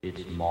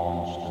It's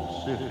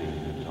monster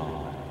sipping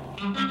time.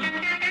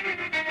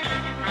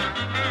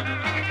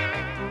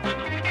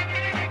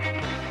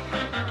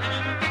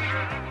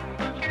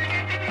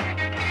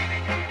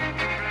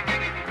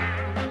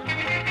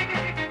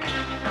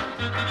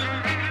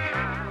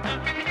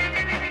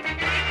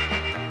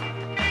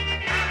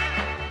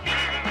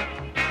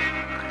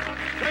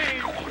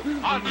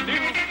 A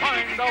new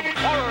kind of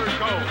horror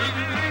show.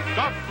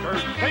 Dr.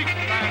 Satan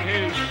and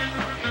his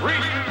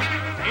Shriek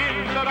in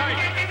the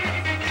Night.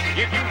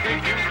 If you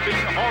think you've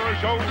seen horror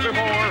shows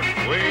before,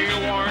 we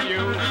warn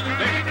you,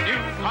 this new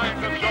kind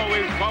of show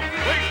is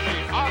completely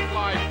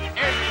unlike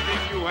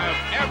anything you have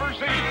ever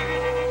seen.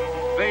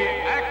 The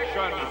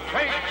action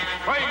takes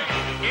place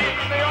in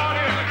the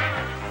audience.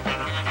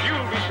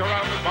 You'll be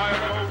surrounded by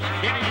the most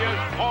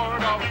hideous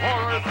horde of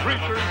horror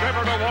creatures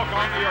ever to walk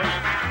on the earth.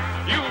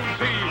 You'll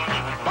see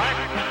back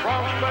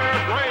from their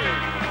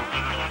graves,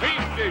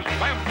 fiendish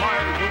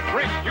vampires who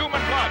drink human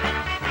blood,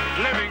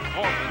 living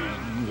corpses,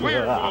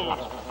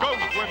 werewolves,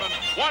 ghost women,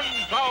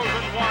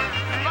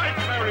 1001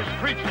 nightmarish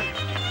creatures.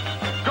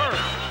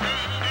 Girls,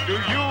 do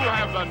you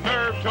have the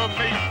nerve to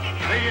meet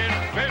the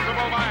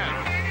Invisible Man?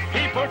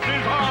 He puts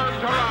his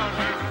arms around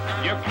you.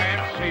 You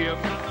can't see him,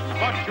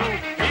 but you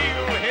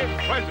feel his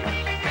presence.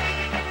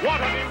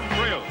 What a new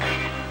thrill.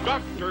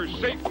 Dr.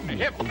 Satan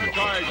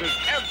hypnotizes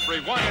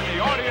everyone in the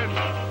audience,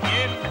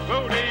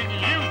 including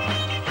you.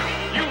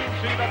 You'll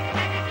see the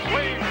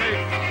slavery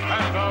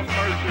and the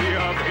mercy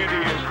of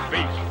hideous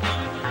beasts,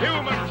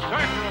 human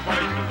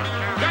sacrifices,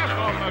 death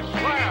on the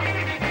slab.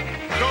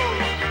 So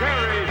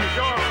scary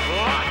your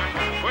blood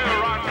will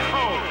run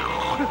cold.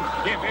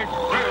 Give it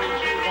thrills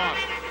you want,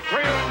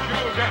 thrills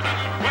you'll get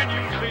when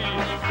you see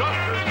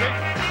Dr.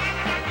 Satan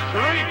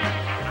Shriek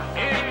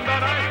in the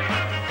Night.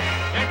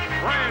 It's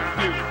brand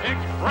new.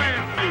 It's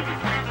brand new.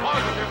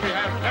 Positively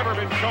has never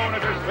been shown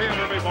at this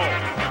theater before.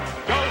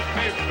 Don't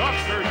miss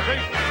Dr.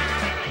 Satan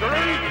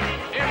Shriek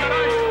in the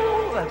Night.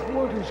 Oh, that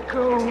water's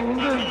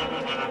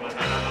cold.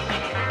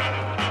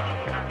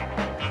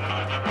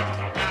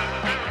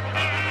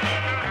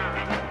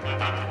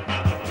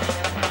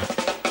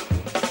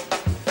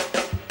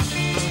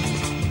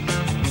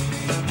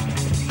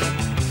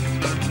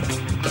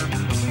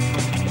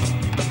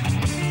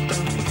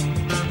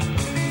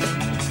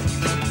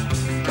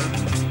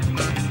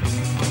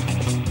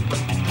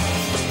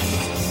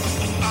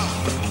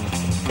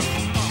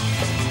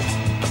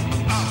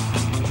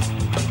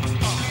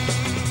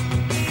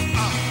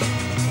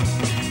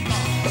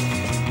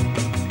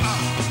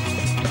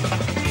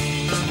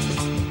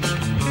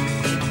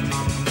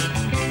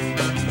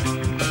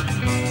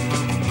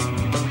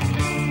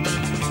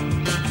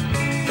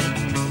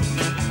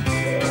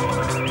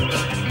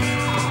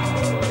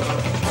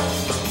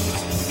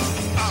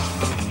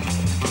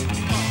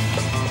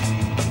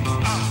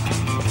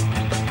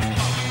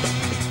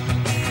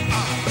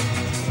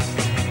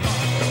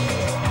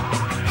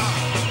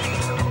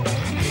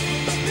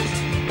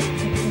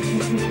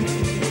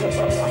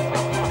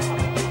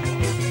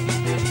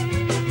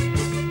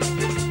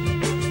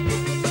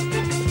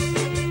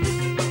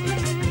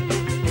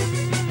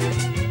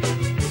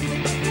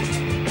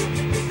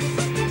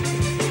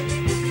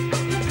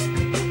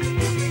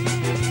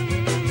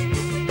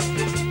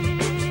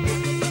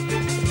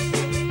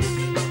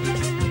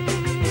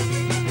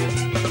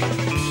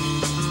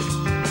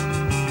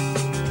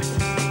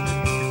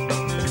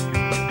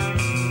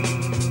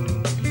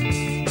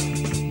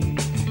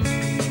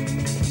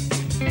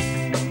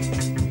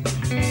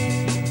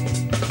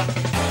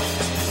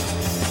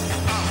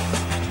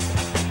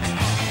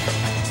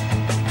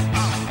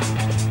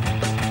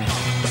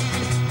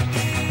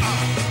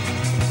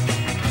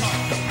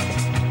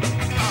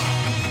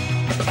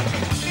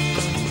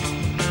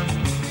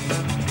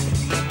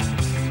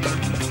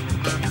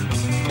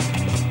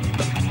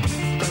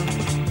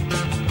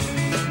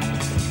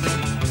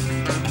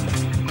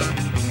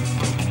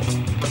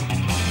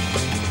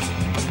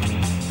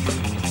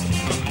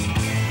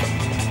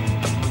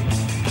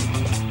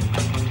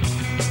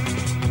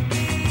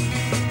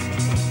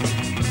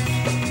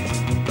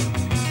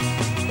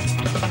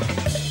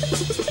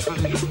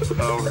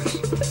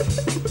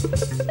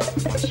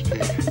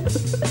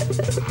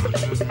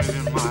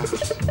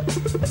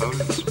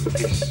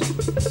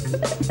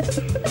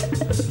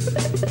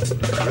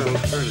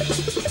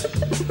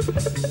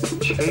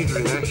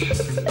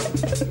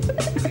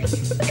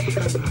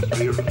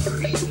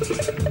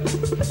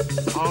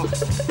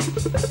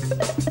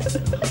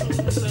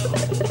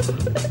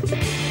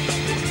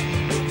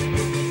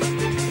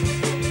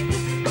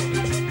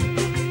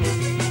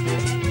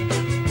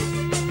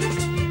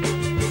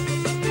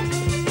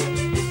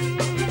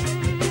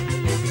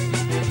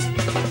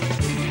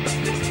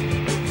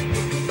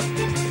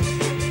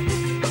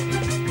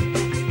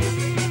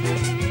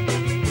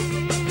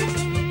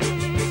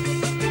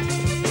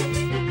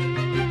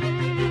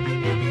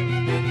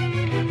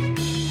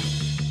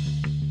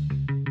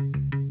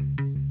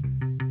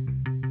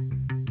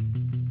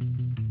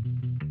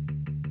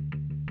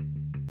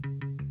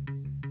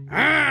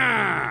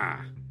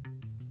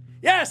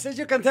 Yes, as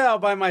you can tell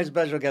by my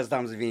special guest,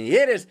 Tom Savini,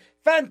 it is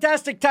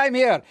fantastic time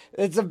here.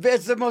 It's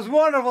the most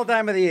wonderful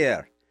time of the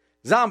year.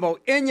 Zombo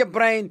In Your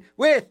Brain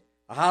with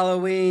a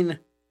Halloween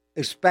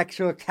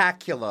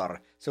spectacular.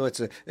 So it's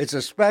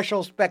a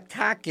special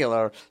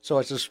spectacular. So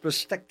it's a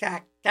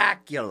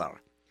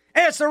spectacular.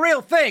 It's a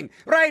real thing,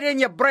 right in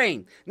your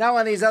brain. Now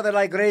on these other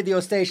like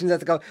radio stations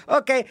that go,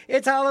 okay,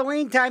 it's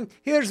Halloween time.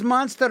 Here's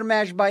Monster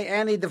Mash by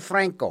Annie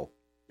DeFranco.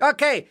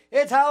 Okay,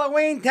 it's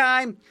Halloween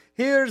time.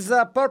 Here's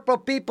Purple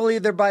People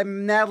Eater by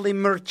Natalie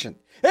Merchant.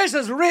 This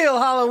is real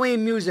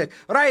Halloween music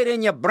right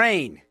in your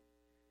brain.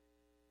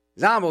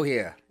 Zombo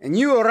here, and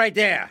you are right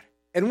there,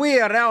 and we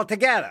are all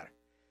together.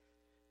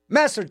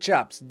 Messer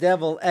Chops,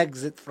 Devil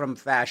Exit from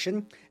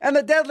Fashion, and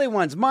the Deadly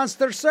Ones,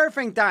 Monster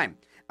Surfing Time.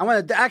 I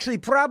want to actually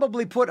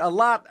probably put a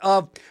lot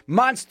of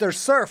Monster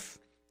Surf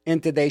in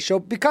today's show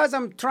because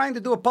I'm trying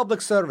to do a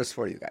public service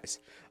for you guys.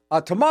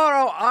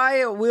 Tomorrow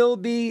I will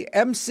be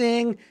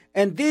emceeing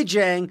and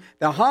DJing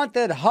the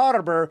Haunted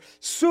Harbor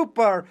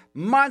Super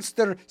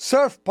Monster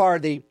Surf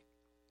Party.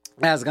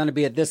 That's going to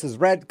be at This Is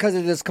Red because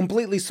it is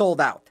completely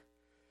sold out.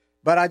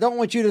 But I don't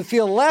want you to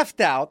feel left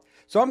out,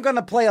 so I'm going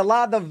to play a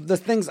lot of the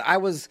things I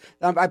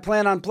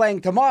plan on playing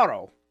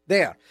tomorrow.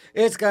 There.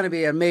 It's going to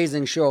be an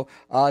amazing show.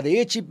 The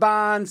Itchy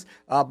Bonds,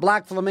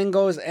 Black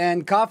Flamingos,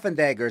 and Coffin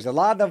Daggers. A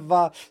lot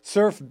of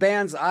surf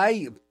bands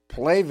I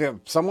play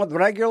somewhat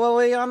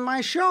regularly on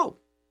my show.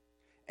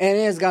 And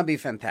it is going to be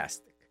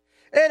fantastic.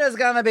 It is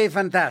going to be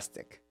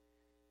fantastic.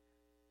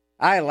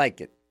 I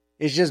like it.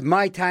 It's just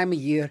my time of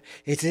year.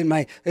 It's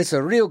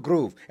a real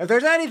groove. If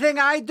there's anything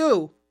I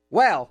do,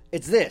 well,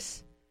 it's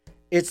this.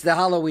 It's the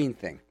Halloween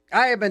thing.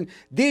 I have been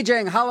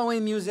DJing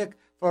Halloween music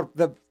for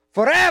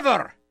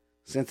forever.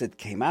 Since it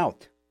came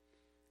out.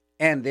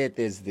 And it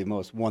is the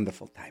most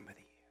wonderful time of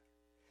the year.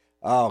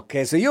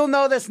 Okay, so you'll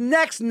know this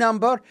next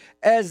number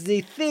as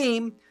the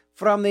theme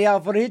from the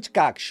Alfred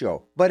Hitchcock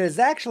show. But it's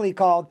actually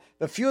called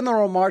The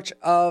Funeral March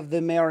of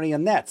the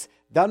Marionettes,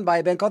 done by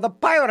a band called the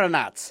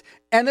Pyronauts.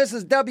 And this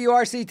is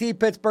WRCT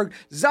Pittsburgh,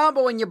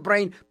 Zombo In Your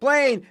Brain,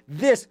 playing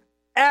this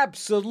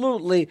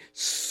absolutely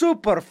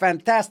super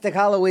fantastic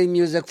Halloween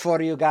music for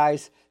you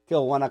guys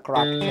till 1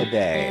 o'clock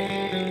today.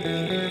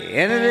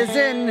 And it is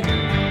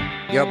in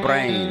your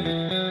brain.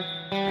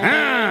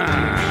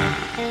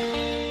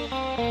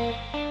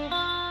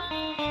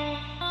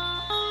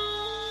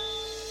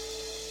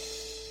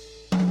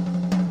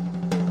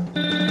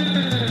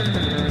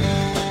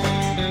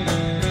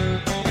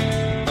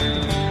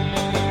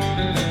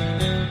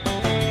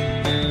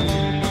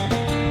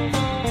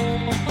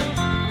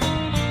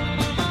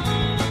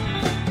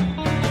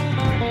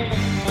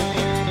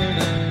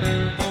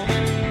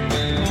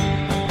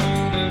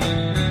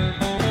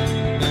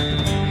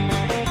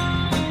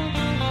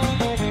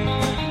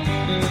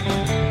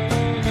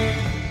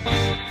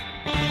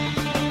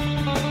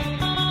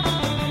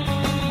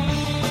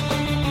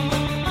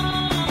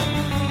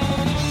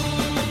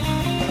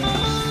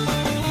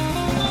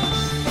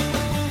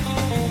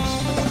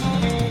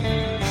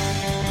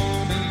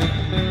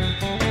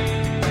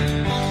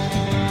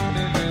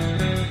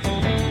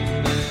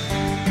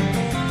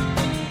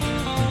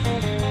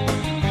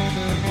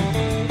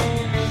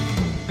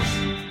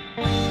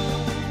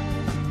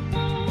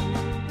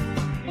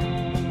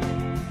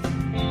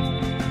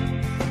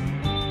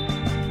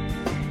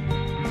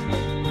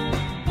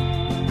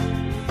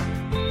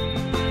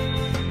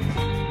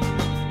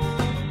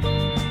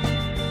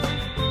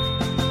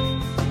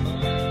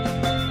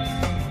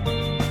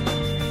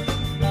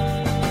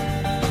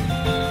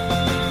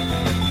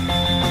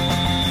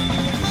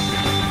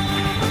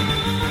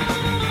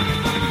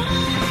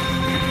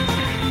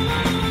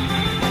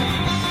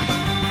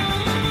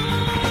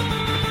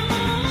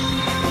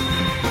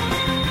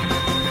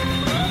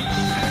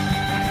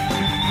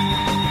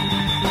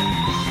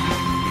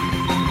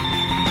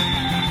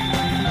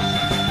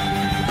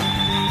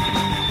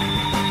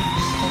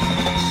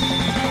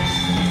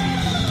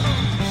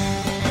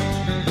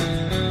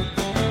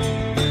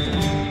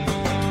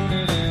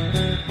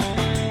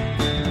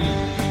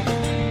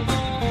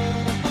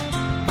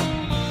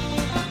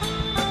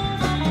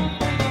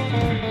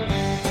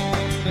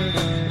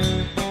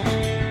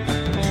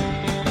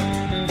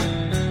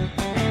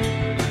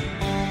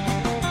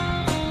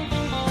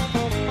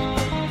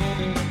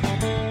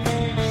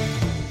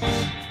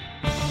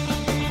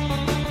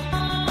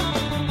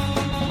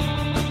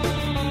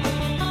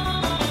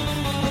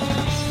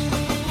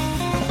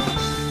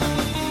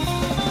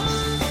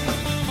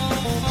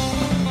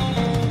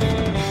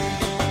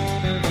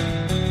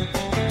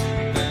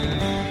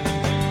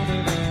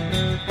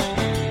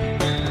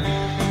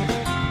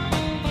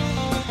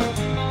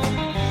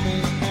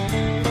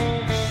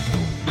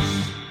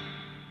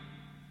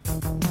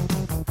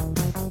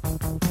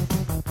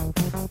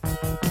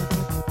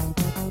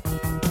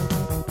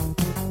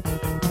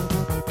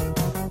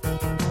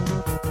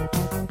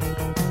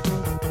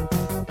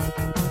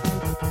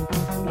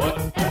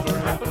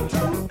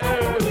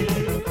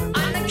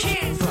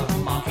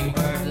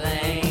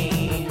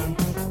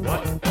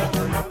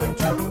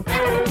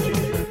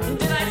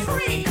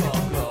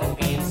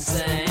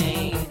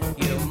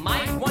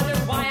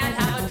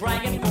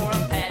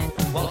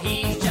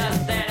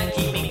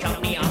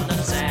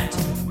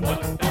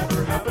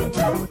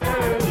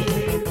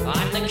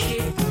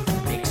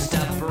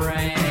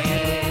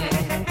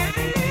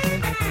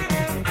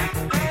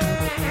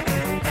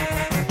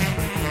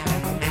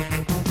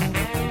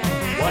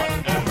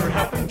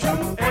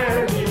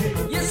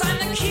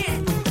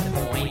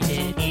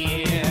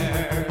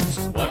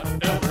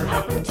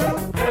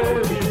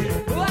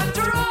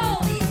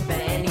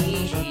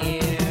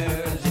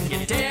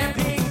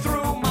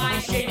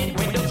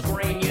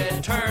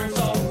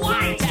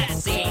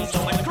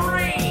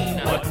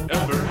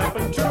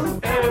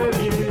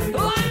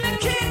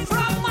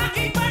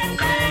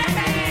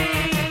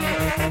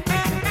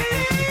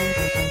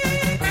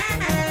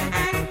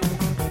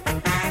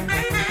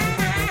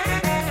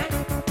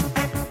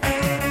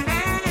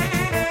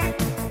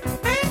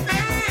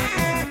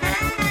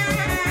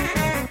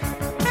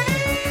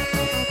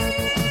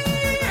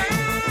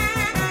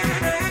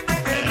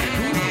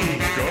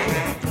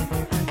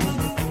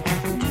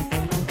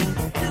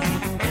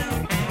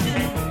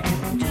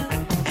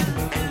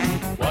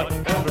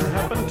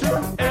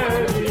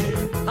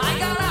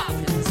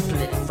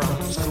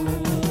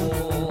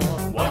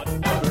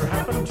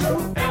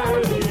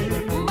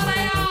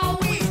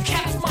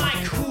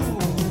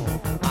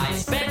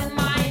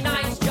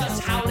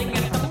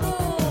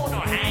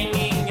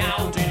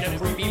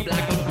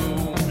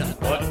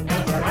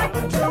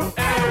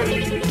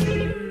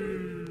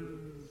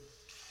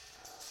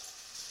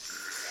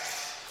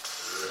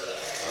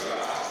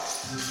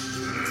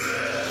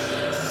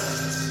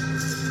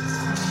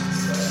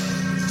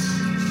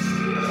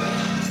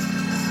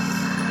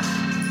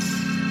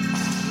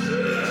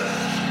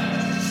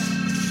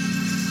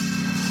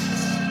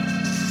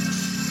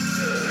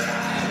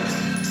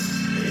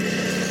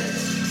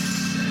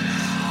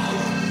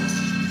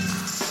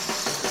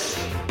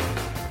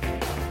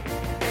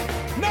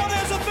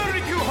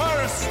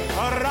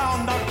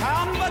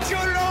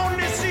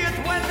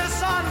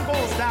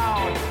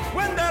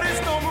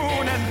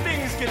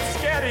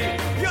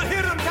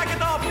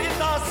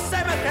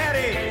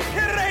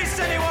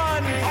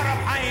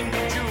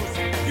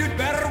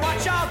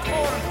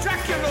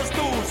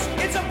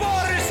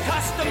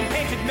 them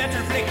painted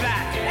metal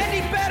flick-flack, and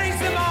he buries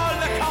them all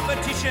the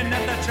competition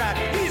at the track.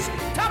 He's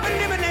top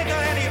eliminator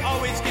and he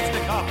always gets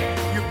the cup.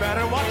 You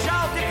better watch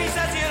out if he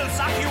says he'll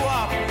suck you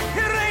up.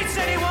 He'll race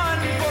anyone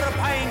for a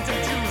pint of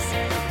juice.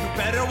 You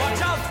better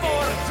watch out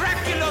for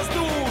Dracula's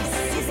noose.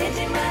 His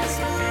engine runs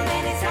smooth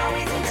and it's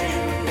always in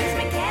tune. His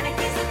mechanic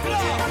is a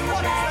creature from the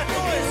black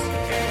lagoon.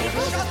 He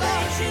pulls his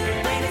black shoe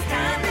when it's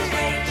time to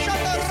break it. Shut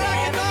the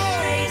racket door!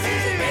 Race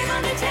is a brave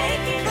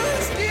undertaking.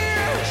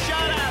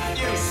 Shut up,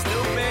 you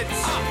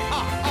stupids!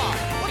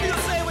 What do you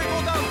say we go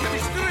down to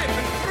the strip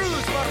and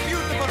cruise for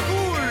beautiful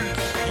ghouls?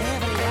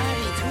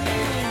 Everybody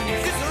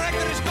twins. This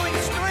record is going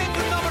straight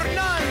to number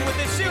 9 with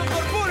the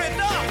silver bullet.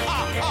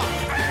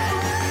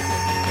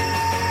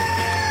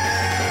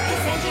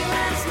 His engine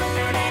runs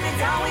smooth and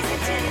it's always in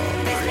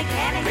tune. His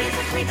mechanic is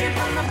a creature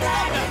from the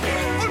black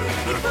lagoon.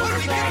 He pulls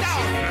his black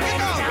shoe when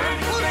it's time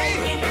to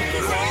break it.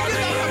 His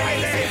every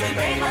race is a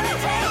brave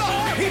undertaking.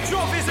 He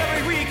trophies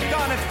every week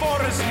down at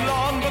Forest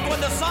Lawn, but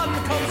when the sun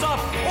comes up,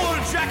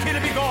 old Jack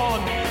will be gone.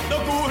 The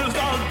ghouls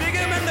all dig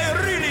him and they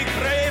really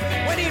crave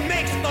when he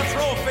makes the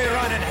trophy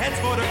run and heads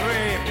for the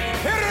grave.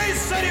 Here is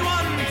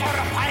anyone for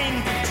a pint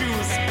of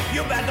juice.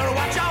 You better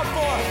watch out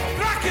for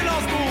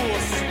Dracula's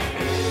goose.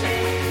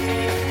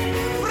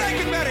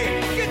 Frankenberry,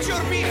 get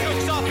your meat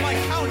hooks off my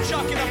Count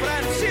Chocula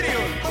brand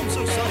cereal. I'm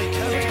so sorry,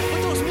 Count,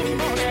 but those mini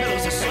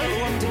marshmallows are so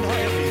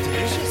undeniably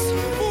delicious.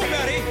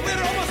 Blueberry,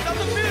 we're almost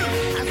out of milk.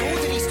 I'll go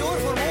to the store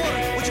for more.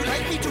 Would you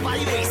like me to buy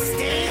you a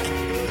steak?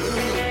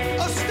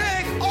 A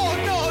steak? Oh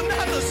no,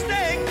 not a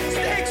steak.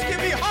 Steaks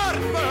give me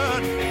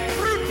heartburn.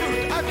 Fruit,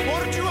 I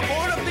poured you a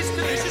bowl of this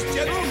delicious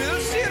General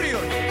Mills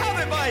cereal. Have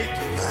a bite.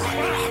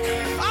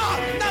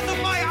 Out of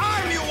my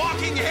arm, you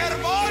walking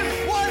hairball.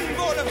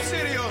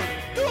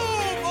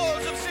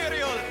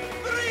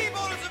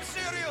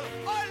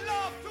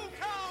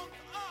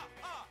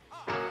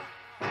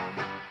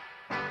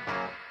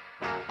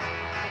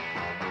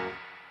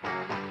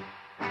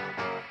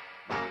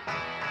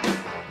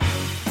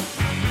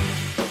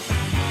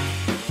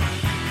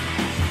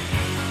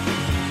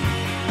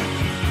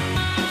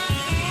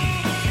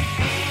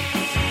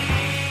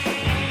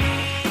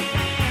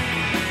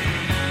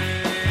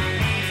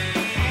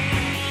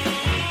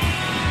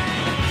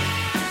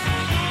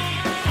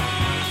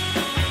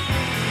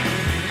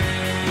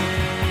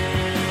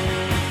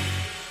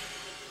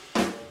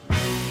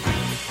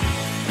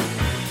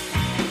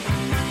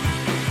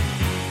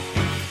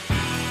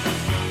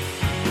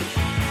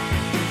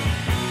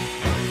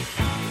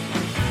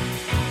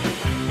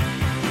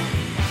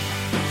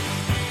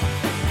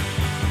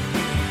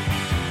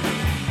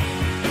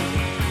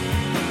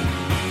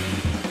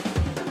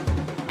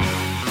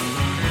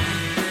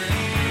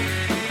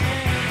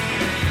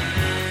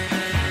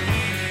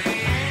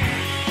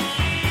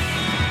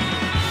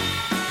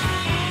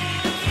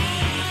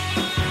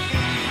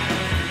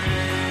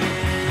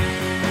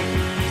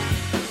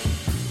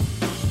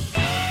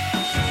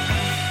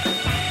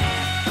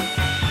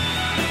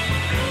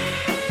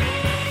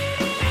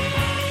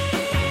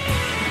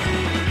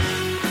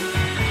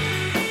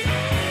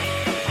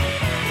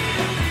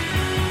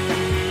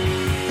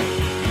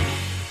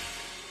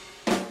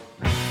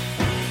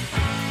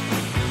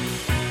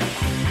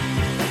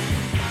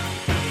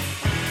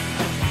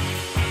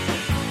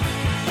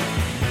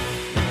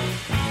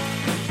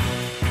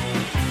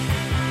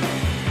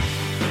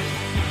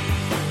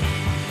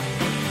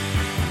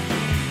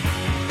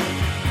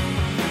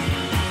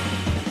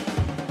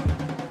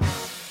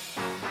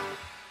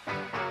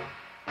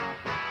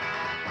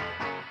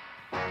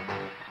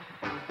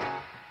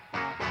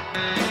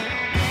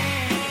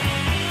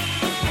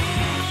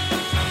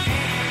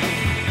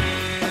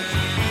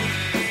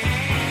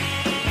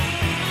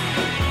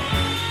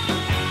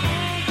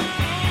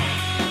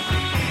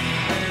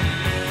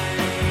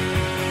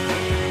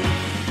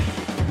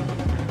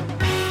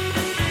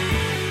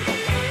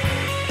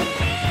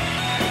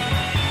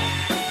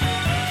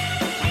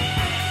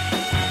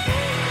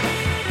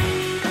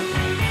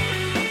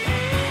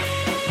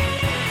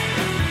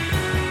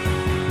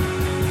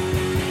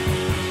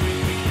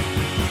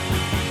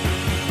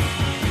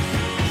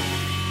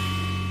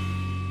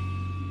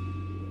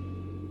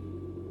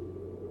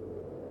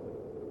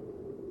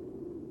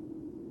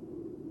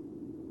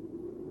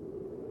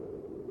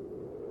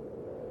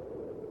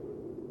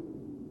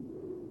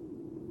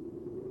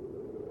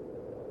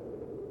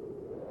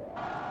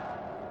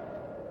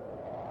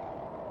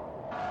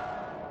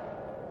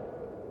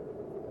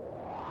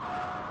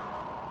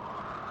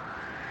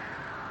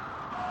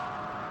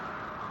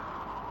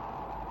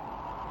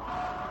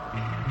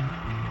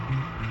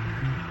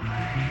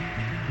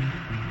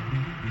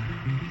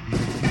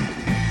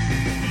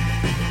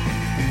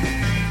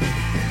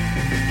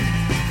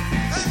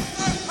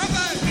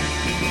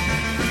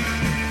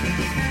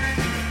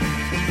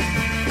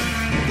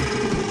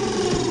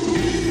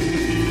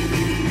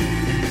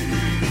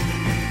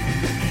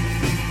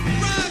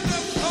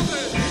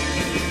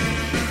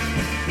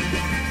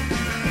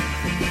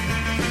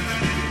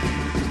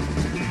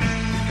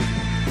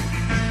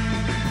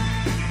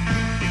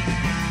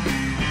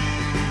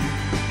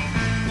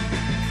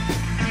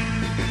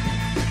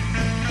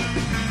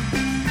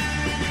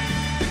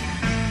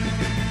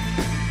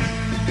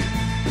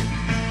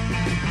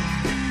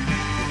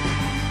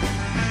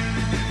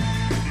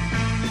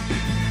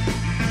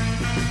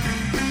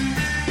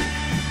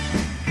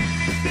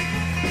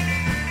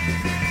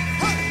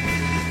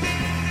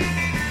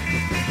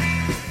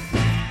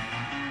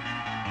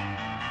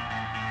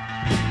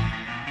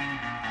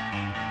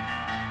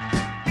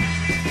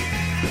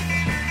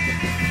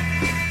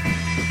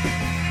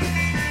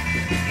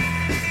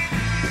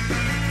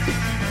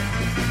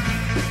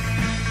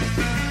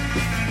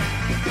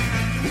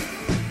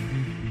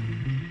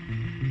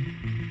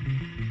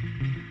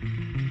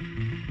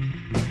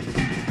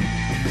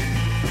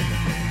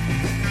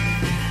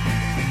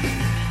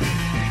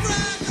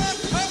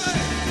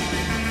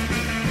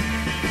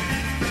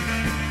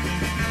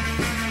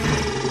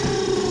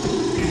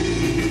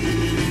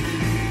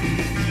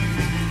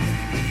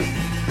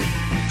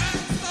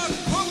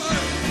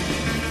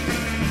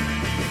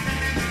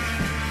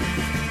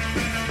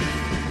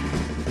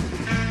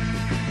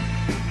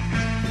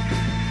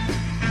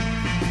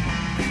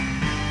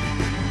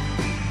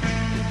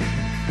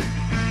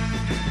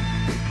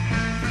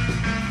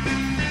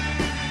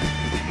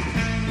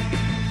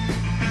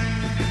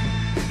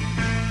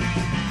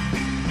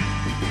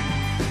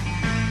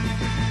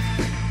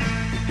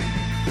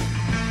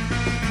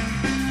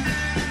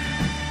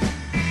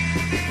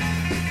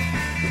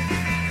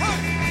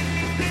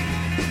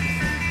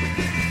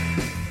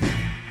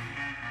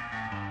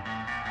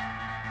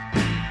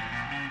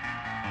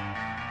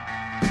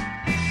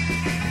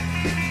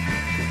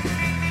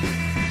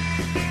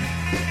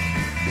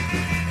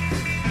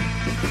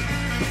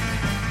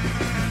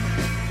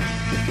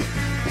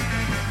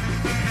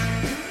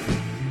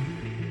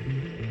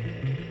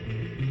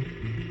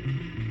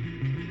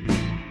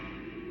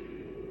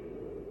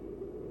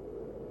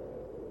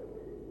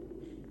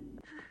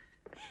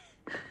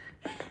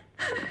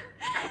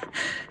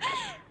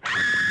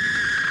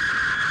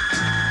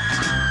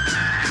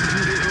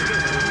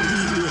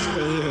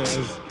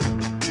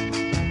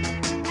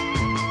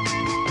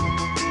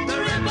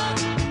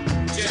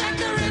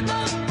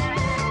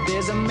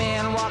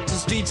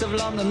 streets of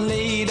London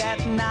late at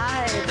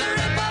night. The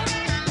Ripper,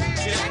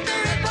 Jack the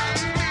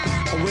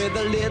Ripper. With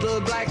a little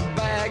black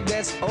bag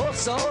that's oh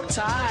so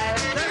tight.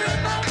 The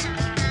Ripper,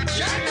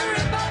 Jack the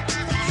Ripper.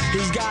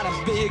 He's got a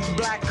big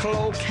black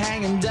cloak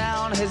hanging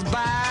down his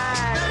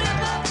back. The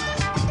Ripper,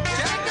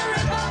 Jack the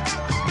Ripper.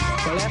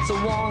 Well, that's a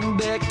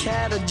one-bit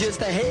cat that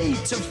just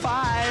hate to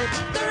fight.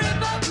 The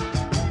Ripper,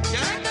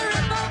 Jack the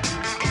Ripper.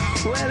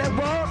 Well, he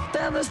walks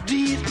down the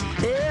street,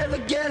 every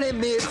girl he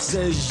meets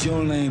says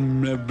your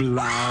name, blah,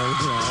 blah,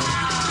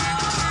 blah.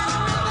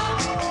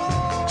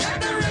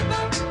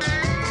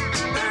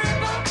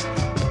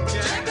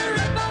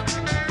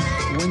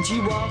 When she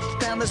walks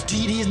down the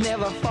street, he's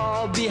never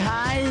fall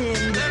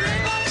behind. The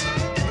Ripper,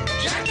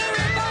 Jack the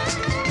Ripper.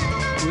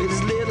 With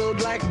his little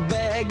black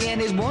bag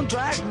and his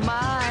one-track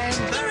mind.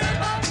 The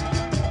Ripper,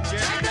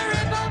 Jack the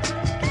Ripper.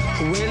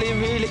 Well, he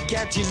really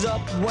catches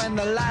up when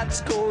the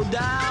lights go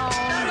down.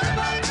 The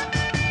Ripper,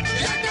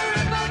 Jack the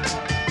Ripper.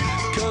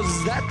 'Cause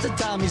that's the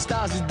time he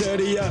starts his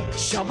dirty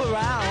shop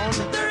around.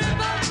 The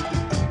Ripper,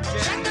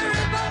 Jack the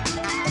Ripper.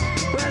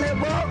 Well, he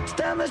walks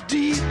down the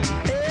street,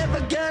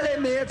 every girl he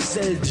meets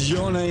says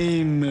your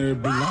name,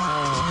 blah.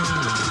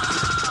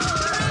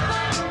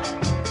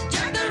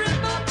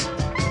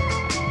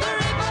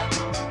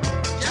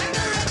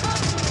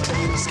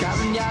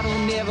 Scotland Yard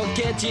will never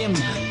catch him,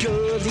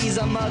 'cause he's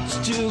a much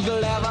too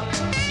clever.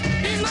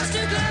 He's much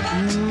too clever.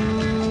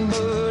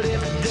 But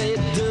if they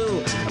do,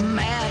 a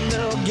man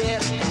will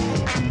get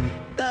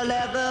the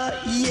leather,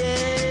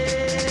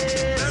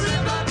 yes. The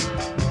Ripper,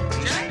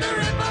 Jack the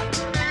Ripper.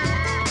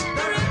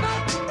 The Ripper,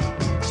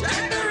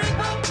 Jack the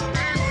Ripper.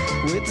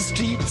 With the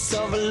streets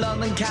of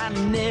London kind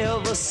of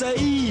never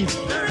safe.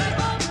 The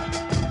Ripper,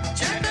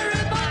 Jack the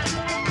Ripper.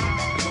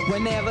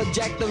 Whenever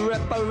Jack the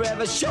Ripper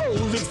ever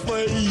shows his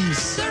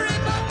face. The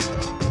Ripper,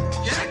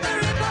 Jack the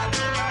Ripper.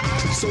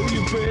 So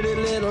you pretty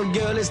little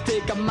girlies,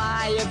 take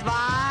my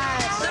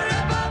advice. The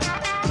Ripper,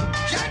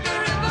 Jack the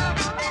Ripper.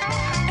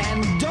 And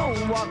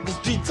don't walk the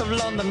streets of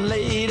London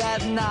late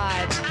at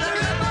night. The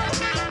Ripper,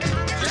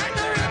 Jack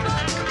the Ripper.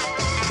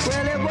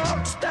 Well, he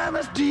walks down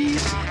the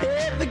street,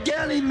 every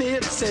girl he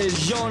meets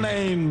says your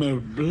name, blah,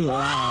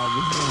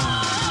 blah.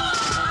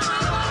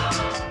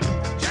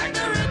 Jack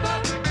the Ripper.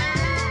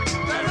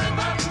 The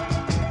Ripper,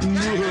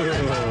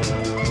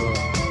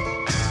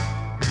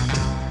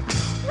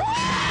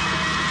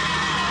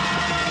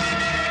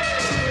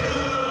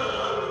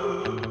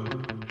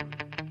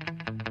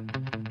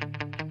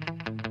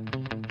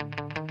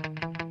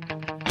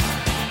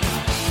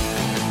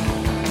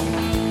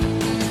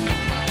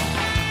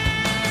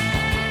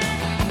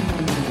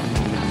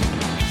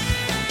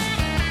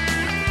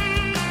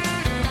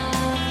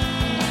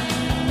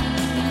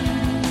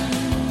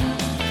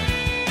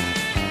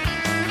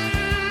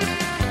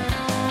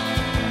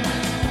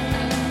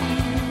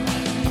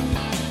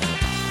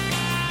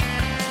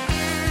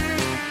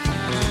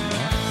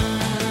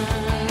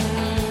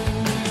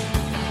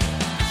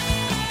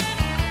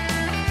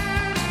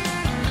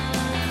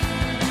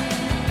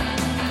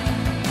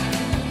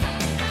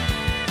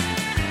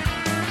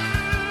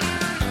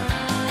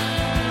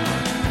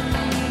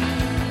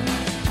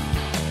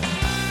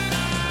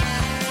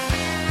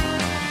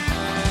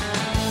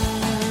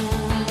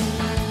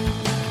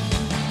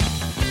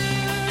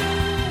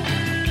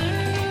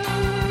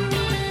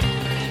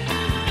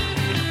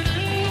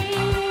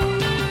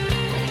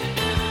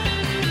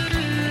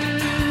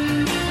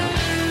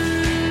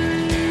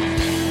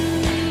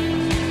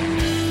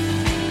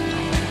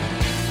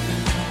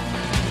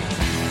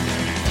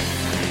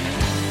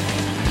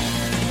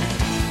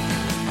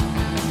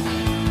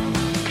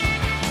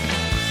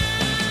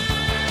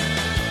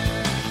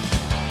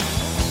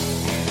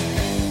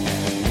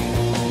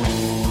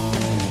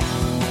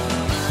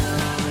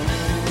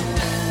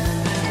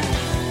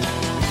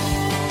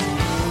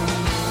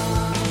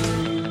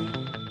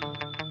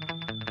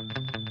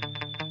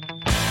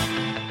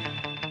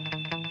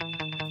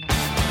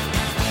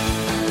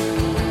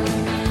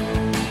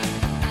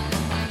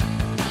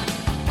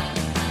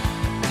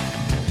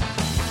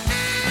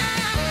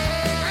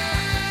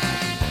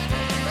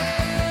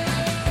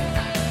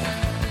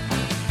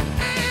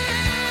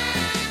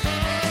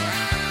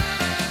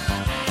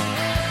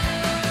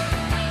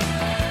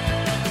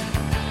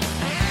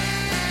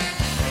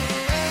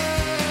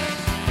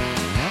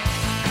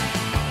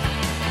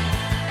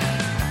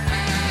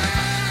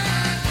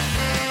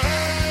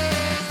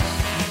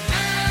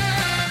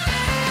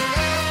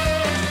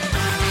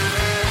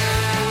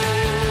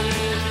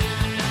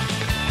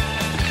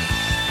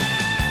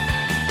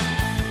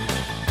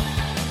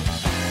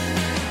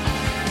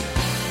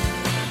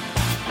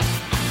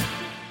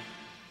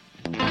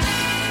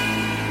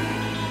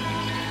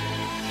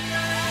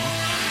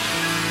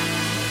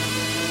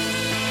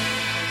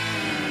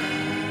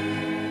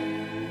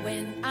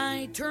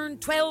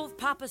 turned 12,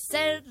 Papa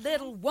said,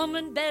 little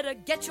woman, better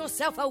get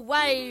yourself a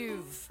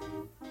wife.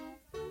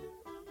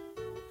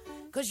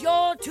 'Cause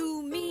you're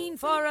too mean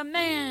for a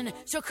man,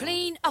 so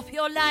clean up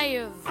your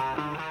life.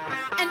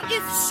 And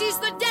if she's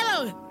the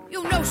devil,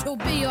 you know she'll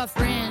be your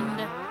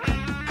friend.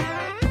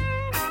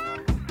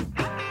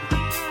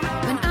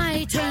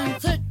 I turned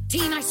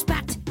 13, I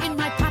spat in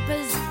my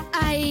papa's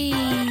eye.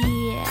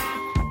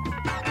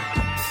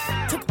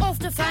 Took off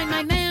to find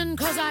my man,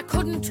 'cause I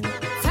couldn't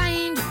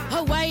find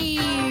a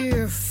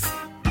wife.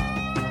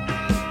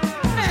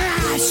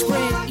 I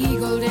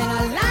spread-eagled in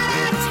a lot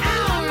of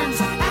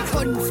towns. I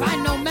couldn't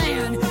find no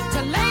man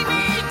to lay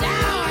me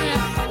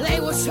down. They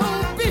were so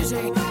busy,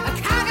 a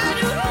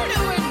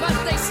cock-a-doodle-dooing,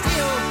 but they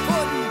still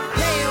couldn't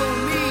nail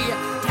me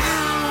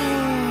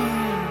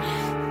down.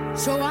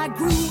 So I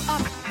grew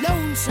up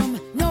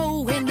lonesome,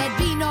 knowing there'd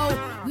be no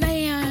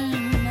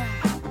man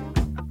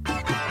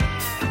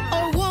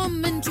or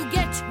woman to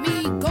get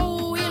me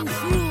going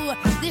through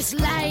this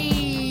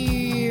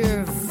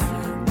life.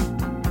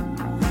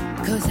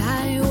 'Cause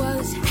I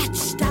was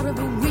hatched out of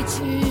a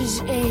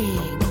witch's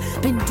egg,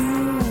 been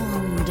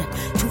doomed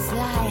to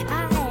fly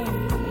high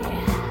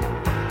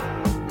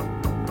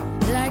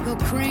like a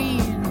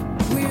crane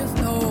with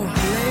no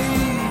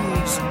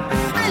legs.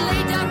 I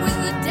lay down with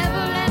the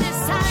devil at his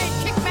side,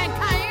 kicked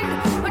mankind,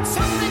 but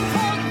something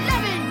called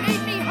loving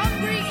made me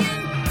hungry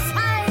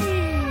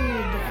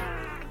inside.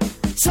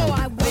 So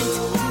I went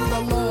to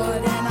the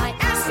Lord and I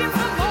asked him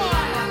for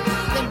more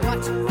than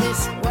what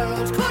this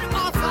world could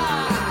offer.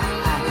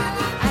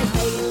 I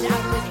laid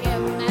down with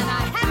him and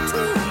I had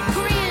to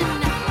grin,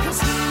 'cause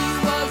he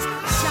was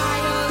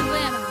shyer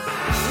than a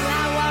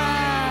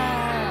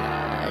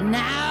flower.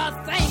 Now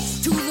thanks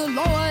to the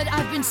Lord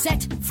I've been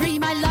set free.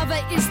 My lover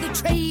is the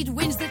trade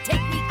winds that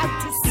take me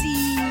out to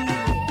sea.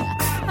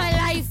 My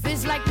life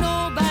is like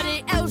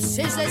nobody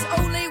else's, there's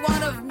only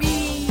one of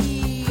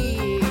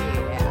me.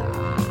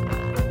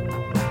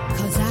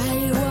 'Cause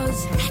I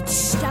was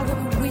hatched out of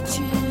a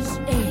witch's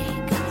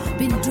egg,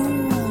 been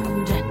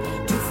doomed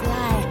to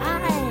fly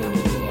high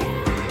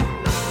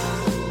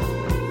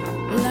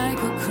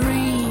like a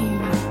crane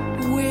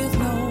with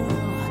no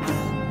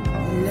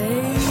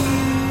legs.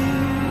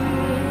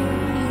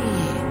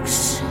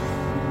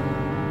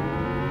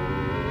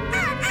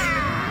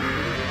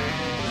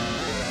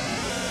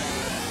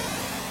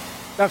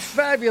 The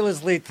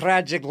fabulously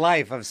tragic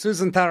life of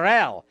Susan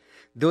Terrell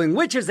doing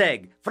Witch's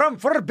Egg from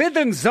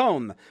Forbidden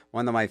Zone,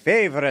 one of my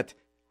favorite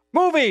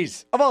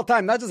movies of all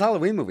time, not just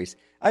Halloween movies.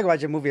 I can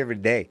watch a movie every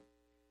day.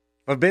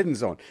 Forbidden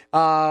Zone.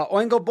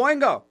 Oingo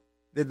Boingo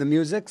did the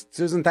music.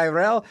 Susan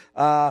Tyrell.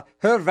 Herb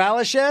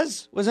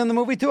Valashez was in the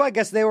movie too. I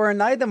guess they were an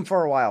item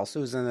for a while,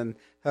 Susan and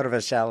Herb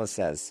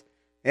Valashez.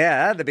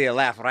 Yeah, that'd be a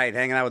laugh, right,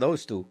 hanging out with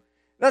those two.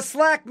 The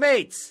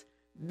Slackmates.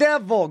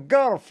 Devil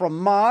Girl from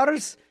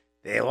Mars.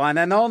 The one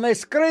and only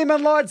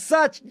Screaming Lord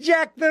Sutch,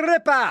 Jack the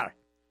Ripper.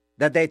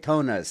 The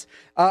Daytonas.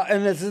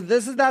 And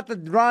this is not the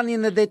Ronnie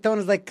and the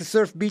Daytonas, like the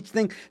Surf Beach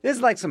thing. This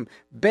is like some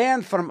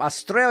band from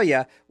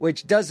Australia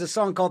which does a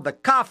song called The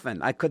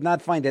Coffin. I could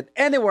not find it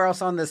anywhere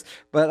else on this,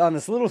 but on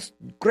this little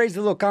crazy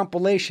little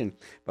compilation.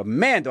 But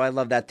man, do I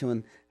love that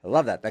tune. I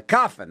love that. The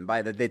Coffin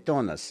by the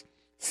Daytonas.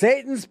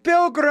 Satan's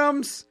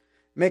Pilgrims.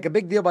 Make a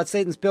big deal about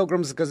Satan's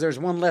Pilgrims because there's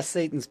one less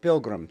Satan's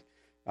Pilgrim.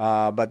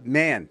 But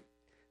man,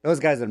 those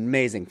guys are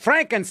amazing.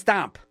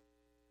 Frankenstomp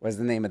was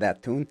the name of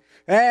that tune.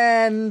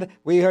 And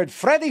we heard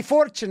Freddie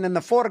Fortune and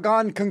the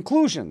Foregone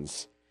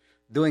Conclusions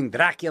doing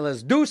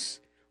Dracula's Deuce.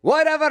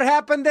 Whatever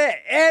Happened to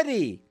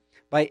Eddie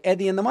by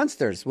Eddie and the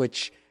Munsters,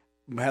 which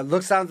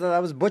sounds like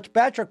that was Butch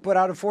Patrick put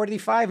out in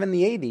 45 in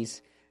the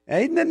 80s.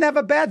 He didn't have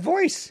a bad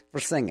voice for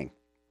singing.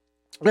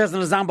 Listen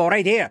to Zombo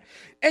right here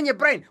in your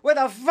brain with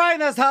the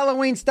finest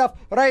Halloween stuff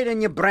right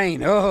in your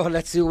brain. Oh,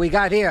 let's see what we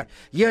got here.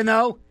 You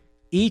know,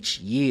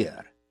 each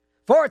year,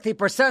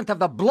 40% of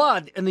the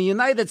blood in the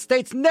United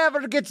States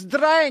never gets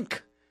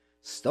drank.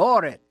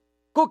 Store it,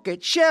 cook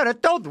it, share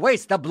it. Don't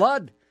waste the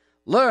blood.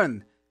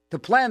 Learn to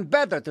plan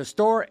better to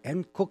store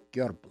and cook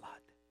your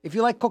blood. If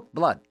you like cooked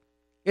blood,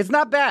 it's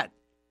not bad.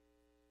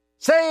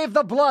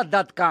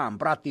 SaveTheBlood.com,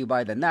 brought to you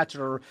by the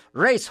Natural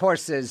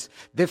Racehorses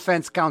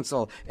Defense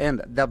Council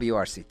and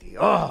WRCT.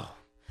 Oh,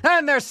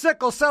 and there's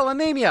sickle cell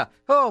anemia.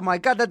 Oh, my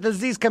God, that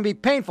disease can be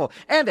painful,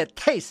 and it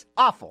tastes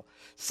awful.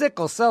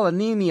 Sickle cell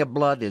anemia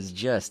blood is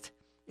just,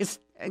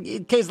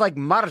 it tastes like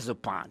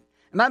marzipan.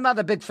 And I'm not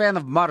a big fan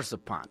of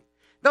marzipan.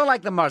 Don't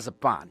like the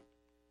marzipan.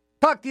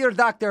 Talk to your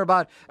doctor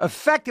about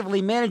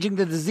effectively managing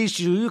the disease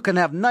so you can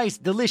have nice,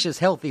 delicious,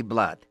 healthy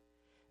blood.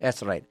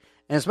 That's right.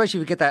 And especially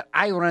if you get that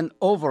iron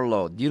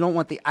overload. You don't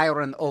want the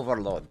iron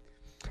overload.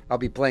 I'll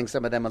be playing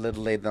some of them a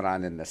little later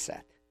on in the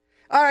set.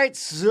 All right,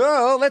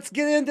 so let's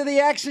get into the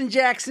action,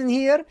 Jackson,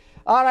 here.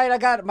 All right, I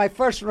got my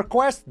first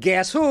request.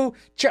 Guess who?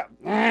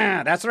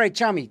 That's right,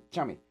 Chummy.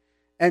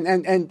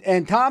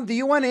 And Tom, do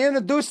you want to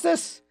introduce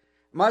this?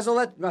 Might as well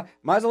let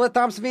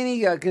Tom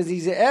Savini, because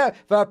he's for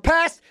the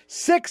past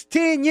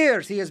 16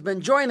 years, he has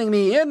been joining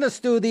me in the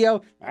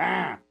studio.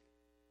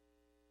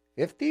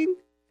 15?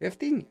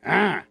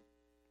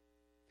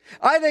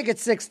 I think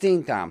it's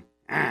 16, Tom.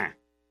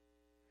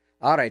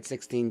 All right,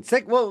 16.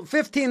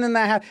 15 and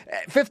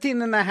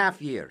a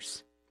half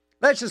years.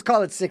 Let's just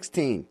call it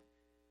 16.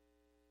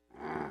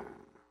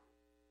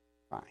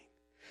 Fine.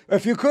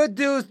 If you could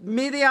do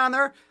me the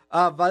honor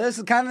of this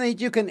is kind of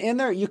neat. You could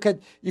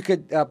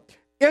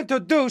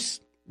introduce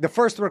the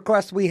first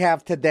request we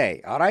have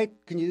today. All right?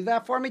 Can you do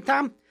that for me,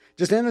 Tom?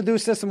 Just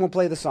introduce this and we'll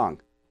play the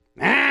song.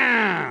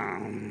 Now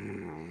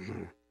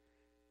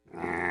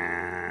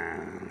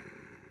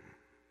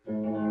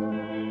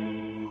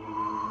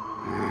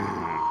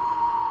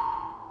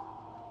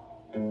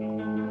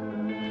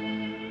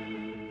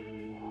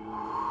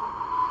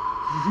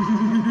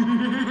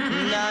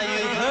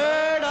you've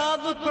heard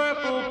of the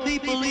purple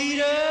people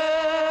eater,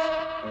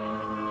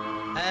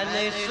 and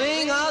they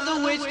sing of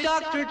the witch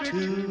doctor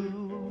too.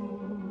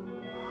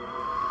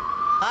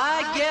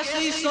 I guess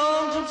these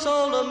songs have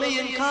sold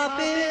 1,000,000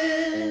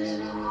 copies.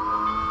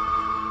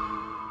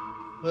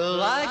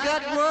 Well, I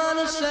got one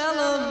to sell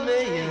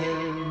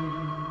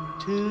 1,000,000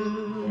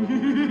 too.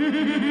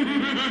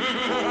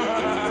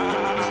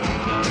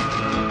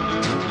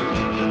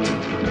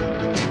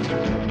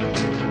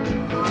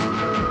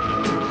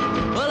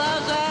 Well, I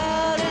was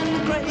out in the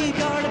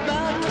graveyard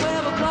about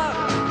 12 o'clock.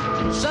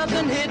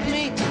 Something hit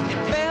me, it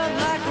felt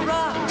like a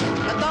rock.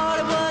 I thought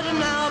it was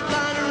an owl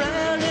flying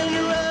around in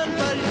the run,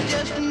 but it's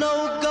just an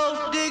old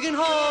ghost digging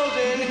holes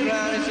in the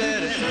ground. He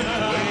said,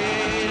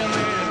 wait a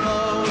minute,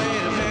 boy,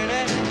 wait a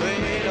minute,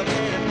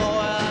 boy,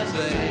 I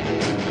say.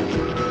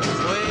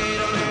 Wait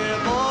a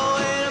minute, boy,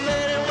 wait a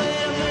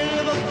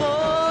minute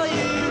before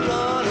you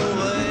run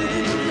away.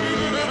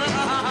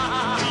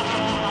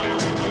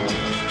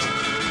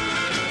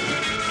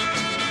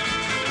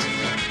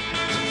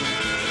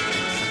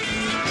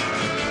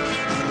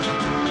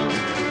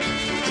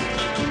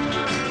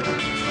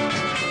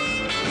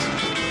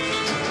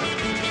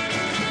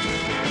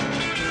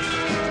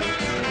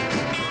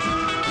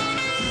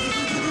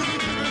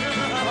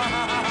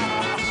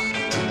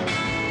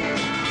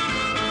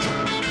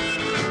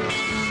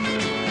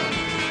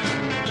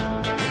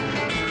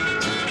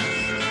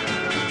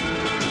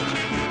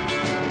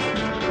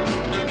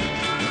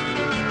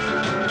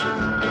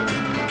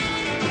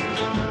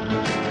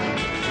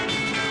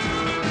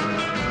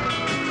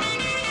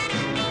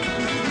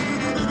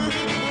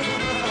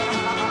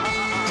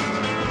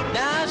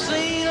 Now I've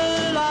seen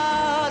a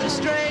lot of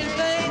strange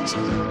things.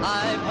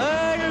 I've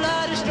heard a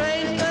lot of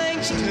strange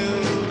things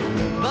too.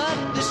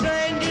 But the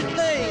strangest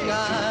thing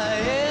I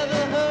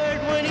ever heard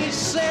when he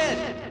said,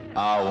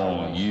 I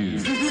want you.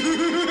 wait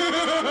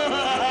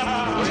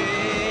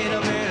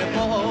a minute,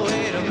 boy,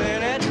 wait a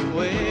minute, boy,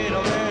 I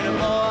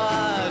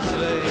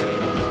say.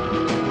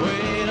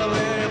 Wait a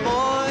minute,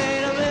 boy,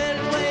 wait a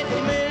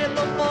minute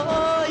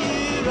before you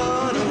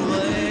run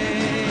away.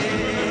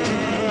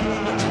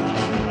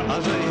 I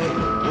say,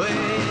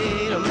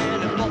 wait a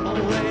minute, boy,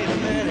 wait a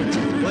minute,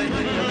 boy,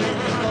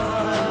 I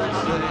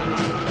say.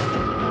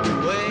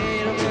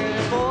 Wait a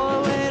minute, boy,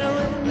 wait a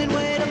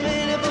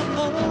minute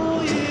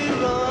before you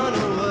run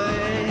away.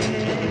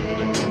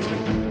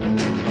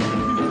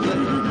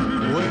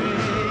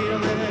 Wait a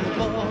minute,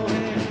 boy,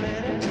 wait a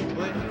minute,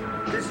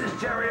 This is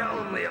Jerry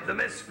Only of the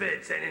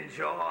Misfits, and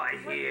enjoy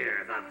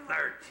here the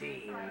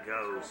 13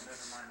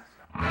 Ghosts.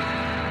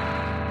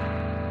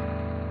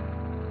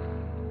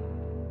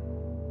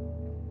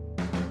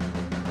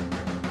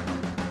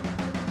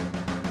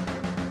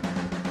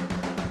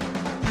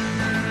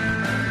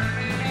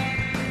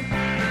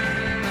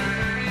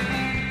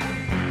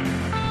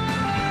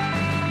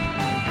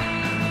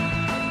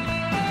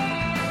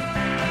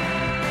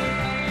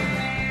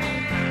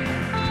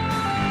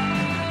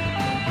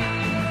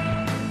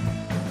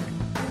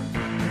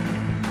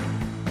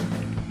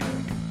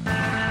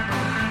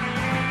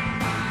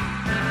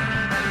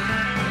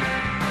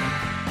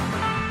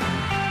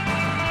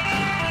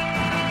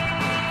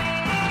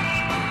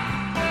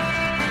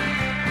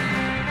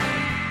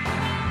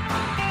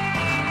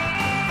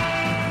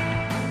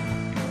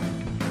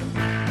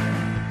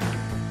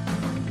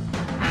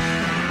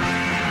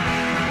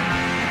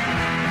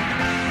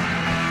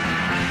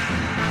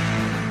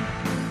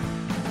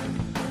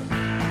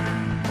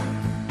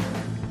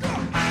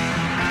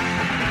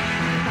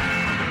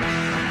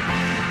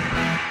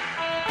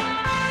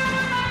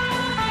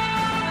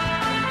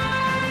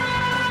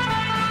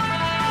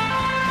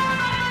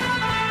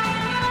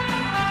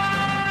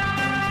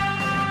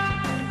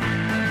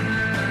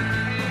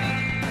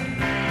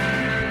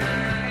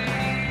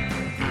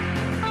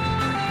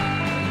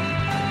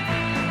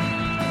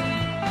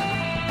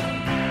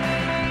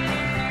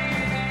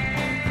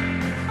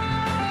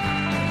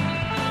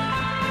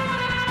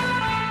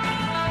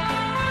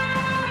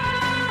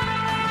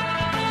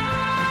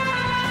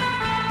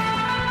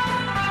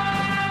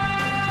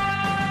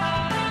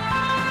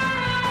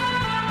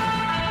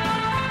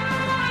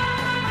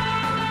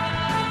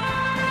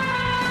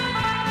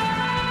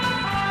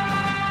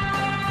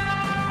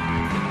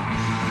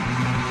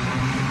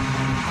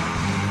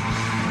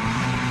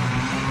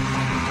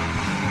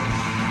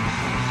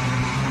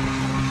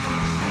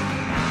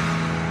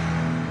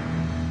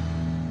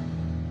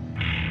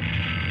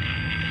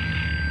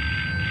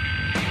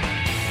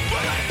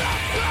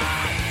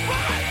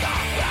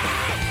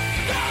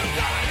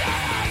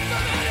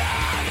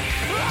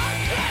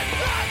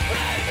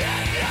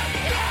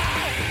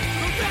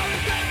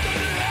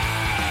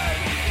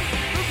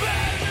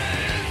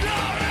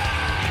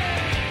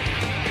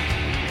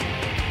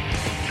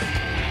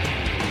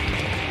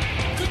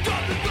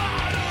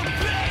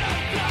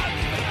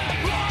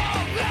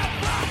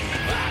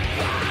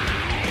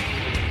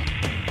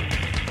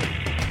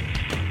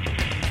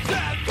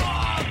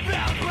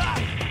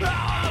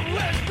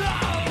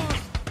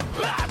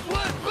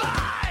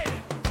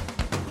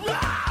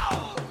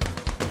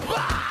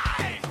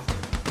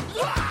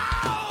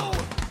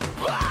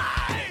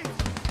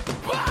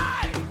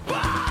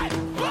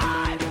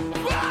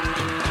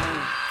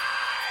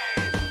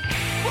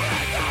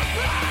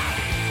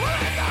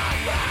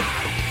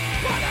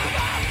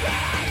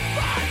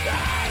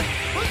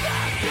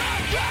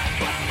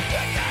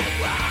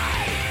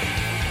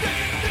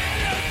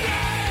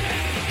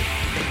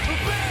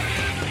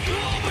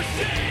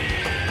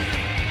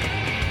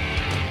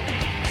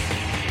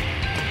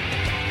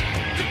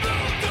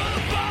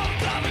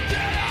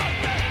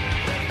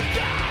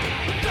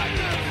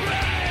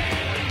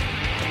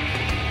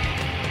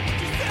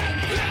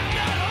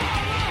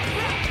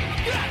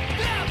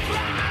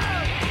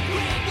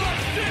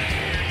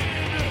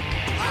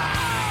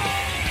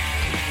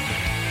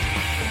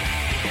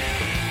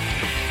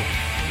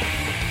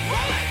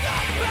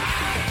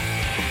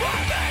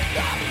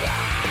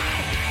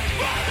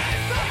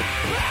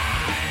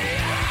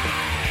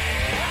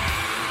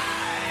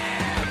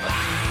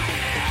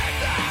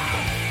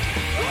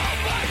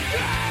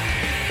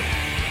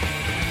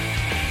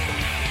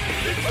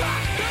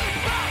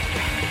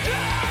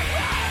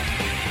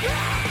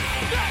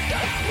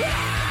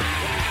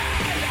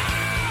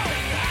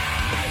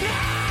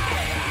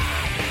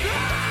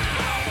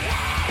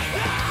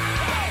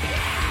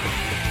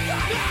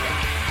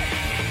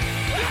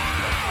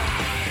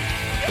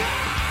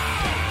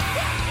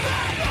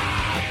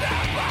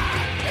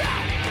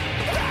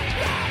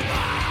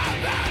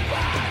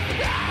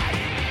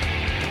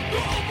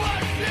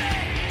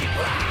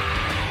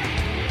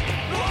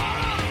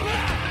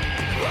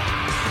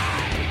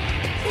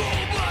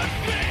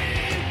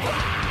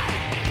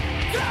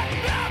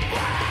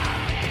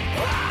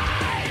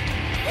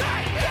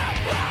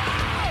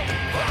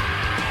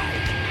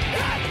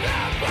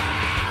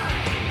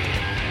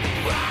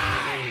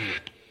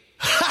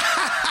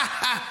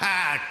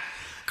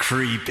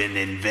 Creeping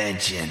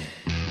invention.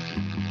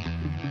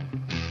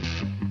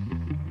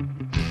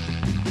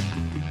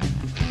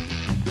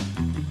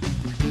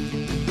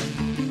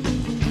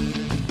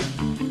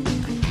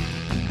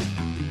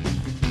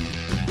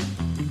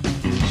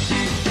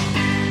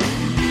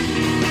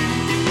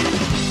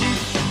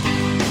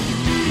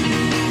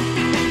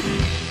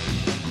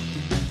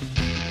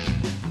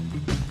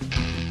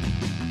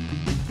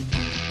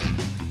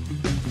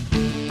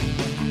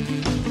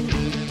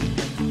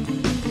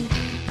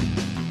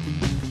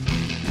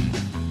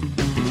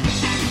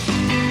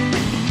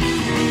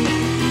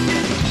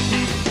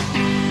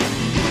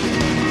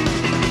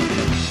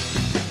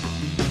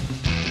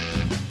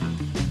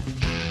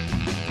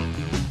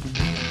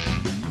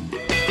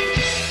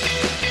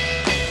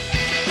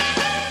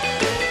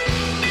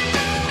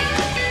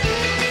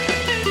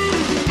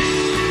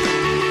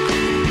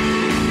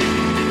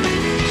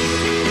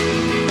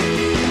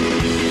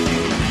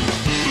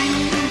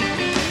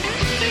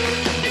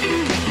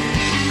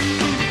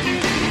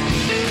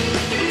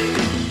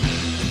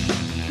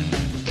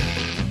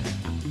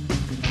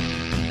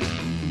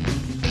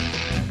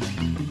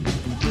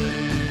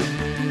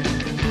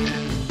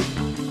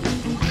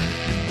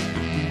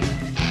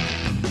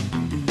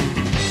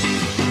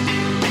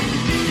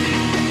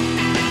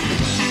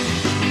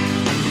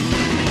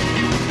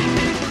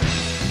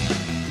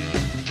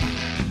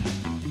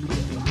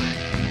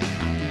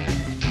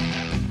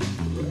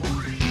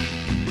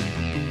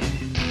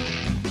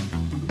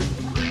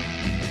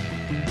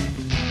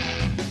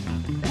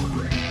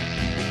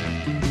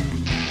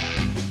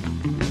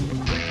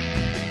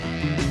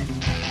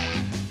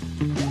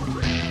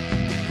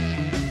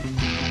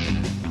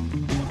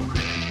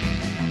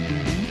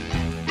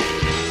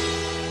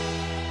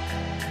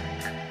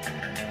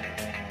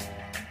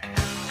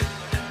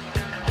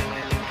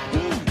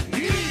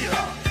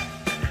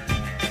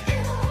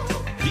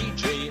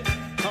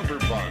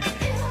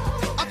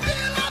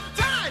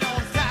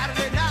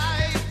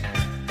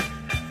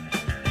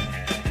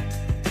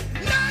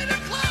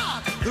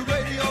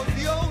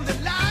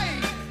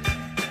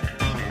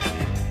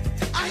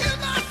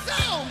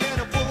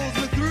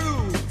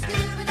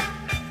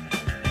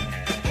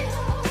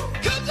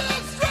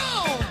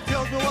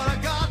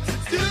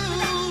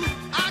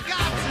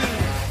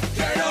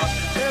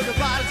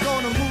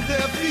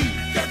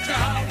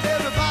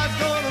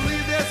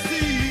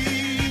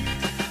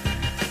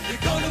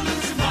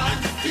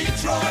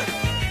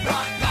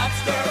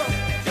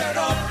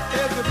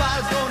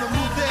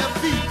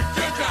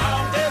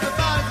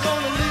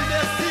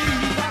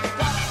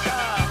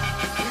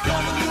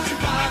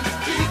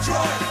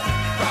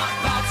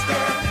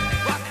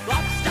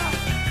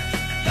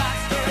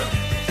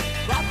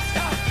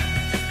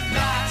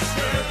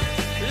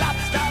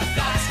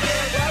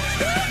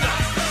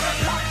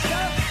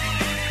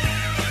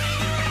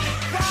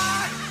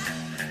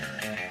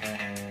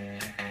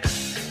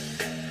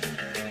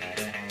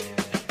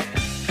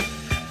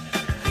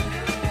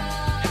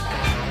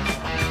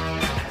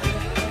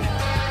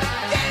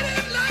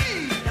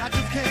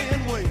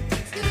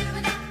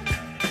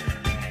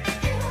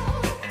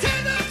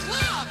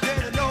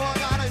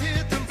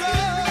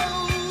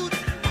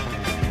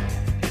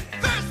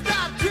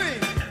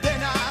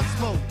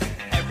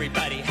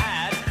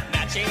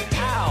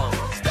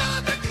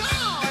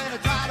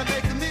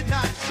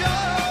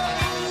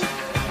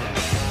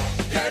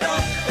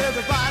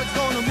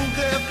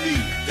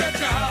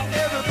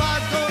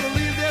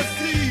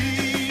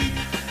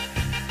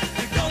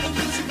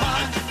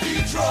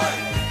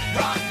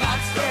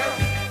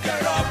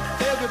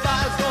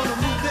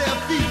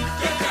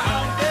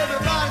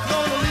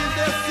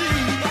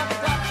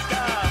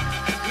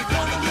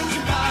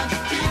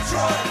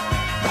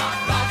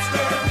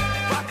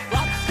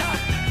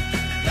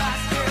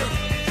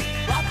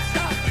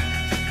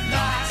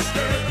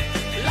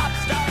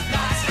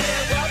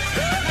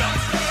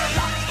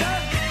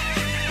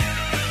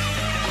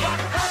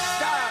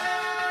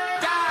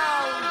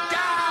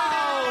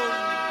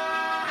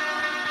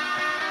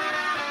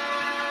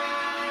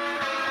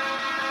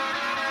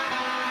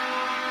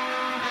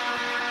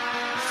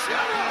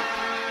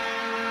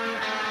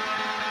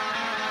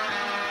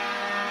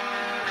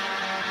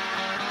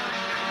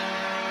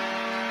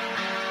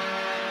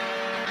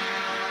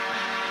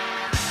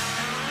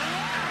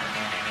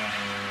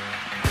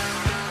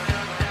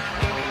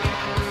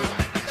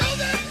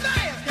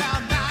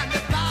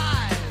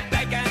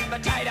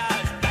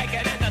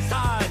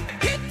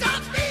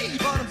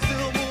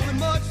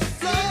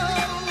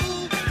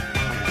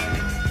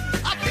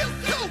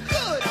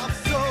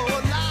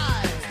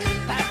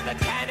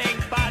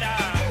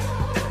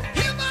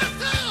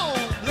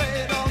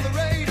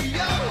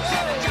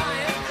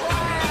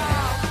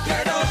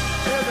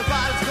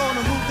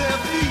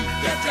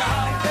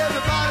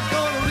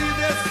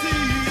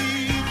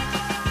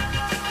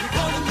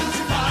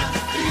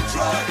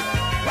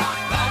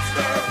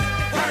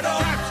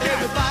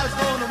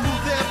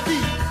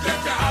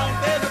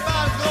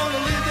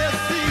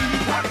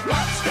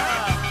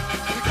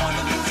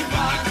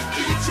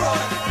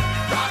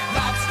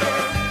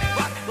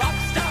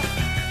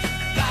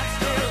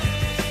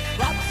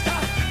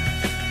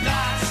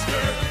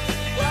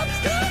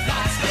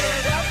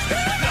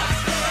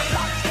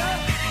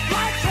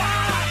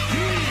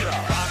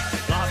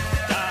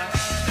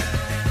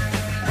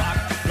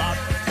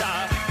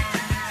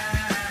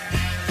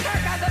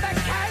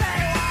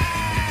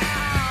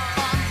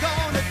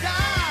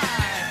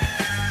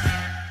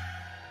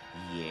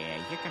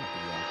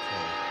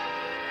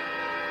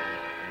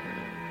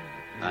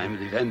 am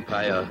the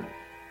vampire.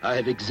 I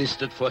have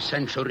existed for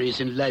centuries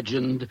in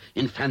legend,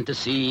 in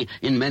fantasy,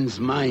 in men's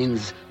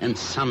minds, and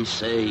some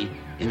say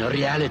in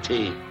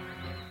reality.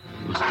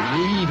 You must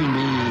believe in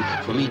me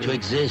for me to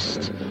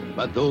exist,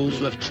 but those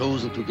who have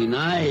chosen to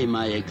deny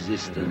my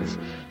existence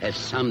have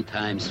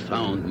sometimes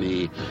found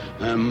me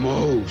a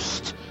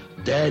most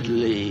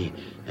deadly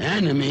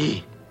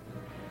enemy.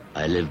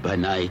 I live by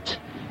night,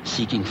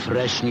 seeking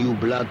fresh new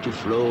blood to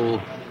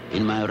flow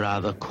in my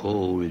rather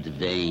cold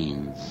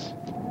veins.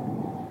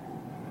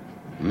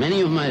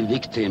 Many of my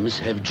victims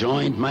have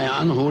joined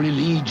my unholy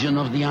legion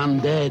of the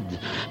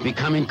undead,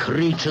 becoming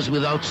creatures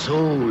without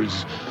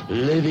souls,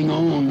 living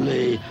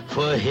only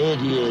for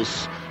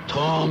hideous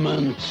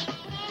torment.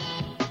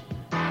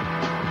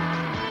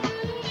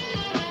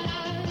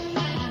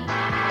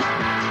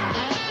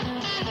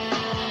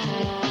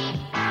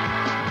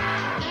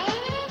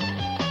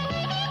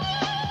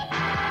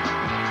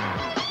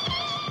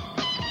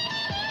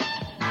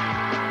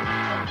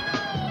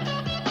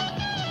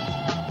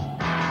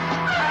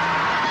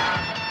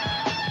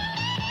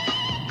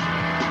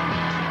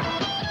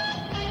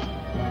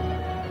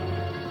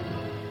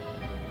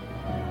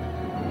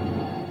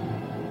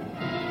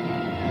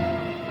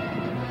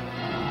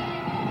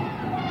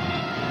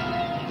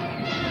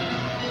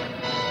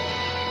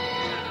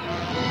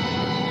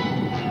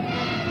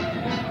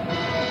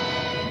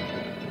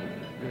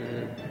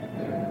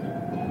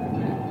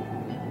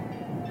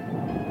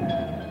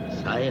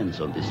 Science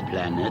on this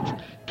planet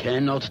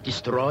cannot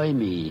destroy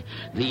me.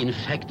 The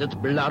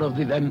infected blood of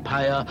the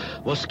vampire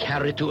was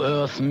carried to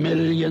Earth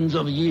millions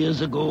of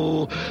years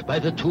ago by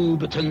the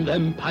Tubetan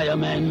vampire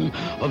men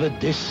of a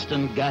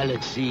distant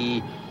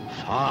galaxy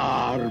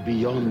far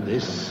beyond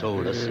this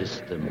solar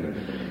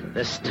system.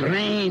 The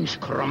strange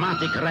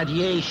chromatic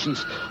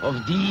radiations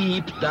of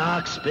deep,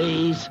 dark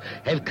space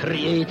have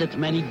created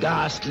many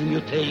ghastly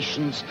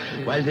mutations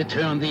while they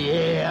turn the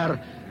air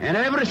and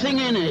everything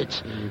in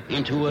it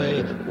into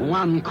a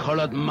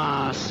one-colored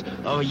mass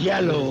of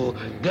yellow,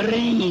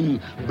 green,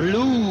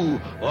 blue,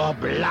 or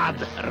blood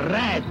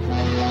red.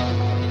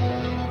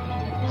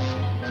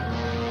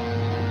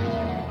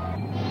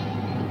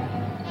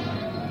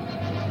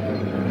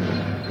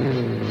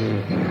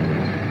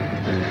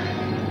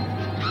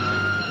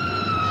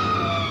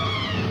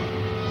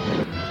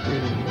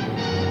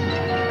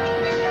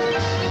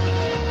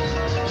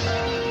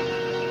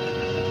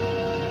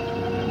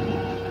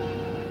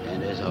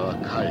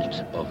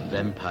 Of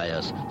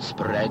vampires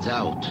spreads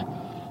out.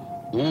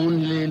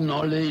 Only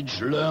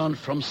knowledge learned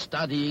from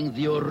studying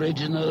the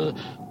original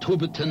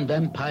Tubetan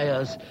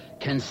vampires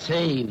can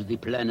save the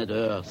planet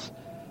Earth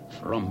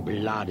from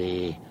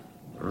bloody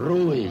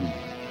ruin.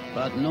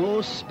 But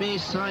no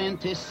space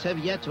scientists have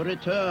yet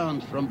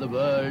returned from the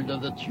world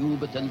of the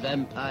Tubetan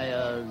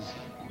vampires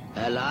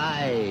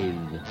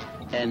alive.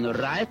 And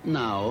right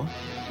now,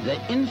 the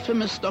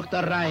infamous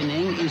Dr.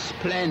 Reining is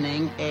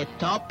planning a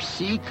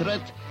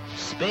top-secret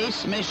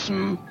space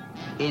mission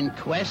in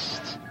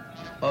quest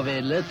of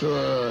a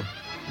little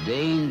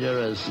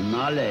dangerous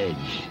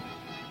knowledge.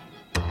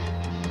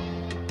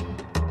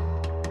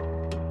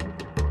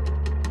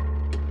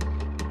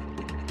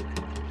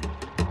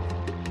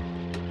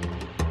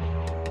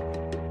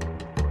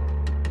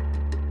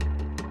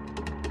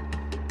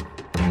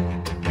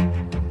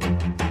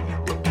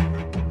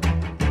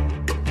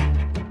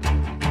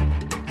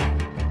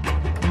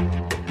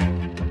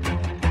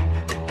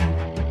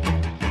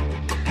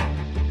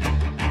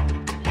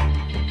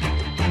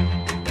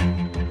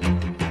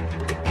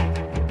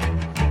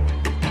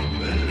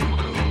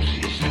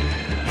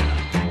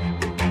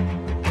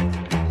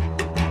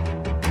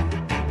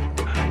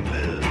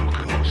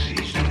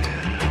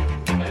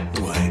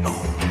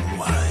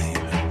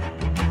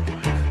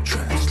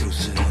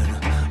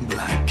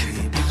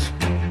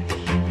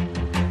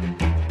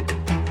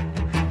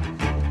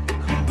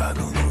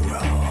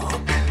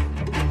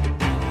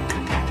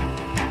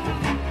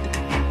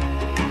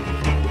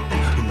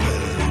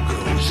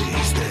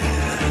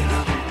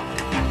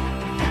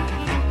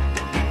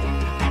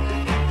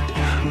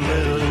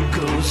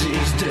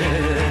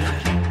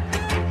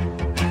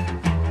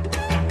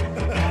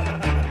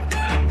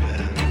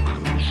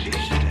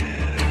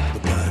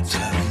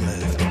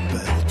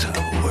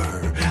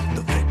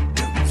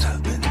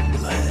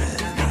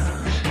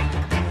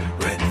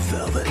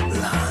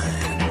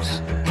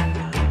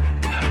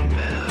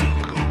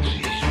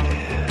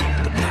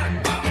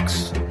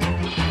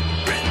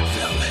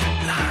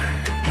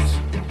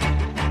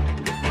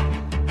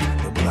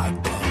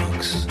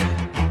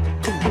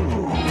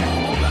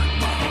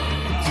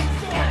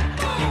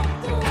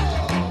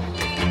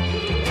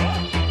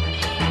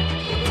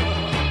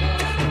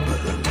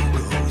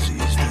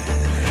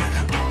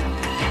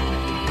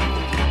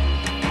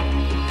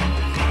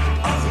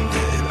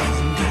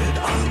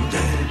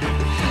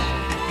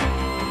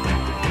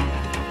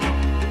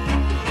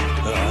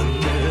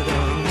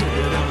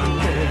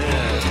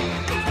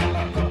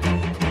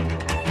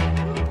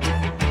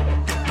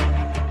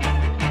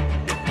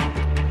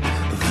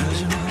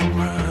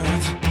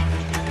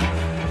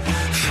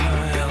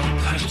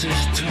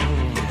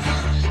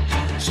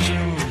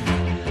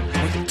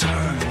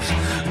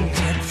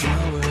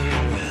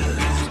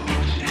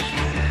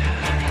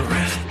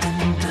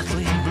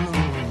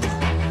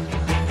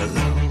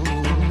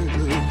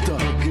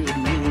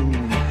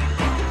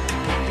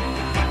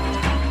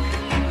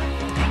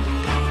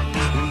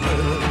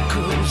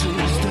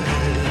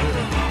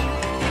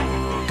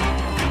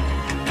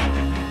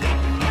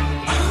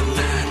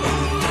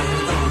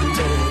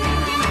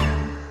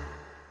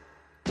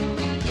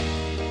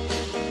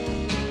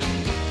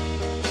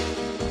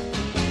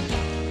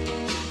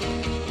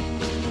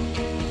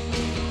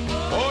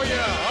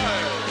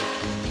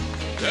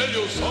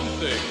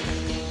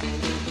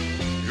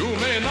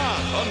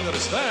 not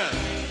understand.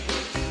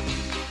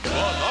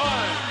 But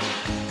I'm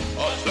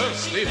a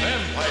thirsty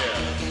vampire.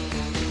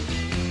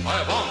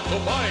 I want to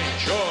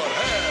bite your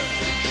head.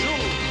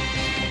 Shoot.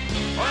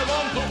 I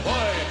want to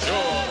bite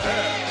your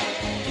head.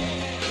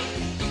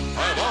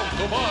 I want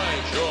to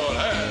bite your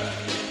head.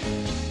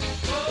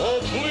 Oh,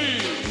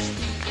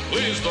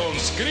 please don't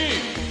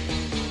scream.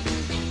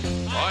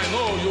 I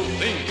know you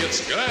think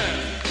it's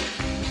grand.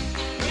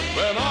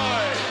 When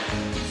I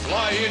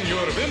fly in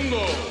your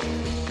window,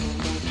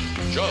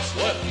 just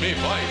let me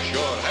bite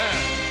your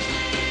hand.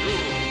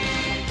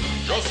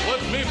 Just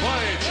let me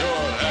bite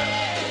your hand.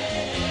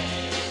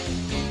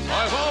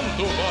 I want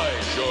to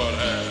bite your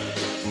hand.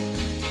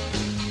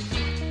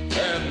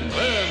 And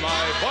when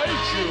I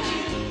bite you,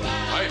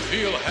 I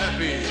feel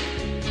happy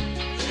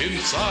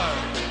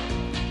inside.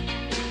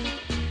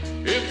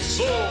 It's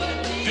so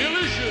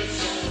delicious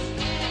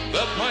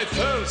that my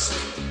thirst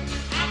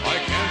I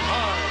can't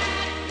hide.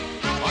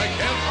 I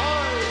can't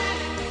hide.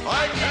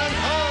 I can't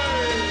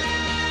hide.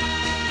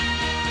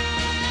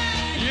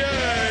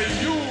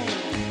 Yeah, you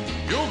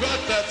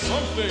got that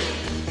something.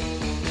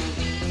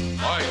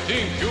 I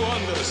think you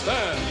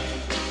understand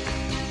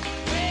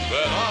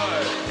that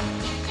I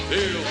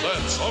feel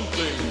that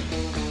something.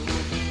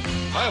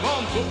 I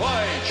want to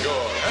bite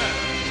your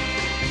hand.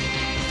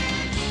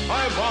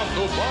 I want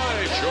to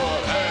bite your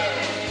hand.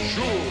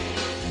 Sure.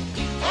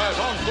 I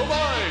want to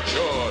bite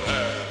your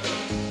hand.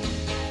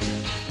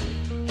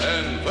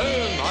 And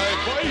when I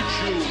bite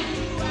you,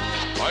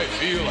 I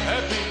feel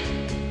happy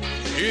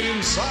here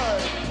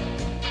inside.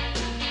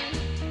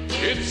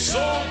 It's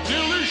so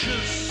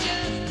delicious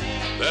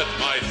that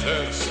my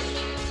thirst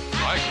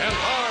I can't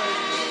hide.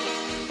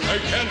 I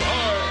can't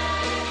hide.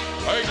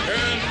 I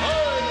can't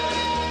hide.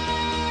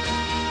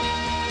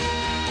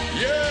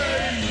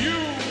 Yeah, you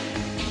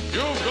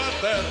got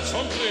that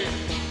something.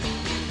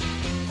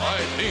 I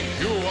think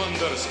you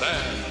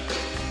understand.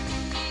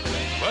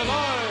 When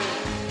I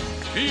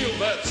feel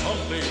that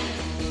something,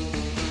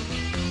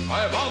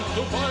 I want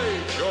to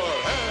bite your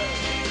hand.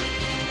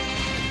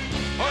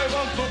 I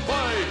want to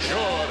bite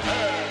your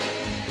hand.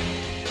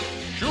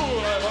 Sure,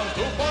 I want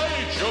to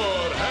bite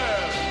your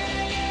hand.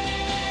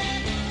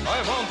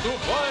 I want to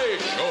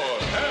bite your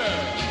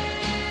hand.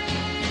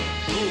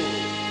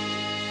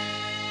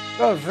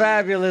 So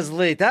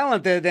fabulously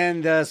talented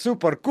and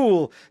super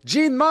cool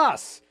Gene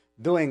Moss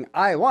doing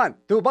I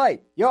Want to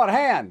Bite Your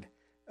Hand.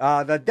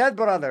 The Dead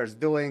Brothers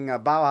doing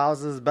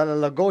Bauhaus's Bela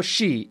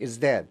Lugosi is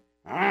dead.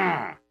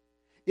 Ah.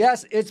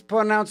 Yes, it's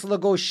pronounced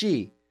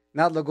Lugosi,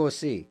 not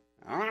Lugosi.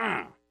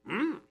 Ah.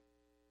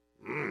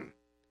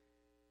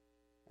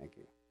 Thank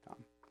you, Tom.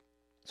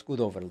 Scoot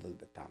over a little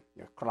bit, Tom.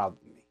 You're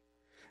crowding me.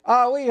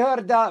 We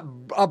heard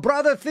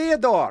Brother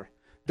Theodore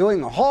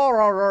doing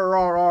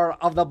Horror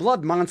of the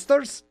Blood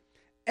Monsters.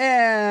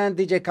 And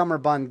DJ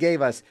Cummerbund gave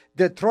us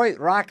Detroit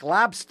Rock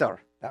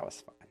Lobster. That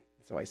was fun.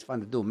 It's always fun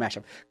to do a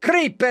mashup.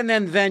 Creepin'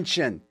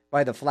 Invention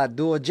by the Flat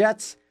Duo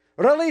Jets.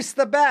 Release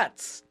the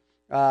Bats.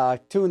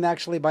 Tune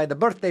actually by the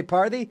Birthday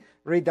Party.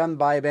 Redone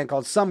by a band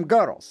called Some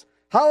Girls.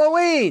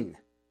 Halloween.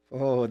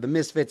 Oh, the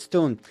Misfits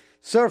tune.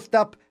 Surfed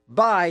up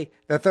by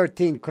the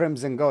 13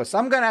 Crimson Ghosts.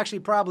 I'm going to actually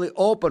probably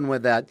open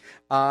with that.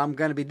 I'm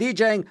going to be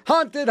DJing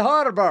Haunted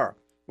Harbor,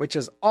 which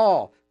is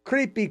all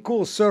creepy,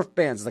 cool surf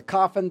bands. The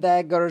Coffin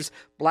Daggers,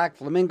 Black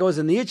Flamingos,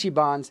 and the Itchy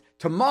Bonds.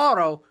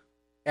 Tomorrow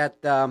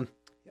at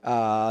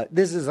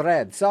This Is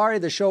Red. Sorry,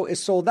 the show is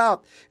sold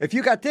out. If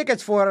you got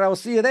tickets for it, I will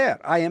see you there.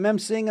 I am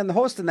emceeing and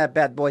hosting that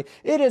bad boy.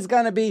 It is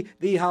going to be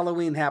the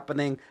Halloween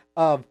happening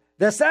of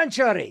the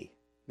century.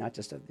 Not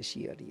just of this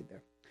year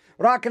either.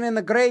 Rockin' in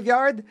the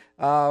Graveyard.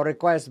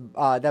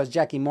 That was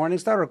Jackie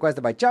Morningstar,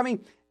 requested by Chummy.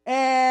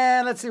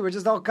 And let's see, we're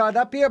just all caught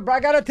up here. But I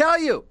got to tell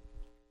you,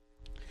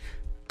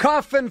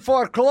 coffin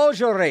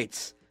foreclosure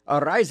rates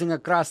are rising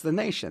across the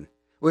nation,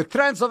 with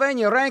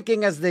Transylvania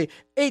ranking as the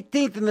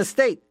 18th in the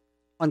state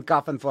on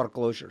coffin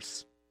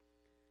foreclosures.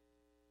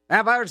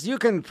 Vampires, you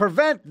can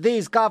prevent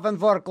these coffin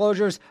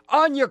foreclosures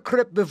on your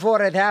crypt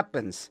before it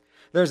happens.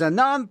 There's a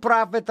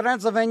non-profit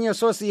Transylvania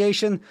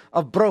Association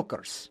of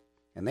Brokers,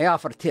 and they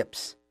offer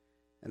tips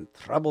and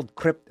troubled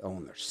crypt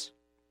owners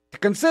to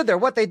consider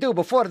what they do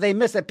before they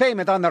miss a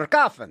payment on their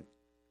coffin.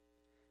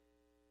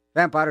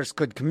 Vampires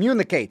could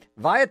communicate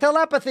via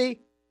telepathy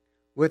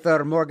with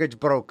their mortgage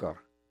broker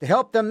to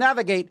help them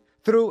navigate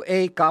through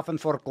a coffin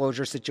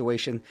foreclosure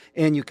situation,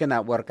 and you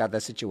cannot work out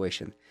the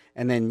situation.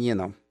 And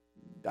then,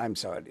 I'm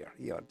sorry,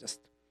 you're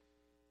just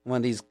one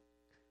of these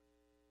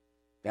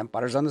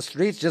vampires on the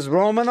streets just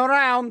roaming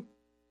around.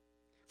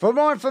 For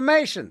more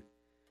information,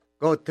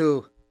 go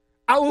to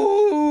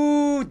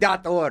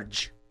ow.org.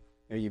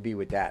 There you be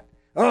with that.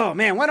 Oh,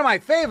 man, one of my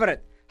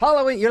favorite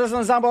Halloween. You're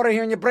listening to Zombo right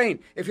here in your brain.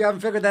 If you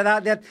haven't figured that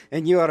out yet,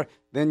 then you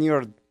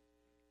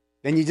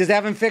just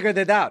haven't figured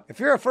it out.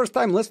 If you're a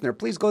first-time listener,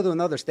 please go to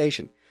another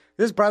station.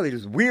 This is probably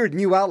just weirding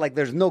you out like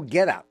there's no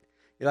get out.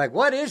 You're like,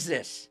 what is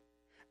this?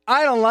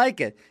 I don't like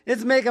it.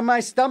 It's making my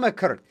stomach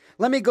hurt.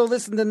 Let me go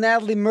listen to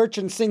Natalie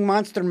Merchant sing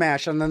Monster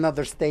Mash on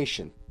another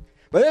station.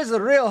 But this is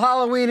a real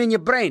Halloween in your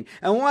brain,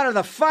 and one of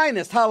the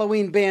finest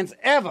Halloween bands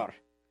ever.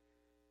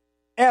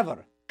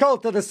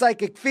 Cult of the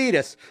Psychic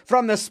Fetus,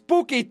 from the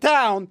spooky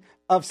town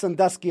of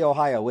Sandusky,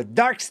 Ohio, with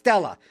Dark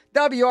Stella,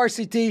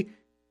 WRCT,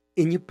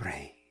 in your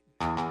brain.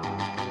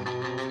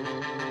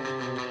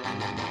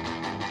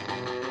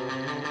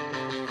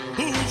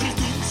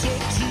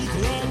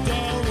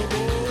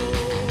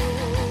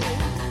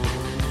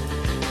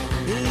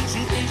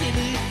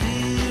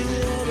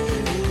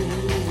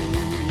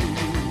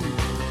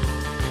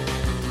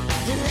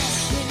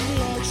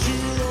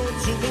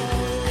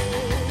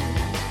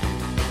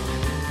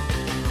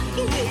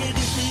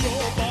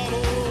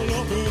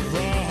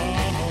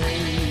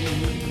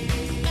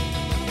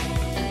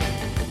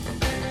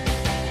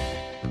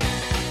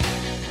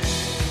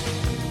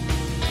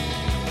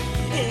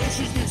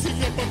 She's mixing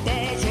up a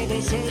batch of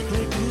a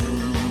sacred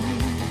brew.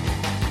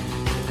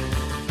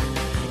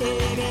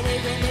 And I'll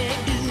make a man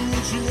do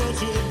what she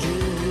wants him to.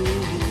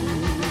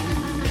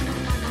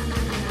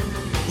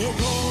 The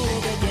call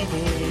of the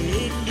devil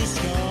in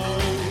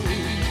disguise,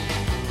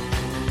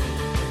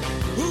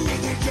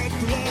 with the jet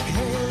black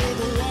hair and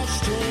the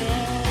rostray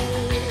eyes.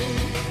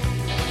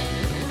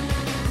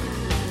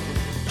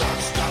 Dark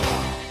Stella,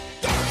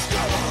 Dark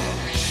Stella,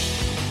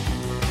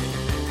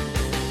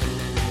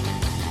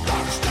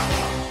 Dark Stella.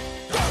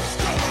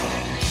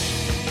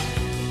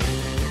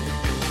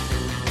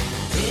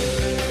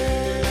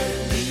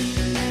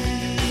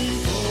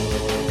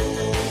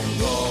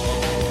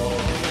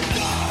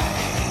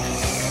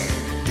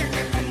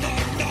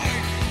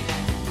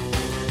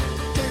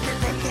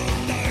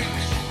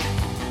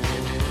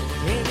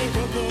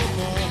 From the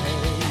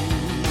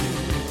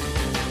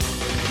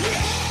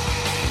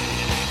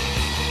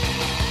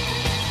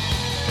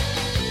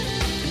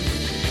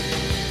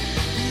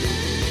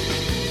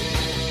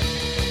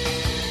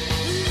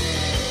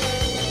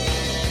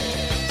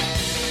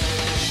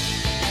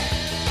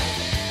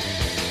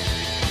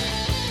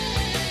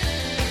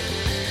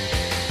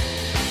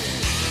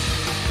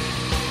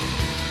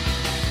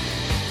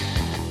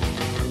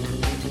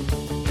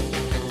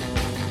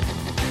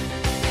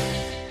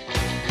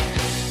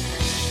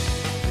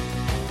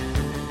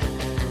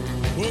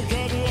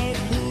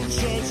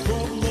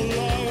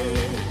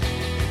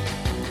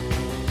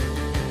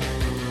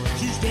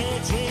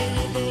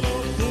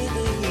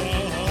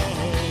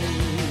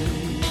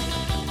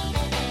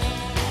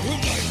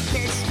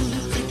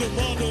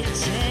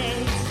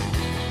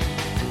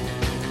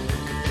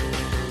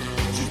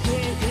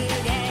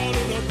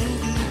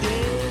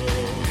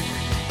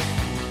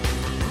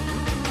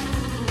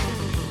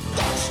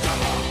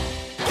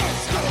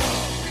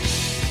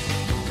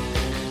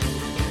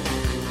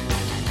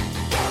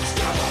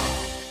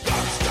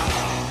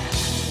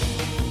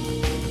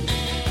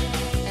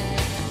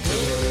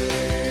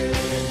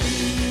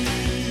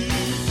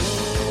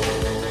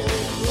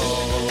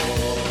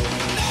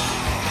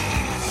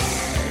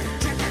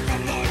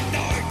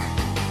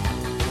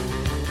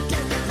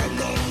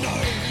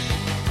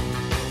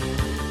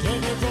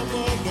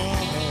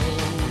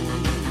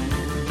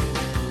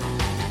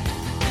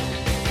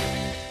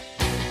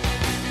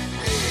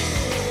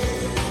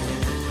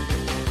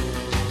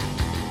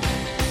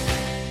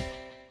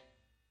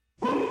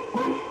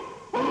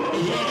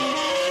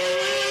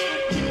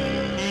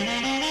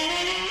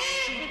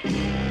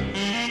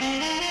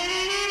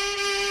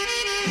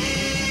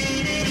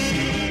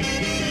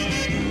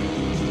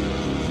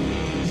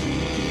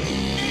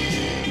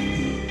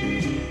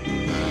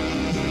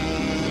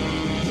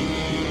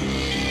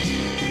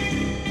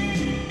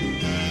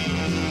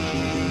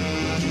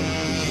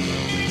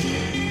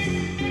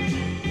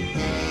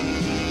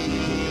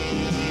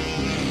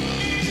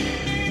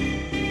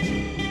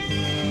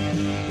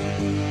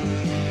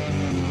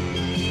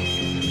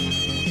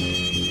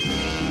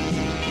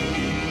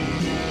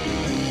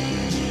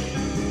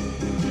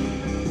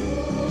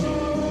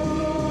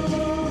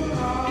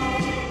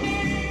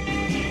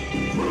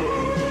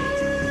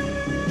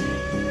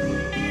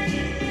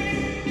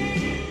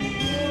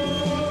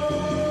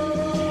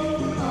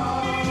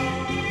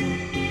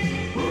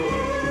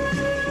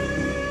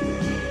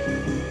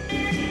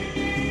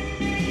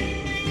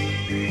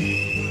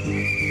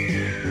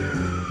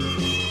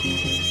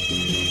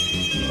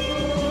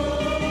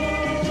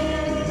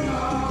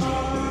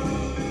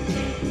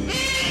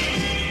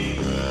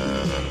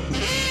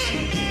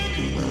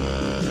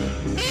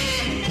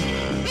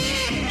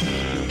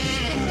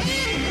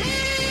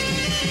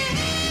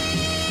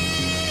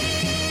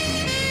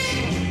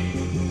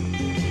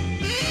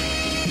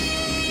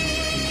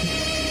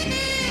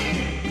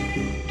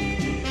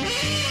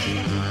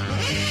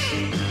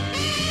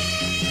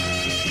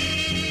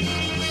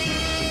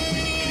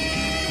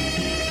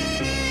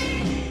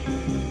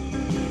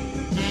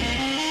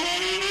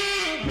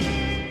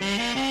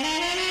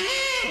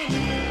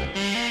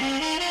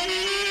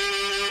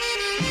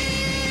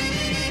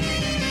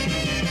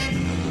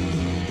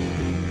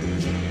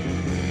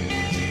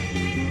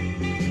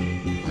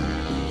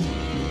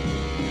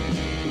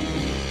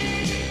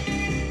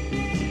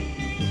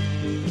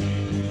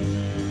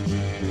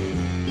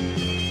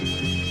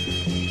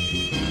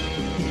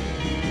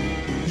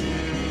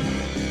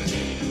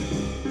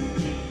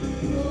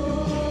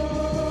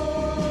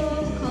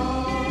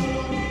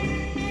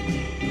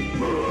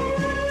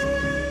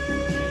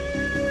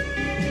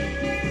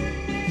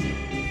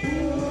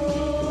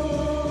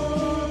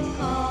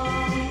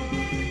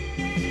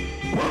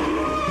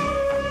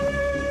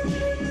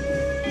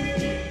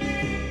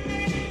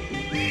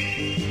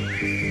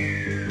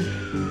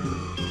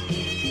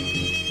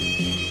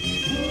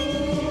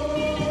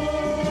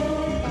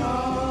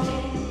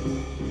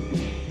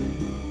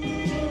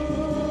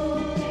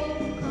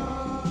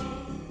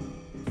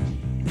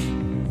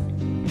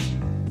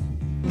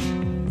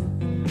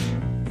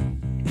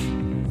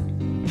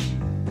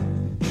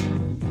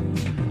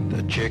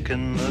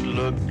chicken that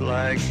looked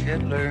like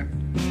Hitler,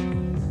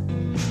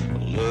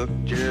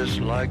 looked just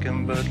like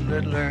him but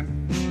littler.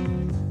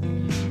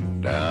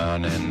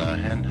 Down in the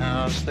hen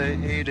house they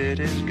hated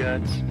his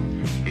guts.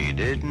 He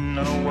didn't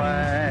know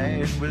why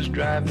it was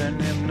driving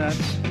him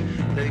nuts.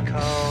 They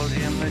called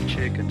him the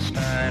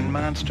Chickenstein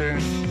Monster.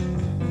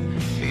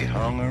 He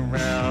hung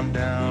around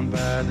down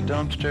by the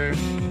dumpster.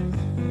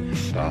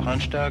 The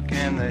hunchduck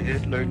and the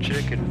Hitler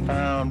chicken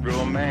found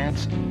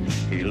romance.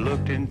 He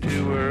looked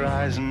into her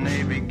eyes and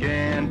they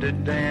began to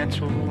dance.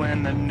 Well,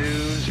 when the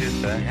news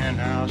hit the hen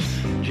house,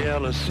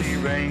 jealousy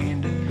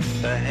reigned.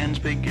 The hens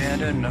began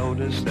to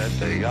notice that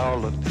they all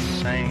looked the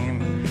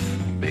same.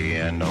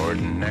 Being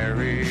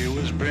ordinary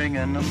was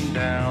bringing them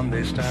down.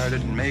 They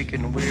started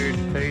making weird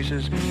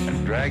faces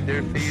and dragged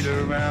their feet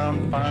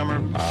around. Farmer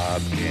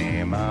Bob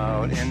came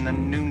out in the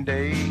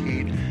noonday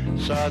heat,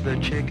 saw the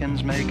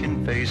chickens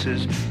making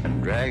faces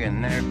and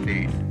dragging their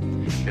feet.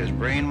 His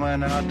brain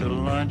went out to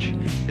lunch,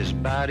 his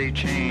body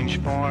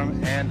changed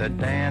form, and the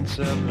dance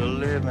of the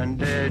living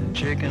dead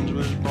chickens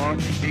was born.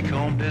 He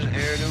combed his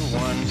hair to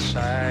one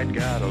side,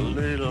 got a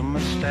little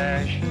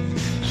mustache,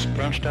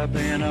 scrunched up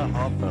in a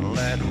hump and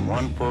let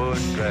one foot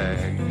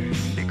drag.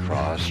 He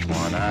crossed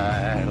one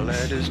eye,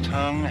 let his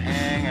tongue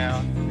hang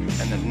out,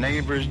 and the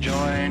neighbors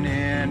joined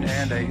in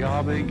and they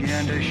all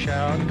began to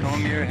shout,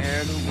 comb your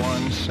hair to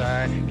one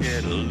side,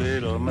 get a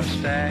little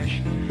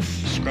mustache,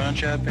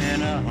 scrunch up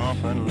in a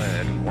hump and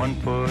let one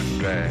foot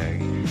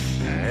drag.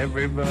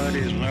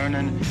 Everybody's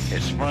learning,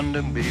 it's fun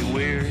to be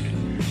weird.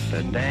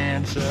 The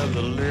dance of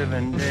the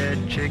living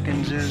dead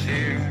chickens is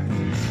here.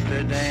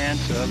 The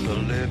dance of the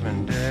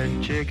living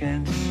dead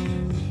chickens.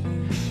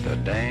 The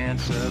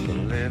dance of the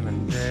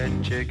living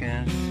dead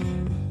chickens.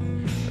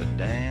 The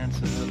dance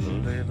of the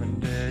living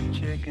dead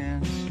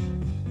chickens.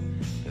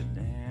 The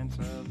dance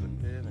of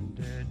the living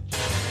dead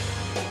chickens.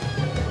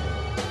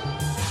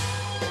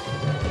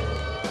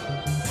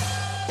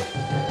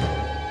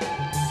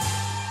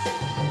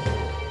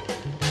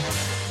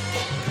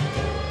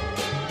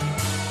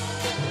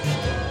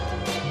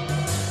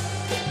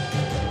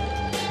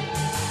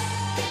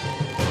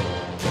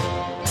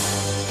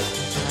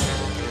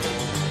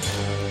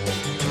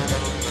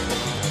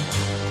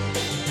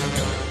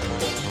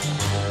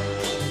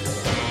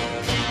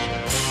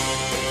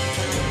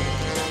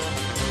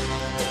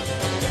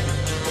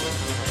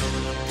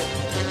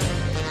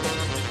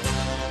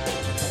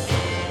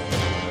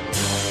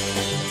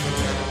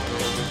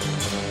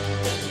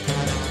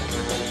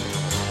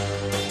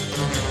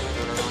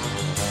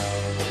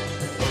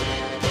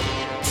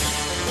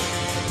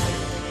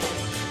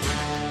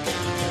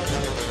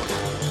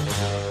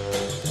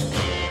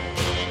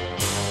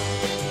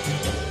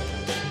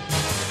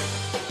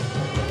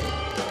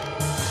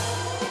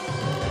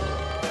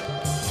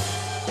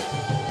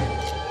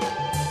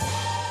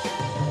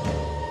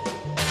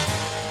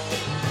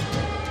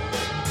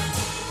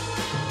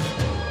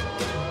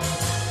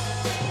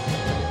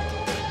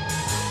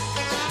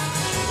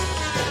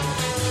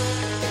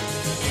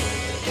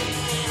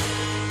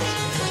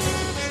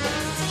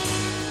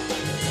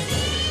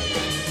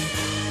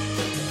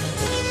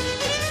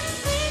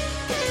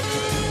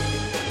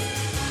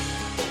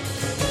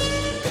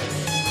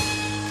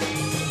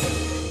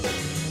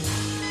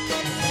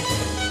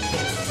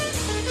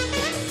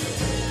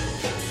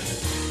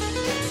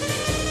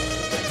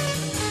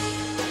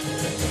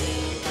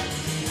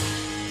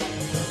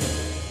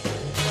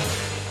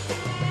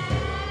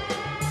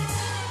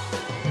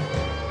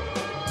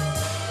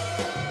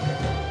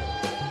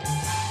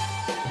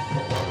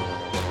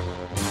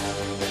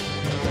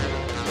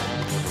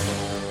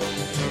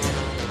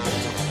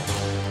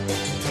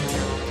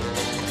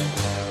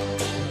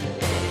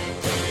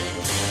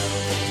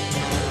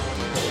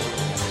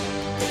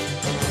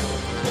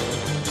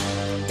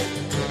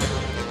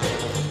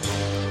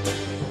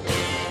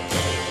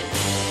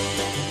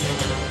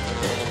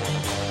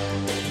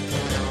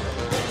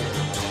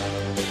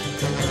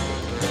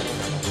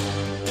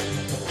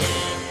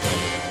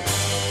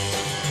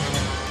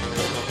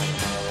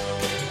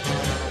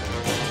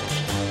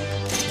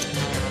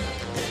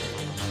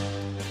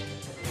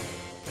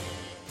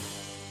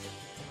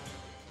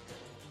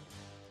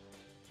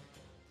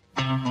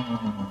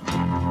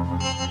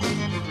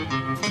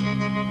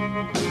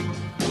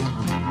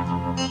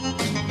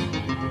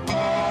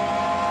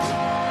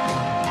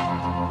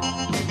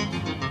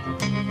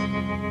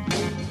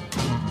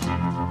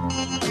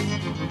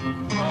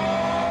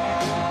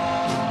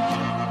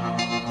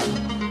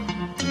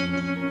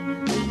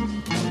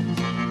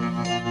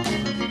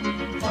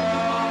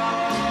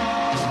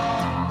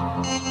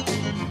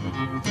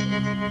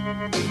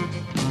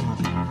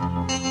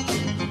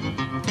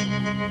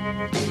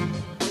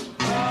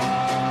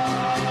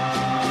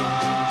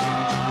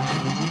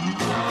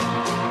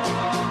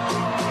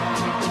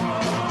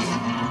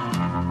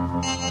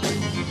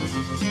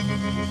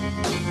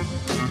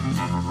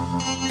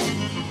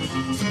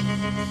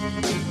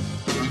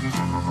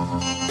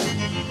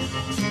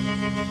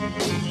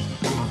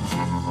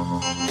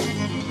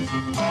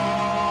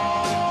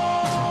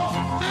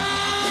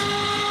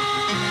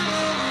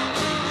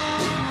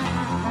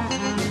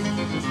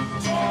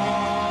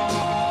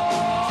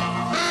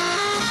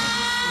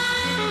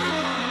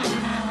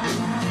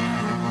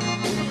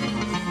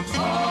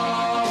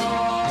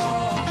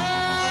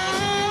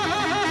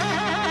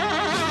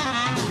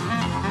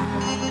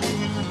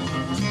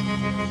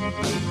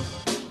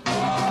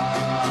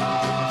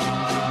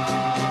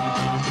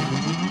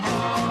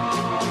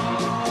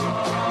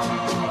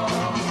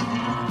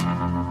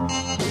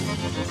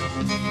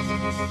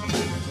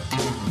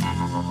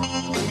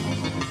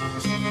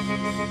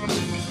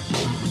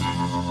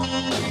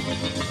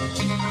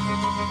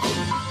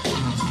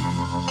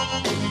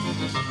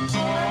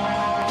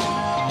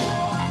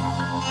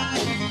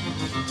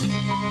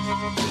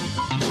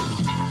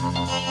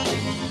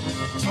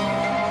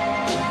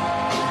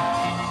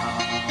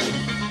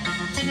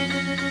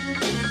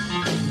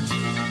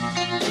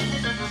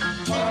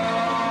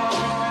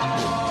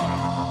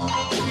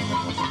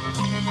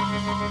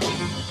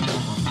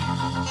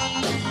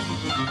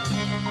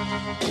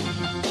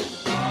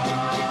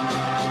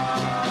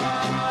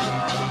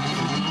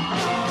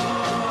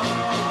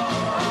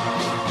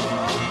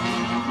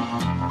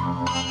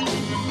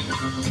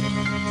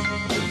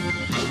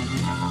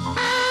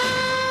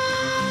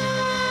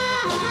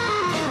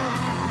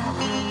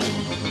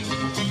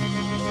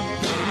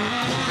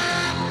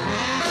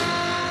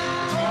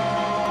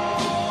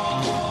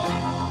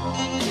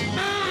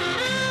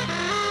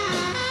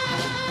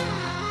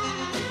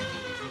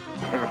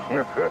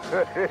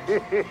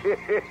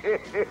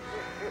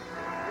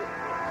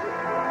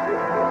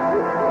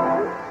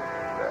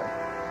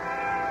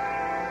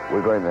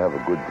 We're going to have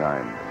a good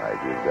time tonight.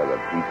 We've got a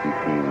peachy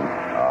team,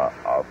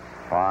 a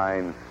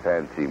fine,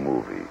 fancy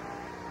movie.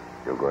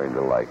 You're going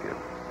to like it.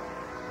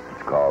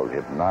 It's called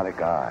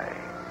Hypnotic Eye.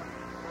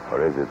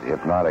 Or is it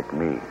Hypnotic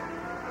Me?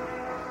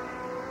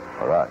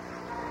 For us.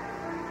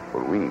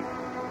 For we.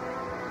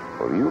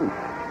 For you.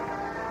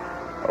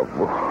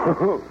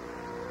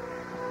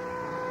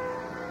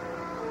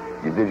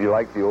 Did you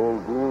like the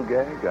old ghoul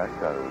gag? I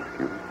thought it was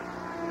cute.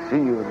 See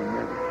you in a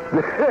minute.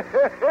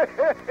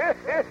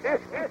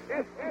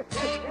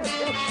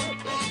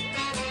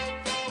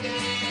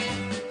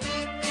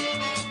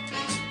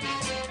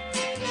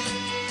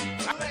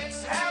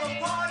 Let's have a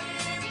party,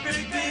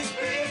 big, big,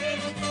 big.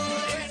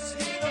 Let's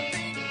hear the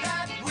beat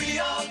that we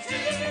all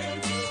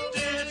did.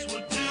 Dance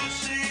with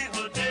Lucy,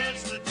 or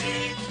dance the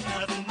dick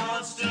at the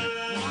monster.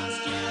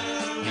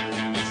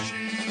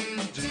 She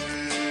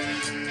did.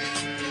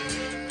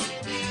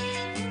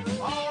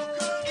 All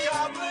good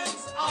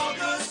goblins, all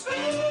good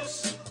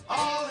spoofs,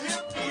 all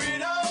hip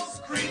widows,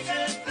 creeps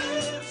and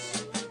foofs.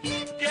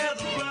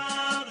 Gather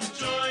round and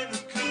join the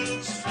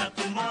cooks at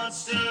the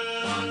monster.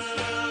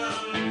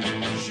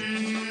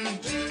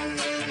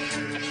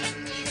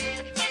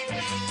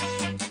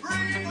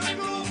 Bring the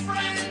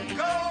girlfriend,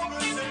 go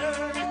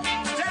berserk.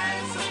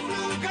 Dance the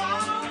blue,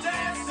 gonna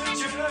dance the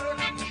jerk.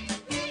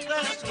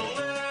 Let's go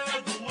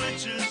where the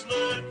witches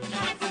lurk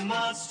at the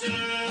monster.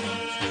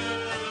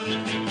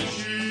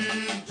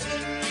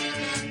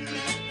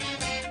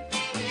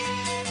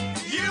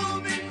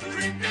 You'll be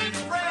creeping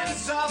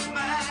friends of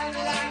mine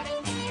like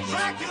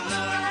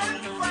Dracula and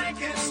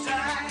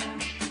Frankenstein.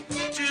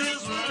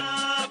 Just run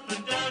up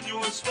and down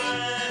your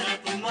spine at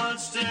the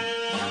monster.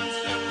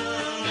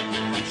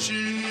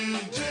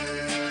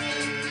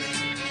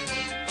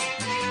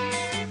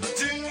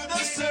 To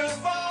the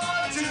surf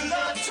or to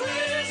the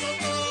twist,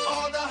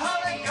 or the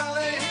holly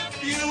golly if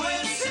you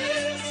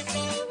insist.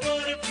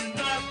 But if you're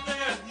not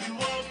there, you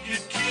won't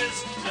get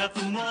kissed at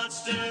the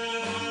monster.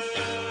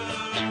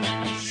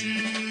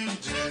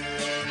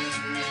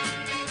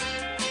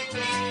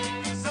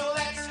 So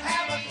let's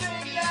have a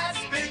thing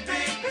that's big,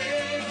 big,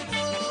 big.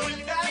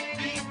 With that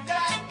beat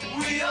that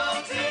we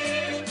all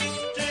did.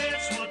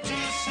 Dance what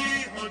you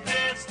see or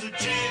dance the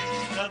jig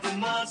at the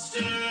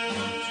monster.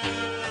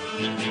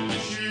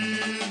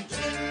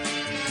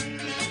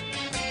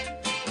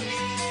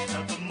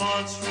 At the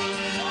monster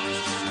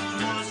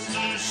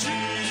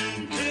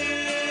shindig.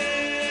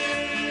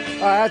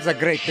 Oh, that's a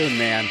great tune,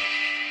 man.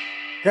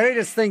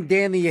 Greatest thing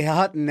Danny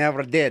Hutton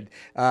ever did.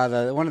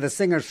 One of the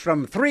singers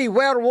from Three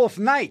Werewolf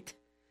Night.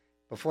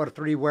 Before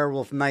Three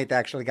Werewolf Night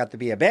actually got to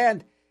be a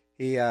band,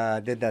 he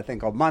did that thing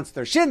called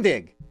Monster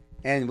Shindig.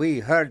 And we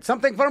heard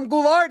something from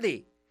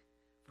Ghoulardi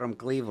from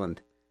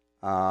Cleveland.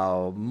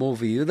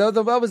 Movie.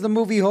 That was the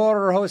movie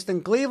horror host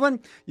in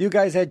Cleveland. You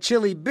guys had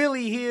Chili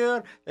Billy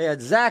here. They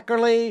had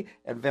Zachary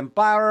and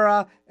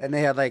Vampira. And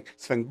they had like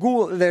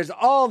Svengoolie. There's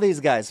all these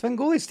guys.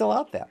 Svengoolie's still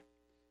out there.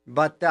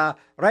 But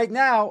right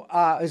now,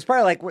 it's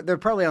probably like they're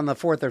probably on the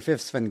fourth or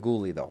fifth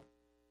Svengoolie, though.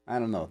 I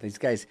don't know. These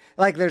guys,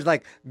 like, there's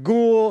like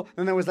Ghoul,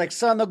 then there was like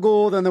Son of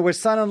Ghoul, then there was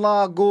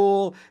Son-in-Law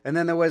Ghoul, and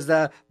then there was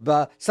the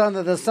son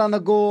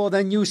of Ghoul,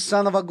 then you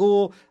son of a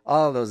Ghoul.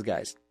 All those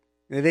guys.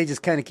 They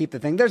just kind of keep the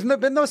thing. There's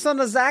been no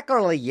son of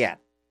Zachary yet,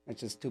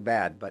 which is too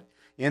bad. But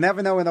you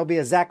never know when there'll be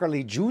a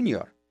Zachary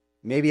Jr.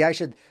 Maybe I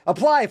should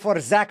apply for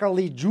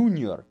Zachary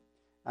Jr.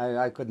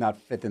 I could not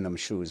fit in them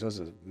shoes.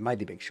 Those are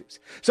mighty big shoes.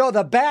 So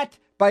The Bat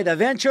by The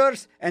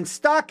Ventures and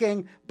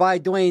Stocking by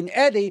Dwayne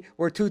Eddy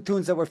were two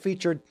tunes that were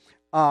featured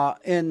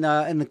in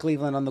the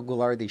Cleveland on the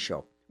Ghoulardi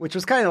show, which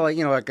was kind of like,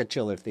 like a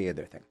chiller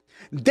theater thing.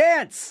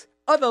 Dance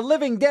of the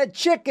Living Dead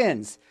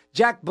Chickens,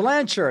 Jack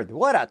Blanchard.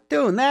 What a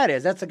tune that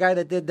is. That's the guy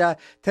that did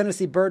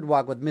Tennessee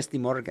Birdwalk with Misty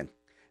Morgan.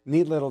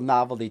 Neat little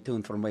novelty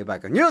tune from way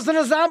back. And you listen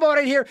to Zombo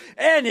right here,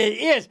 and it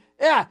is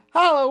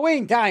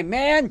Halloween time,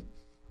 man.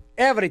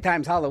 Every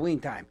time's Halloween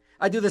time.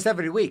 I do this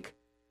every week.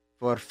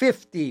 For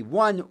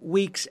 51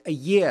 weeks a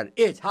year,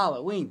 it's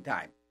Halloween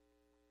time.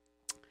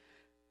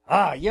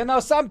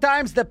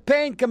 Sometimes the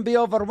pain can be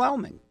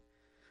overwhelming.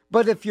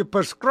 But if your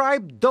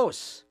prescribed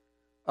dose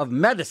of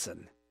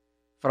medicine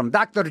from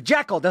Dr.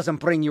 Jekyll doesn't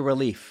bring you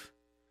relief,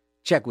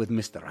 check with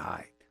Mr.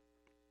 Hyde.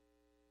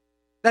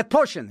 That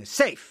potion is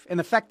safe and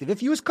effective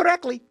if used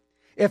correctly.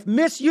 If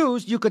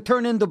misused, you could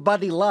turn into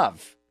Buddy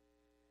Love.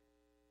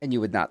 And you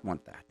would not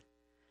want that.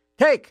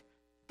 Take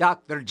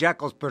Dr.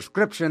 Jekyll's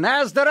prescription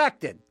as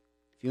directed.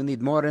 If you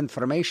need more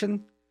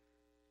information,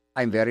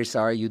 I'm very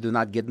sorry you do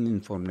not get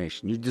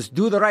information. You just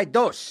do the right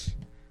dose.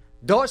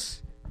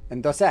 Dos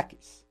and Dos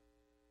Equis.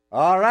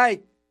 All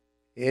right.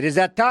 It is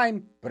that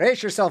time.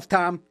 Brace yourself,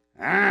 Tom.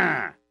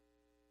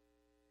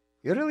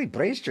 You really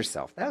braced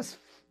yourself.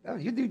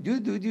 You do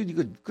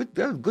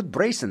good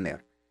bracing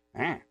there.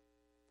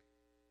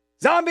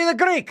 Zombie the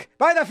Greek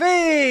by the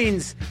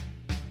Fiends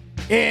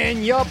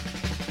in your brain.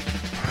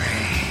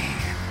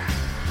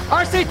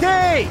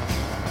 RCT.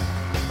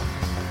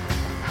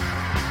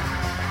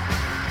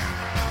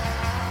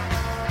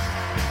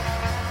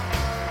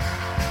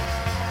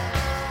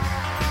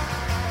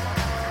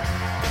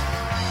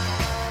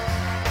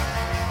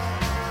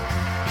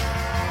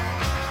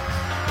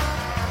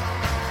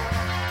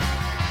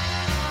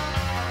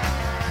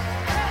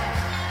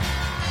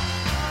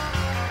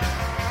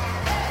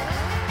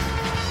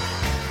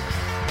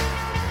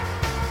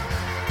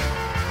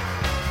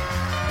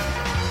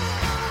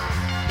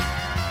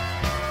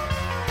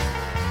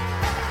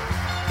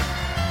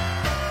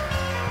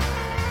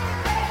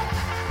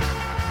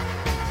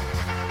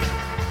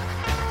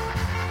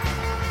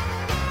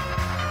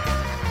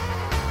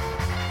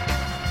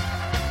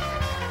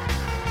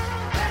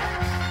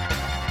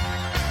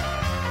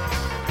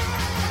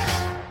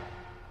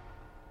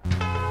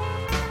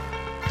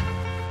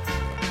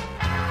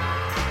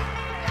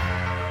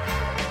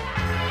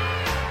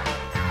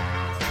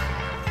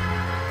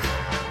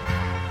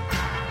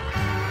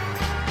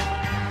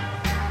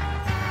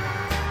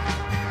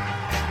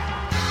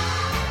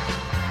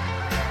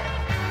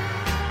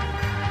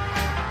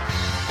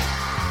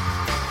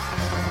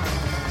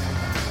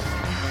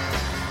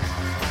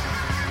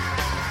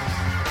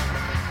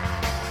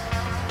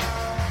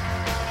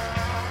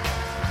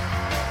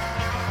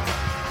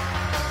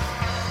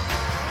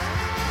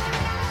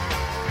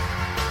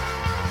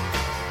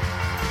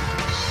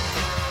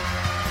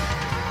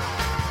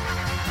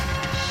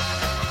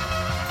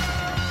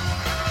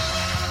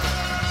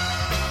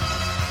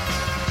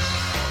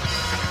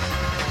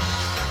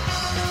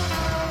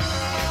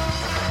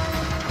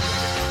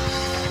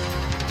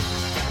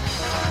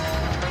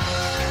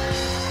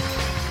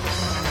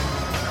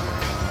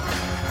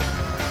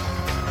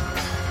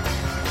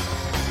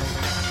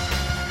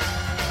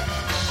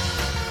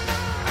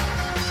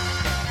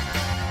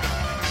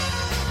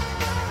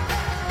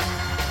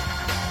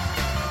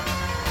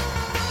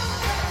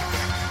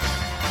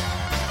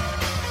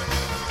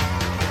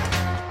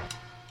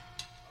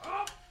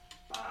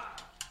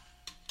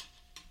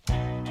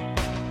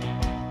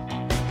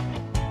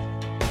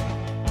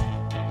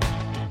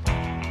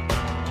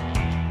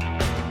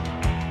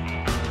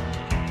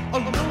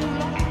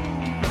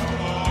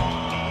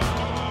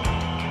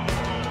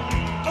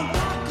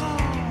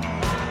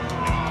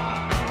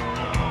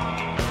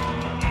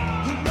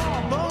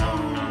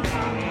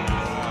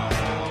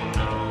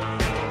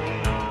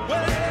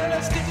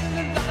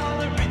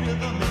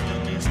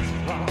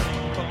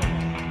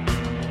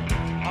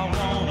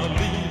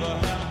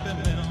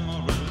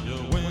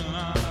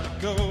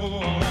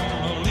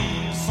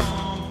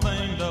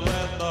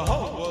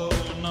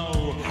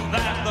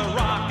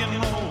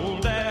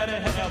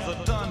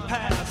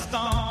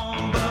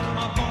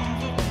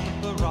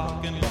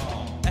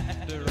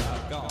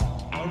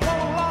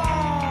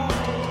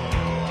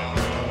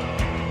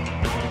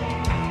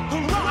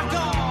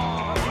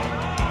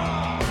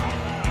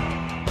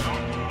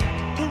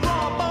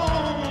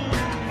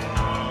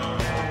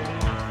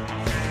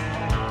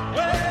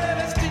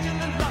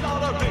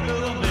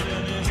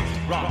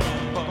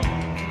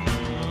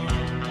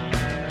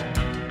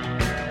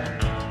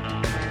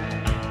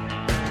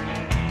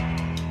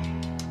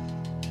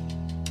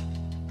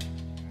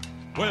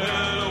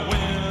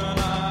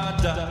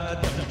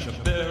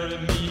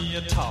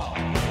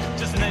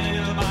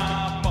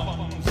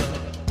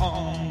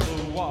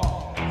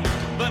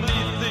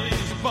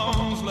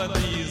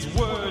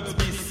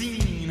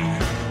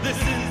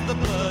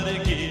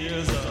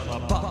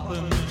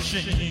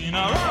 machine.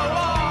 Roll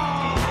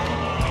on,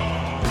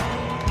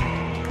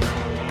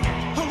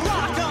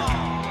 rock on.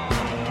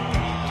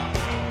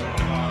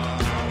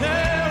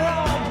 They're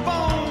all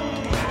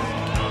bones.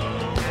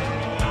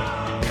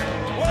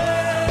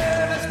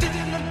 Well, it's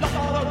stitching a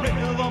lot of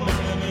rhythm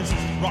in this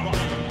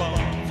rockin'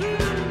 bones.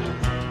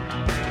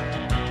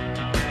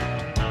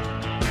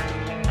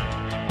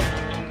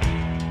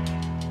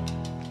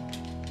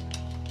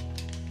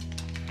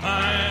 I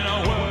ain't a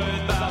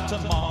worried about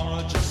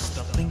tomorrow, just a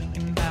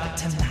thinking about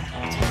tonight.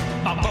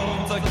 My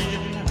bones are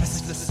getting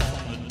restless,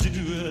 I'm to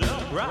do it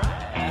upright.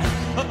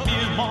 A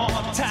few more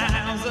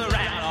times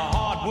around a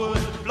hardwood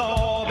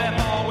floor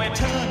before we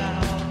turn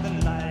out the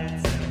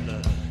lights and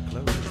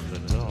close the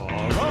door.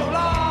 Roll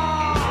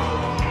on,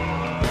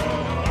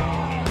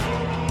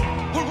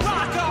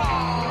 rock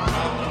on,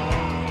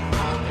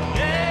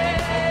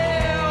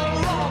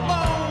 yeah, raw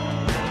bone.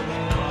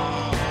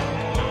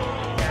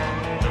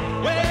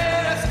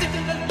 Well, it's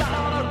sticking a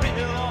lot of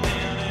rhythm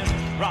in this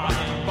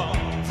rockin'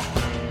 bones,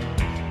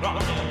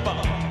 rockin'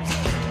 bones,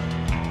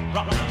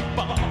 rockin'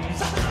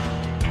 bones,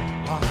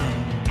 rockin'.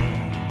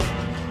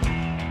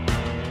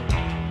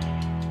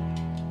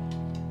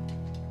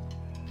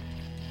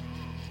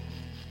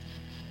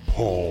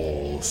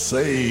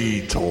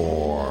 Pulsator.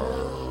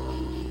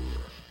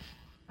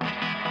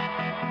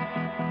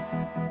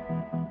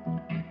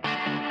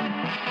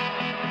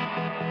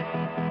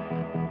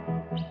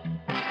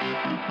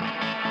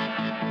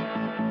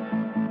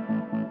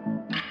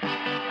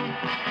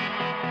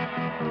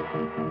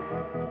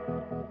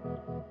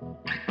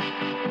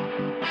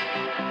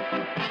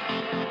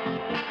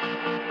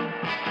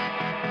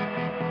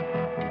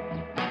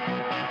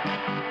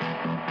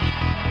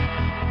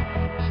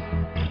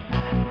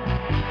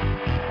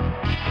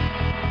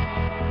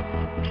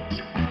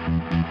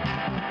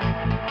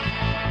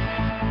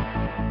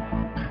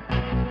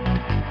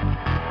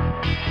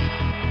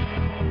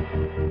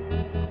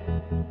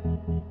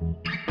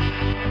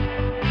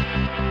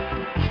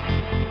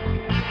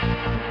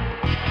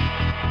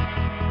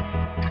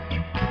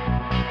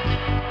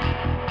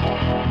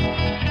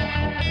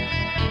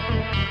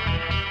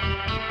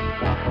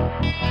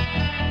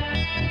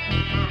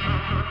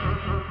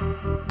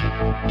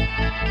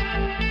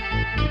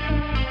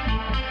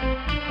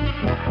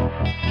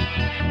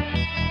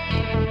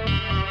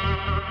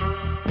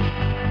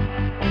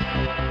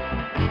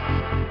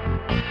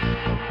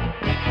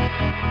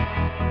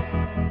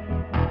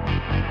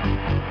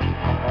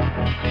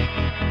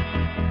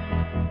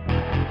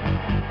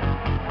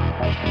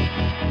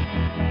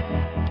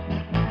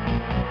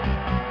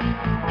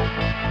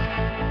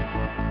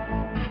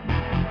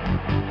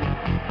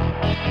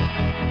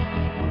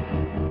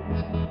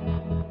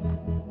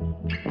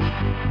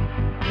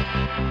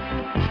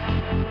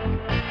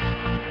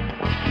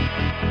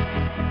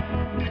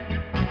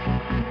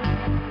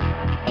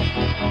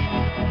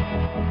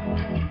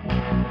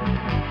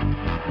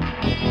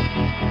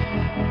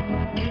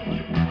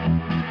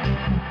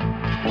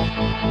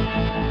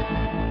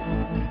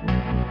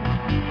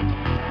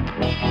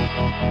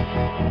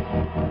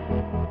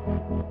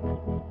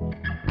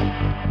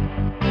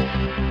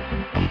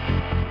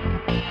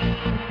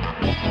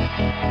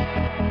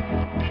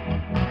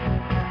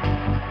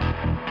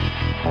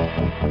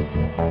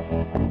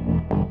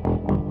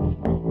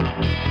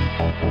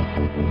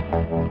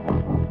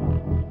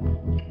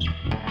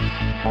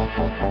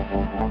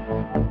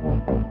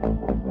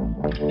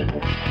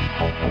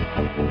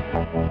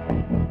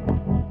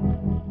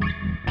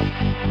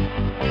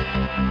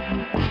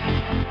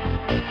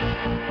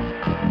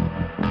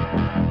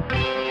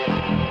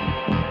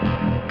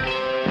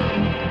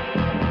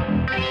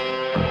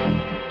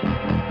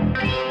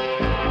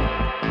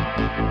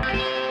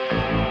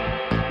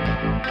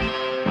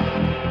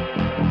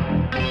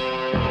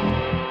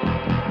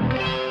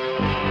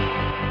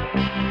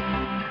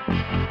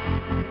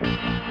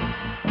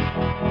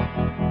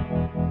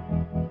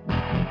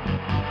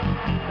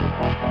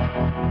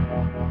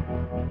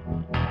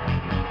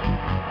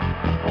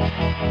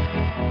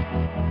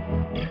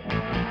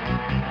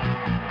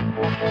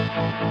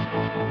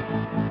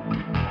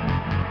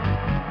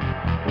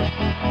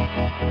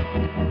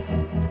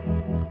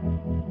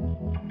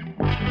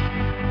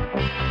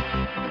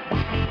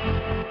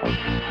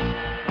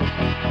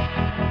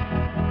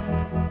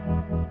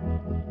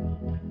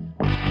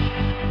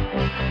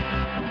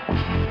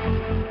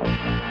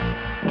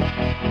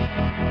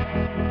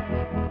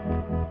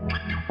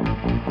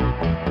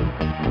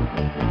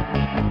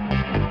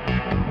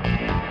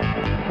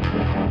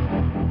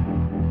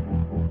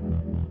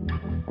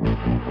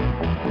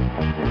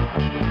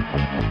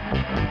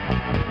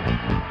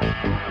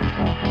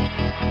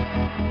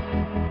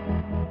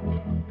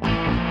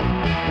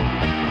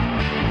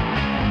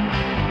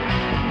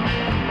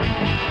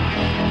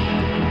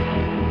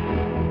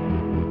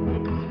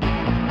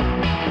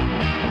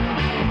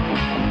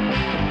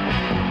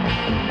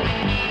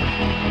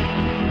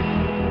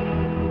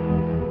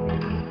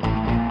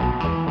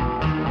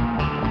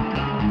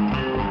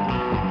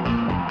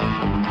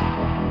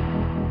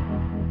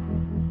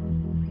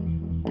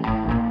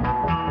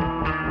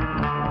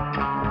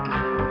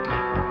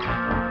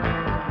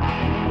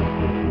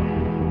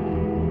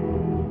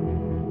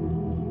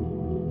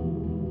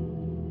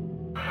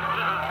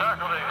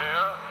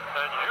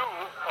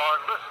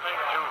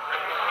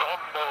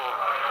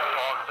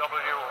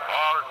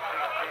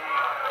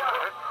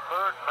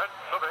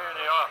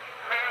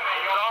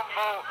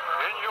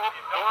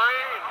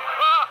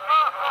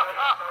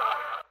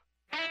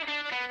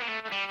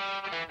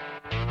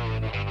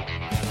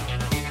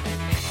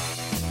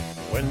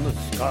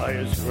 sky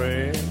is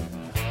gray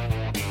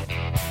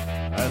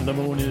and the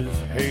moon is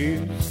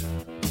haze,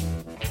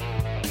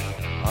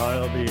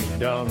 I'll be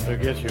down to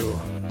get you.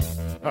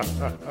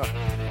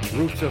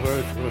 Roots of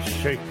earth will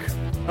shake.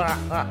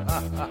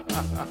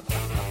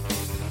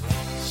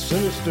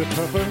 Sinister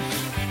purpose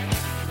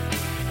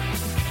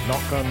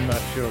knocking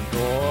at your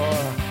door.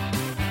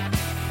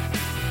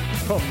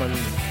 Come and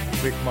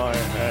take my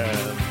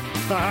hand.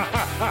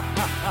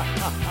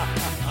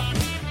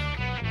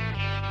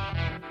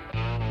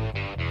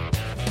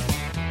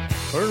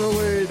 Burn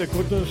away the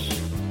goodness,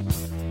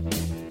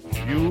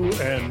 you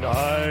and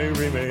I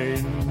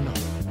remain.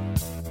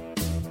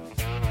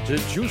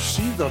 Did you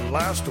see the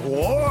last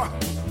war?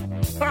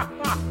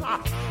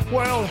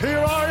 Well,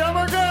 here I am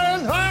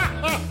again.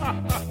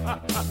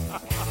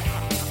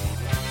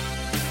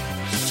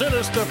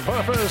 Sinister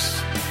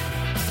purpose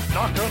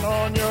knocking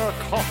on your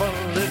coffin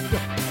lid.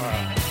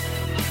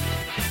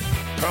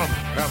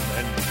 Come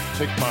and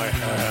take my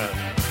hand.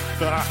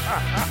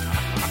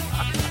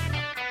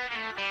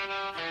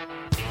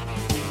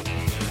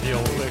 The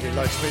old lady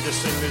likes me to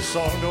sing this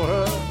song to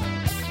her.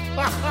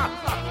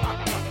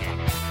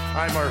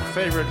 I'm her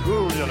favorite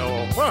ghoul, you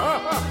know.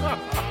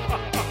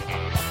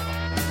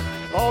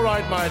 All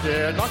right, my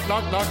dear. Knock,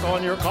 knock, knock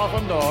on your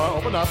coffin door.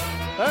 Open up.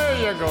 There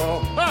you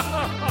go.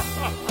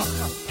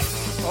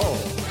 Oh,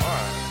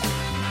 my.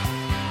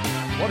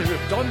 What have you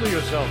done to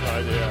yourself,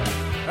 my dear?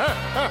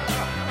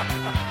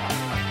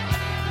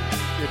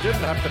 You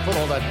didn't have to put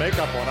all that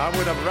makeup on. I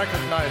would have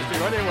recognized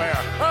you anywhere.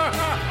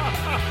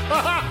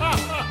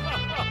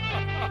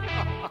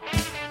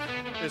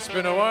 It's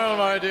been a while,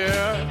 my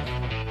dear.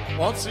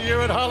 Once a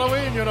year at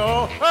Halloween, you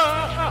know.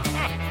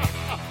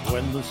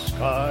 When the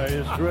sky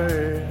is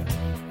gray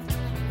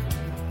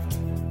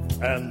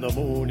and the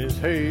moon is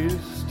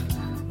hazed,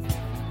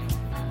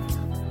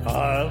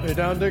 I'll be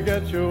down to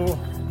get you.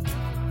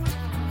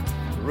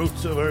 The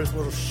roots of earth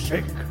will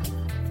shake.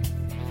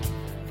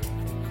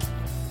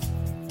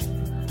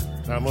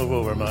 Now move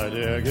over, my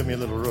dear. Give me a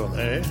little room,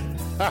 eh?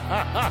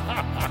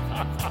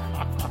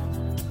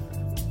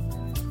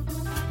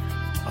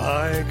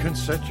 I can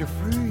set you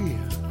free,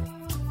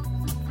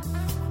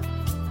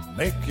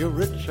 make you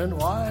rich and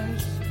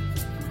wise.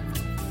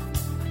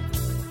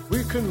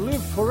 We can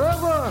live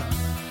forever.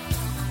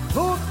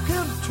 Look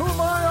into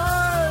my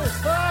eyes.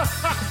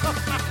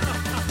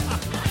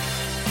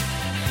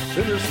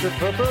 Sinister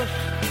purpose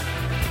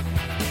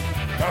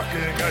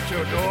knocking at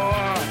your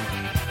door.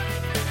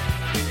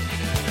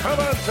 Come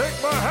and take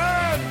my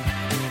hand.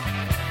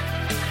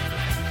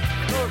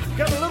 Oh,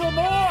 get a little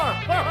more.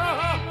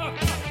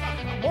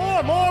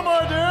 More,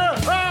 my dear.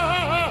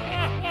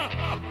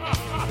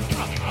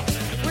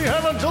 We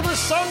have until the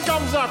sun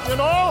comes up, you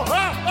know.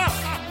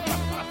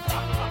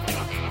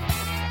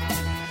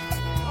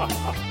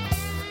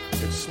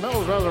 It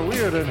smells rather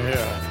weird in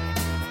here.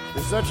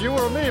 Is that you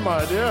or me,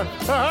 my dear?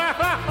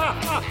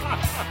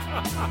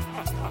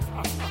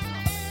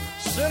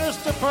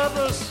 Sinister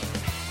purpose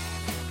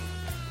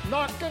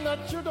knocking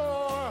at your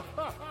door.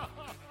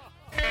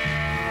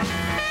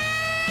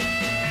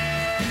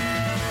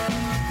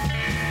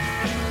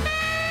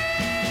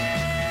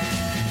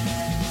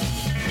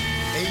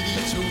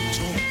 82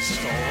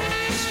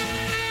 tombstones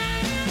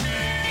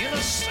in a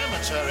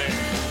cemetery.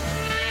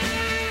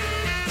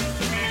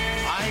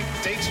 I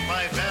date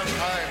my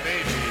vampire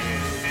baby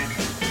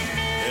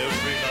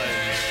every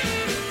night.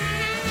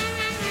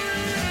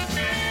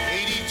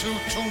 82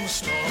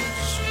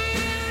 tombstones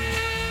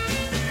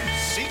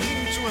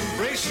seeking to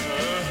embrace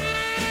her.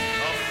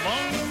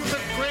 Among the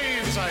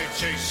graves I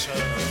chase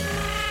her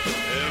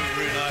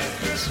every night.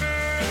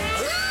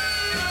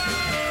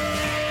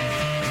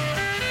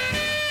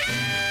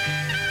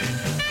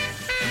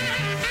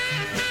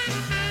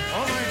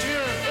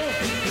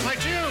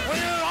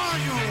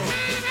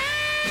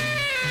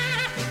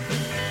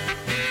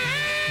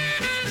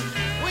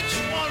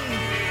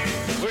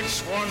 Which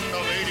one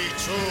of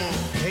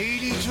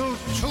 82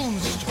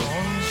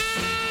 tombstones?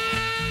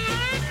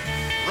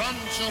 Run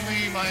to me,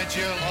 my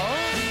dear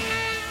love,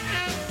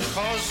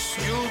 'cause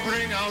you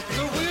bring out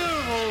the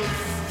werewolf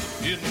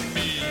in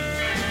me.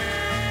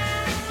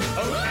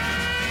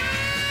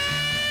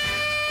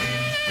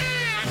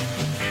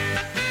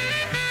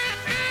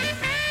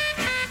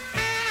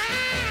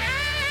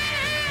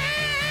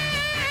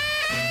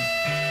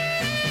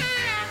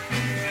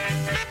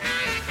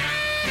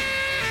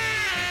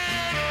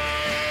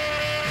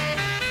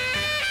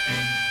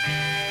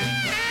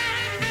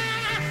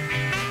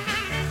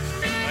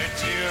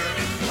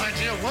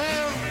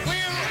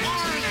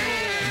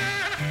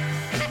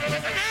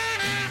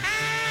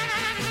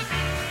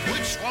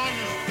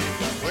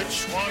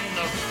 Which one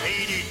of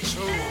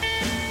 82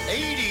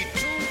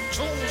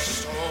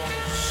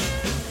 tombstones?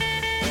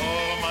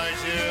 Oh, my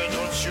dear,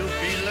 don't you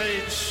be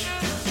late,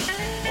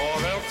 or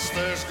else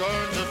there's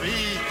going to be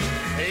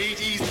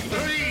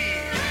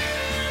 83.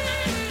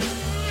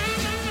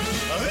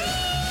 Oh,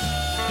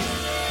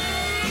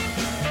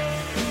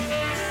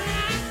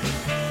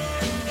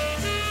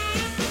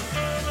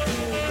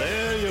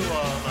 there you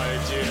are, my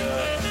dear.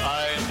 I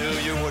knew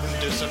you wouldn't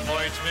disappoint.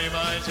 disappoint me,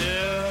 my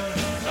dear,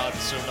 not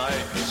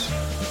tonight.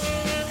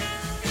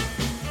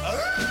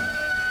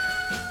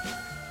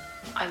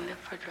 I live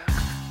for drugs.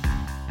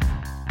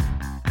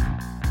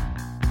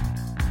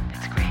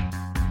 It's great.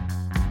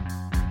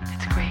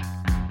 It's great.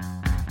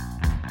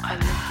 I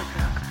live for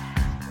drugs.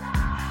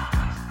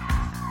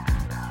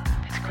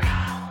 It's great.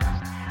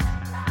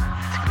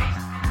 It's great.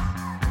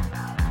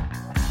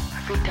 I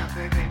freaked out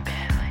very, very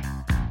badly.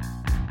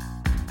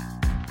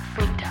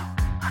 Freaked out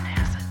on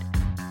acid.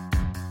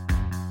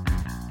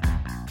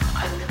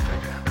 I live for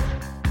drugs.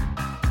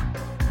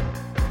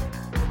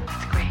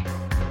 It's great.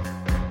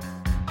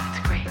 It's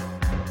great.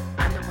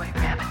 I'm the white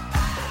rabbit.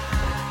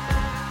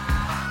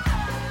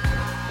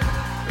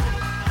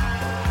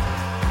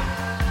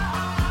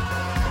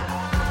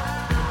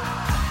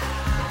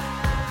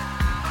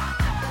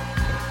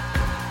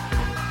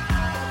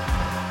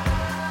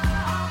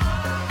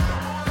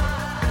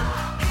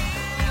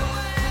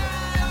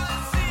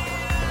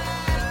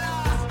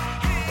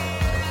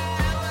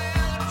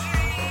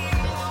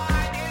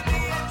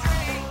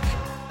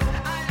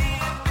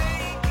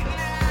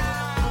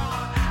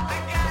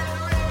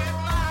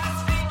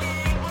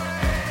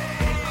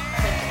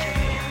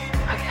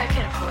 I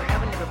can't afford it. I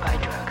would never buy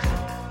drugs.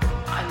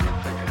 I live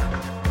for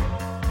drugs.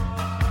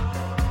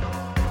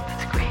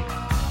 It's great.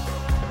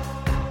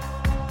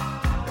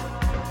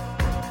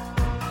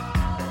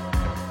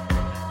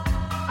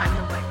 I'm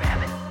the white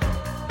rabbit.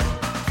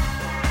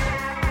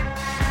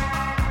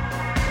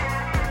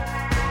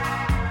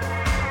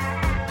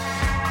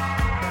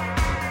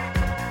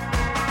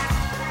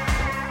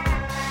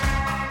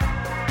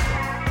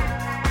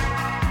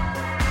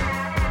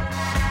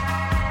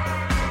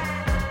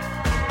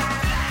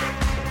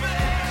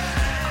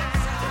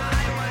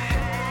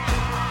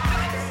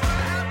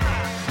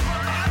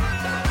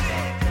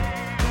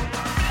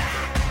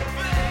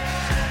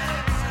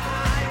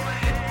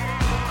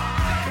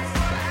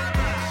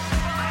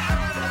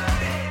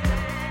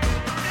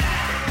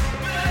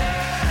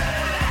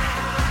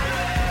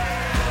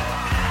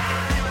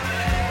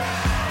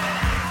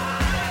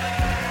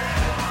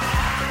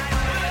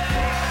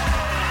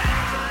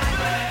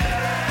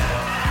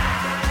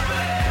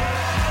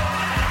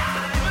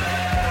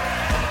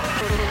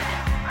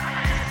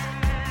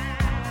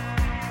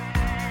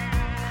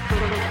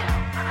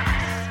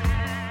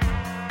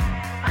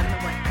 I'm the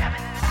white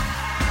rabbit.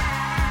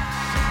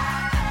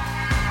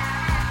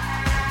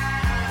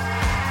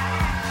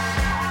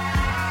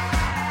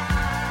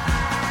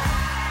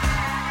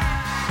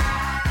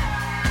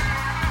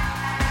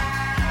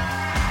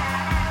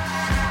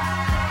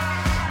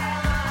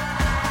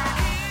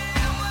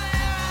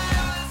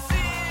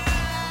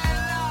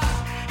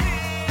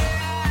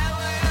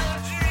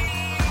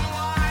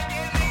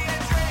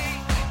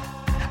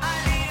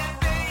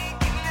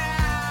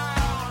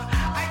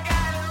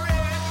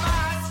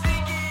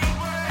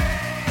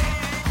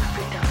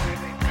 Freaked out very,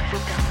 very bad.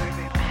 Freaked out very,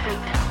 very bad.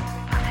 Freaked out.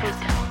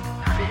 Freaked out.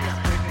 Freaked out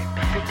very, very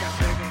bad. Freaked out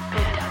very, very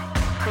bad. Freaked out.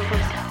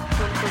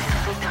 Freaked out.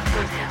 Freaked out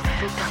very, very bad.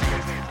 Freaked out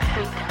very, very bad.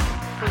 Freaked out.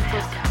 Freaked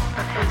out.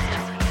 Freaked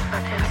out.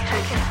 I can't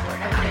afford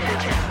it. I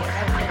can't afford it.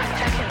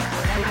 I can't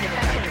afford it.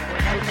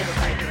 I would never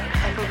buy drugs.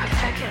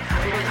 I can't afford it. I would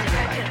never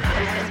buy drugs. I can't afford it.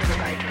 I would never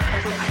buy drugs.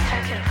 I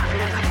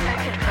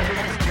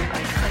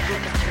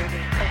can't afford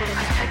it.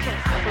 I can't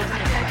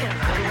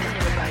afford it. I would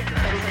never buy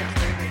drugs. I can't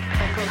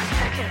afford it.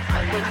 I can't afford it.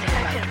 I would never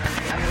buy drugs.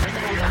 I would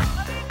never buy drugs.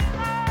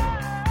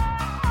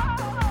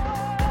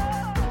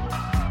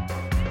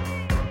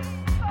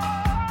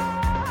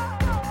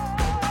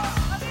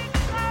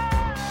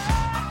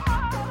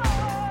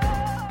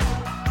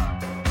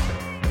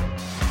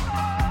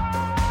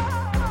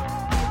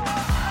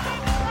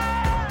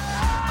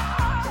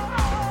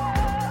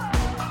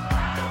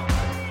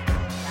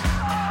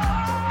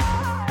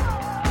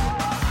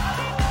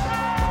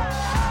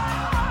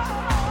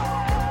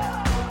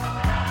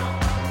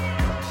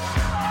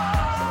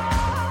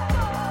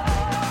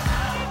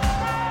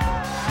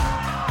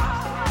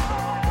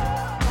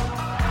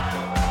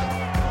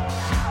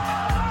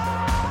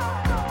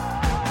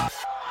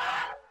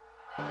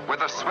 With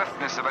the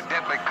swiftness of a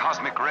deadly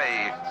cosmic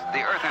ray,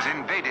 the Earth is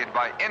invaded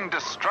by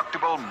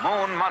indestructible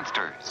moon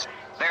monsters.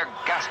 Their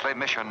ghastly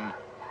mission,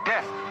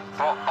 death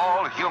for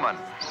all humans.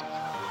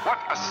 What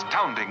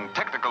astounding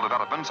technical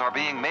developments are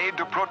being made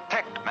to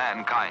protect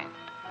mankind?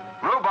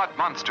 Robot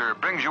Monster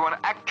brings you an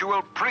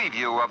actual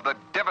preview of the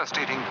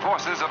devastating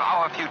forces of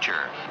our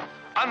future.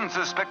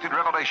 Unsuspected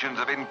revelations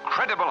of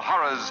incredible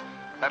horrors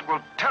that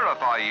will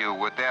terrify you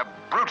with their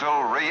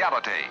brutal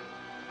reality.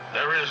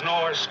 There is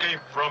no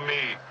escape from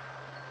me.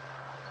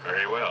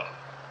 Very well.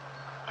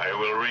 I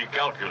will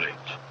recalculate.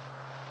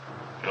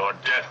 Your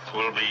death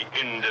will be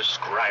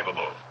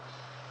indescribable.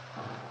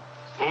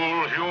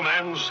 Fool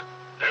humans,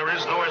 there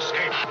is no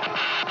escape.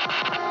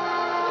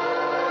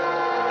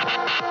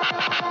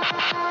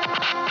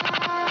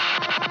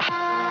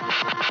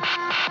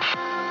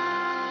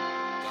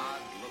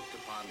 God looked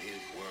upon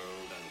his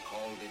world and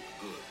called it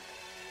good.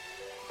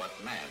 But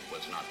man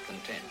was not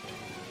content.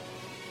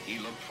 He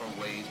looked for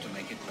ways to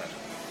make it better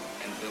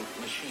and built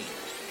machines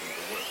to do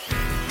the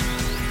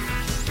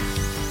work.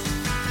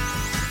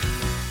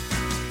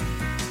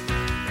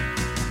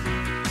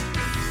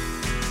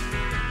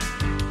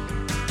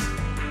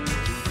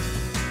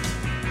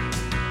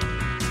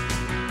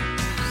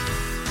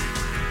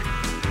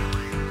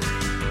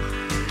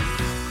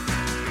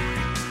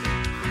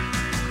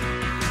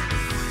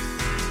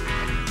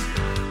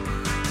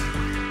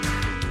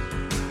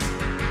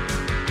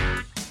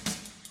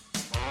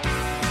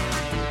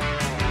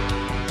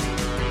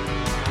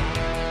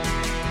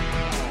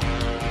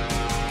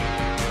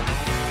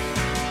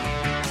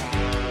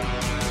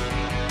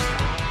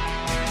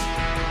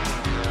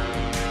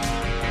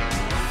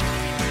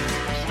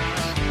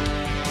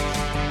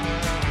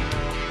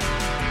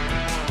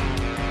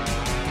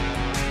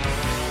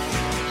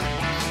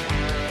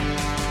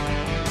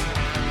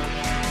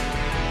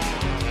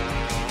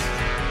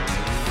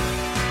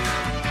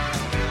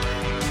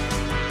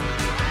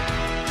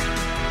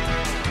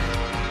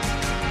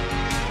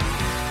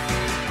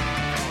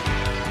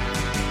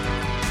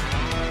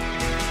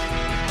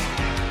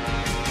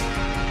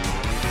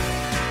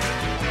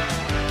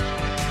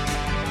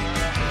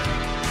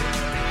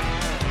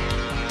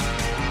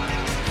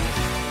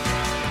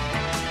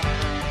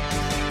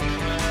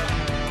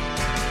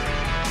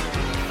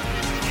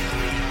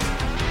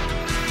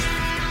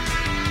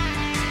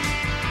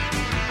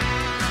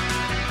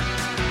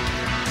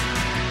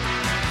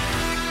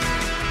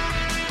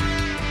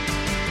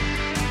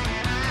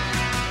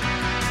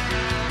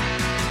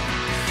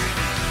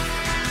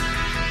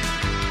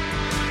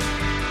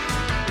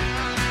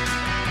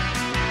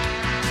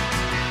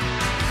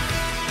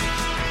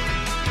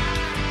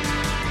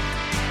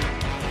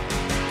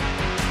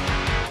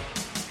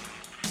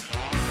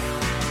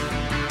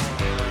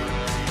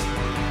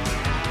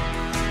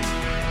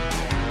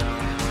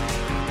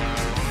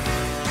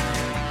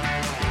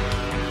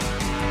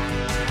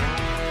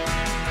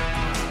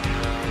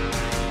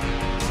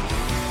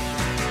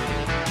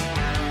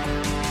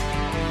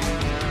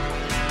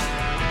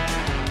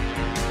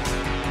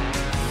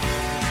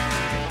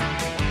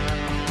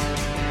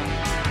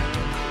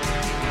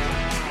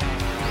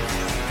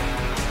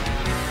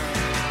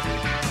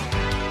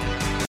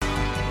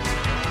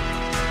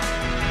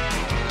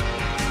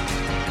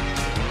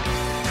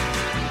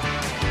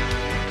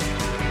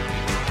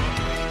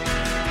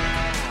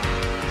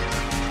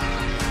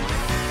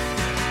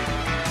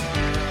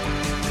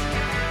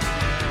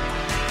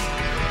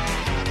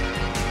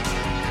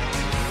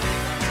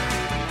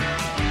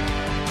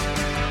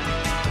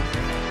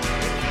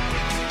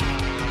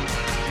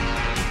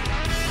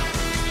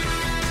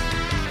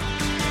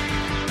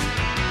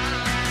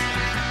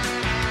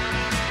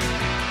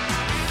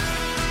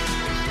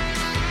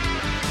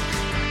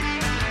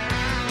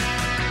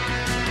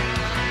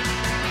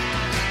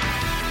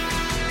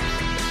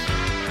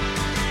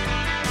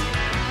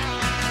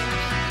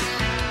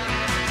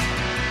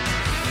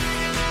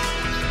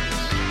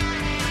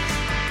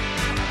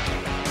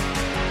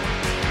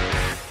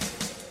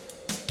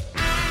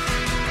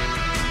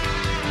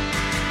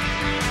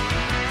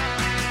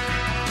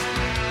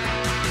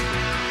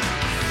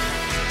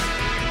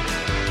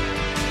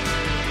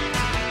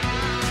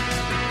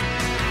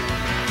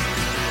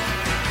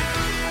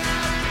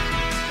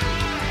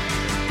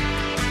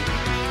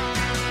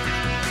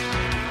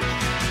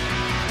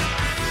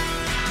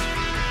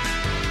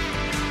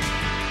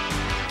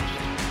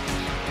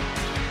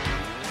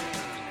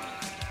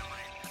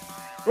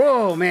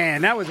 Oh,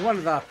 man, that was one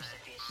of the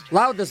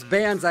loudest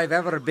bands I've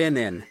ever been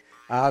in.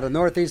 The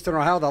Northeastern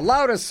Ohio, the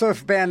loudest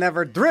surf band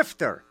ever,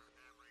 Drifter.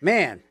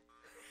 Man,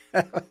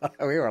 we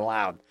were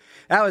loud.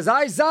 That was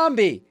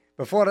iZombie.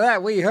 Before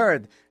that, we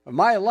heard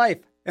My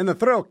Life in the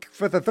Thrill,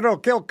 for the Thrill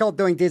Kill Cult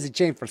doing Dizzy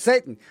Chain for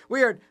Satan. We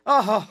heard,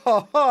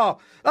 the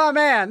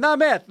man, the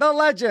myth, the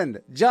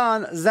legend,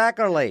 John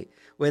Zackerley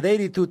with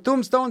 82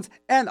 Tombstones,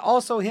 and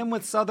also him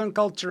with Southern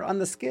Culture on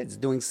the Skids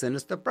doing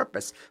Sinister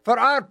Purpose. For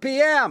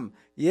RPM,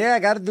 yeah,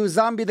 got to do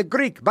Zombie the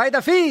Greek by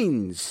the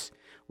Fiends.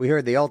 We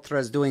heard the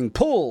Ultras doing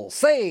Pull,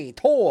 Say,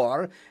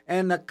 Tor,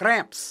 and the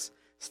Cramps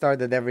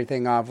started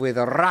everything off with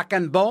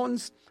Rockin'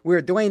 Bones.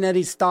 We're Dwayne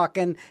Eddie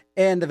Stockin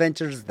and the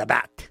Ventures the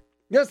Bat.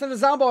 Listen to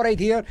Zombo right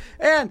here.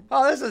 And,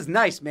 this is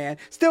nice, man.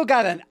 Still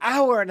got an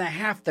hour and a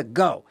half to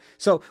go.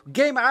 So,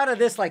 came out of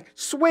this like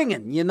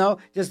swinging,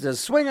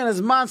 just swinging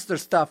his monster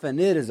stuff.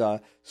 And it is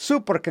a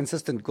super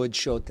consistent good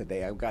show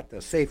today. I've got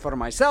to say for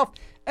myself.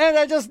 And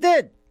I just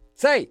did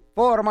say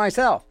for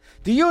myself.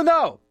 Do you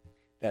know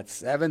that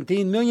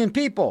 17 million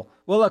people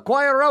will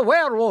acquire a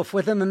werewolf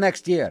within the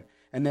next year?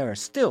 And there are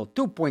still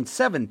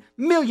 2.7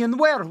 million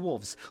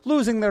werewolves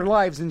losing their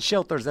lives in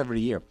shelters every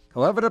year.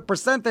 However, the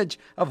percentage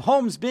of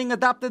homes being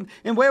adopted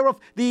in werewolf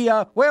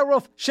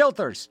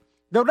shelters,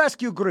 the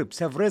rescue groups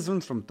have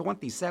risen from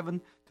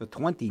 27 to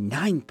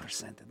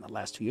 29% in the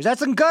last 2 years.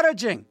 That's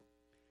encouraging.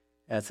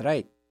 That's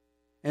right.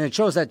 And it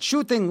shows that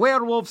shooting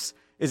werewolves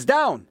is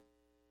down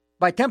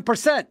by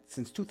 10%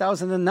 since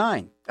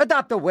 2009.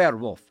 Adopt a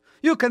werewolf.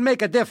 You can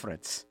make a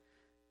difference.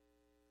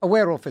 A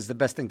werewolf is the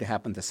best thing to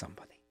happen to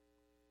somebody.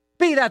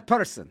 Be that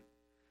person.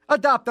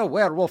 Adopt a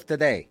werewolf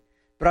today.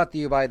 Brought to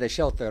you by the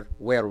Shelter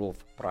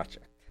Werewolf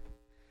Project.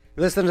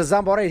 Listen to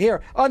Zombo right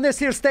here on this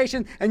here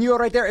station, and you're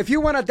right there. If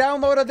you want to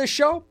download this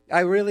show,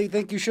 I really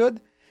think you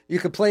should. You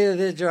can play it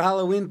at your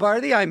Halloween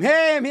party. I'm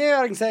here.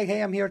 I can say,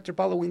 hey, I'm here at your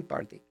Halloween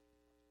party.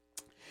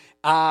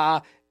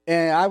 And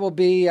I will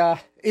be,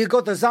 you go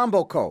to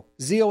Zomboco,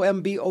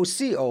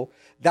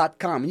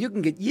 ZOMBOCO.com, and you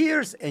can get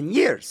years and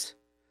years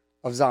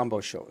of Zombo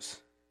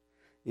shows.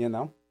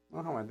 Well,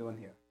 how am I doing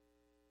here?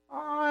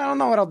 I don't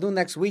know what I'll do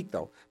next week,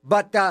 though.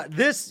 But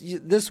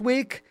this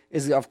week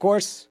is, of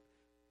course,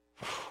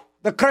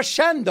 the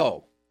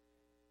crescendo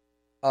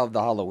of the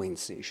Halloween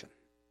season.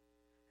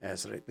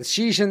 That's right. The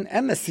season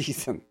and the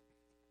season.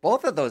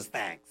 Both of those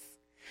things.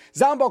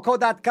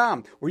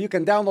 Zomboco.com, where you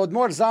can download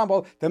more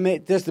Zombo to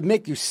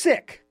make you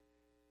sick.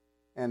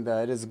 And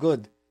it is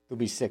good to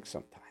be sick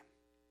sometime.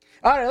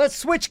 All right, let's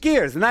switch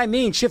gears. And I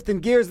mean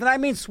shifting gears. And I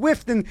mean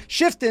shifting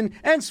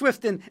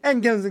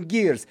and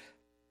gears.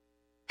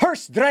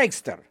 Hearst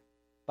Dragster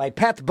by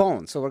Pat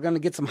Bone. So we're going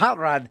to get some Hot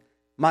Rod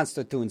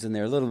monster tunes in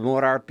there. A little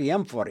more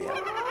RPM for you.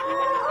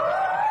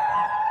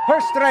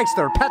 Hearst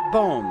Dragster, Pat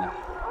Bone.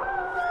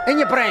 In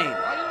your brain. Are you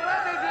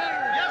ready,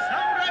 Ding? Yes,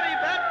 I'm ready,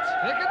 Bet.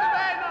 Pick it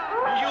away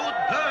now. You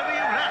dirty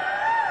rat.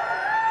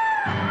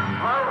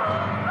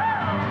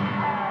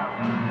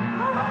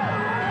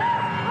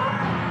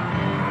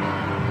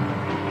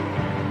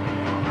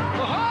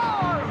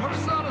 Oh,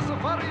 horse on a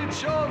safari, it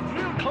shows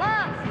real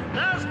class.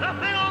 There's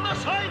nothing on the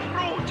side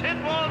road it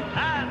won't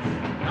pass.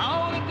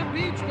 Down at the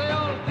beach, they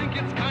all think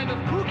it's kind of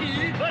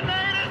kooky. But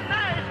night at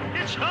night,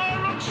 it sure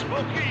looks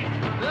spooky.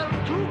 There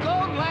are 2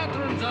 gold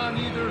lanterns on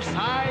either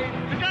side.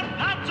 You got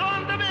Pat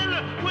on the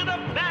mill with a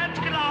bad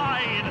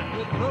glide.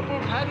 With purple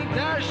padded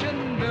dash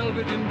and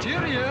velvet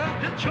interior.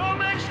 It sure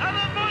makes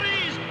other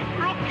buddies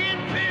look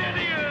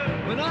inferior.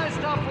 When I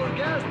stop for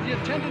gas, the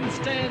attendant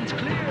stands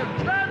clear.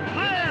 Stand clear.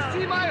 When they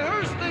see my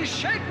hearse, they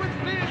shake with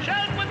fear.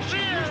 Shake with She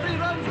fear. usually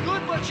runs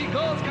good, but she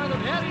goes kind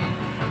of heavy.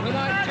 When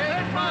I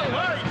take my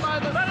hearse by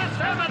the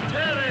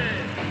cemetery.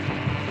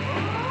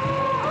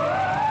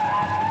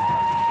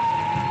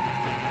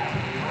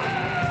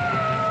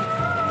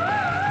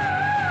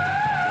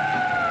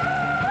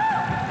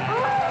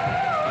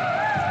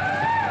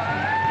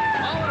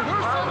 Our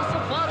hearse on a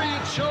safari,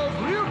 it shows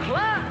real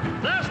class.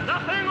 There's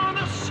nothing on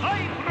the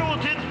side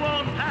road it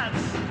won't pass.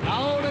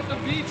 Down at the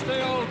beach,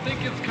 they all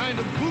think it's kind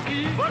of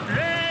kooky. But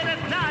late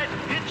at night,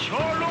 it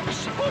sure looks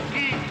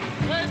spooky.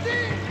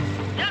 Ready?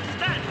 Yes,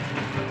 Dad.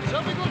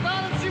 Shall we go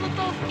down and see what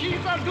those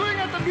kids are doing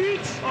at the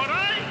beach? All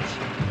right.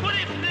 Good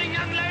evening,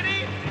 young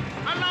lady.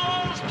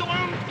 Allow us to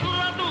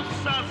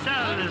introduce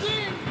ourselves.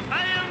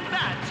 I am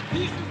Bat.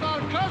 This is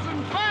our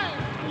cousin Frank.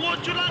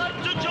 Would you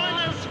like to join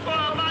us for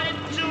a bite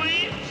to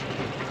eat?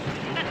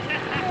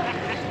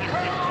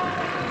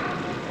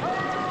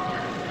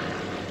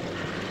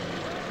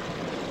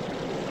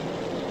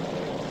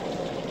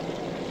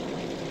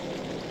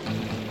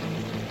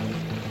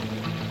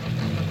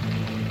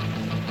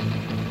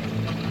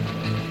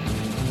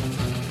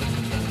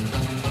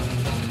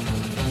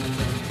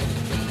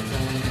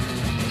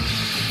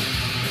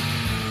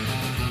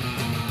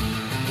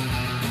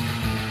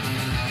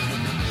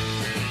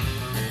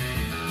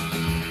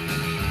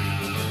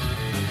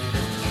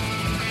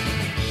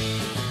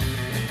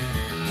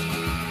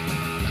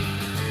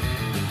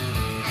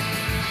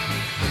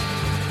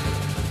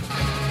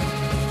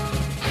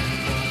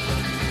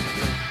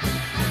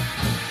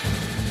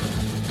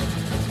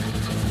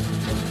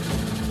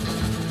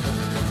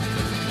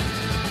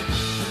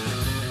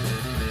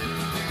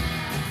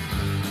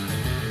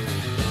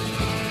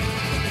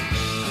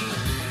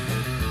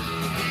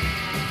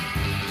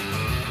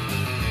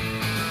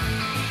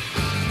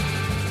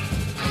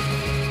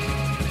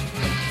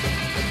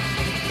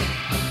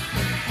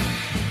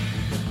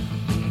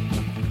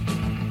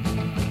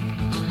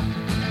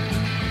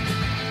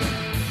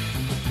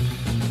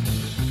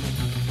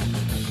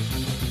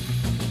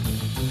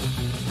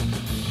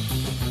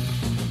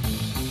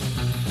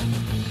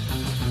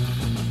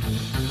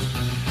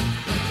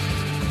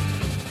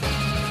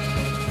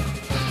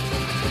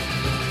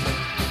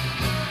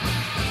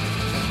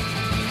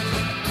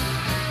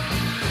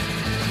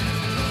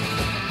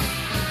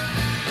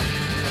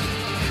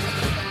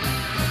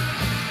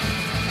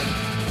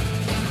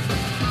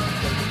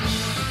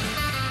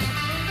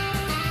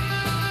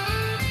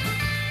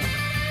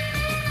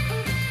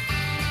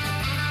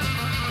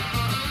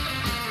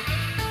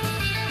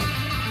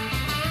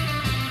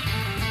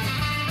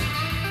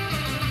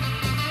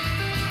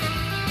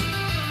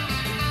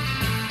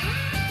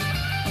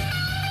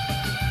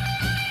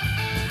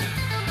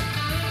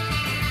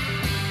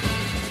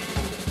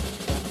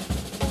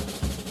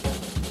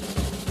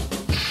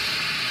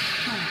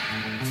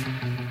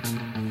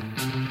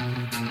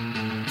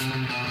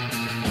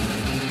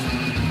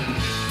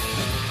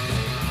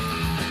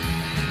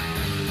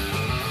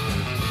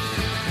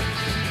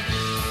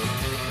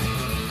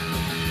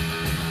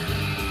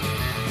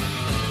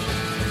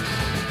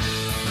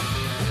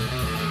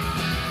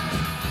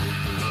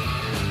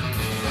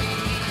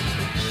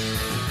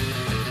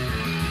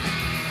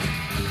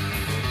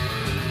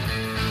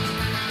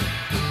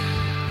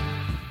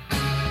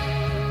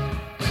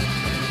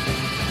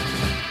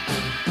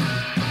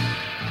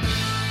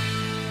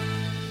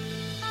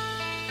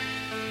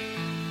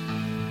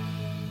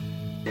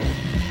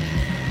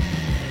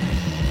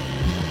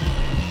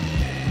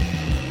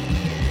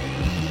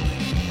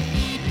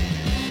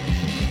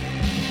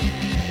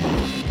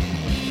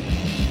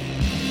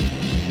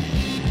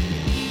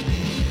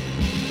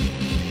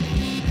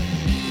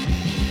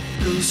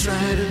 Ghost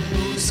rider,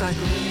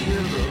 motorcycle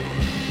hero.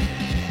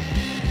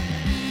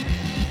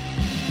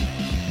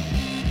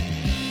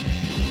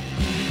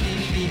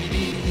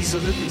 He's a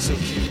looking so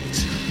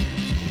cute.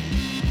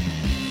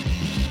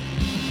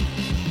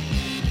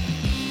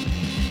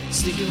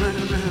 Sneaking right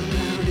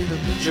around in a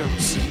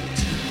jumpsuit.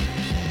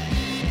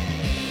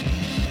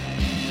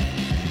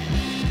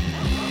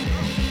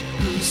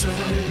 Ghost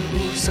rider,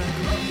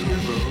 motorcycle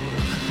hero.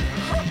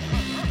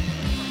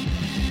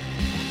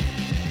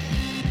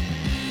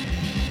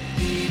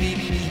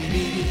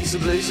 He's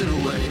blazing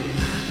away.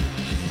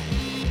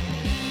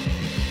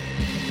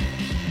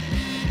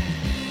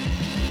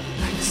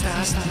 Like the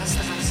stars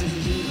in the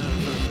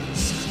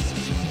universe.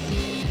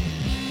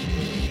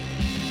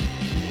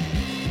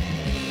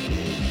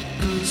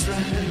 Ghost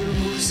rider,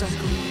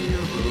 motorcycle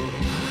hero.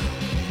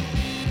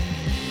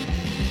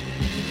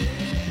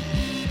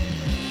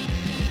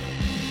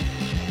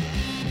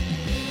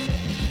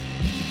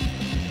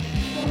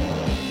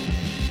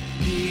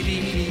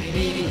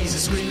 He's a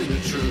screaming the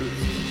truth.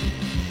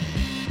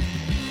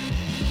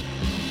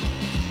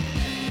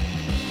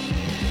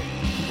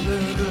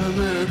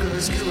 America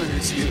is killing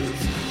its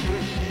youth.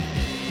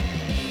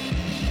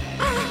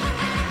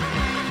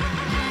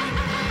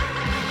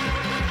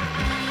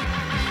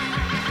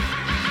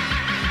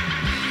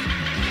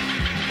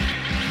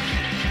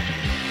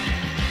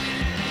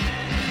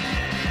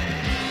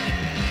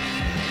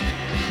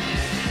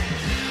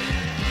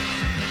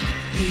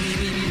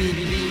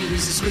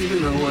 He's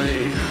screaming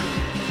away.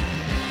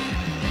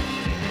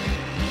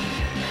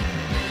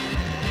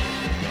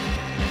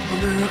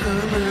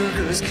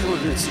 America is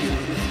killing its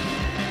youth.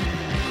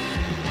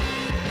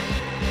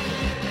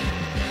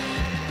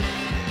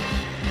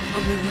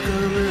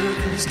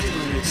 America is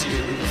killing its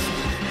youth.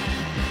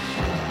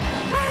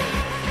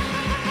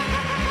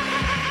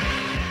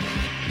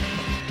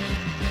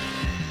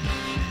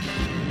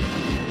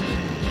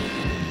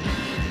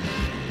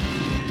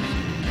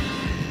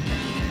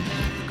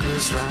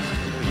 Ghost rider.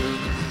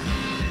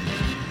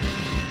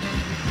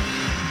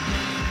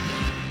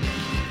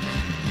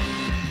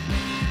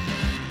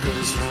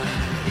 Ghost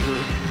rider.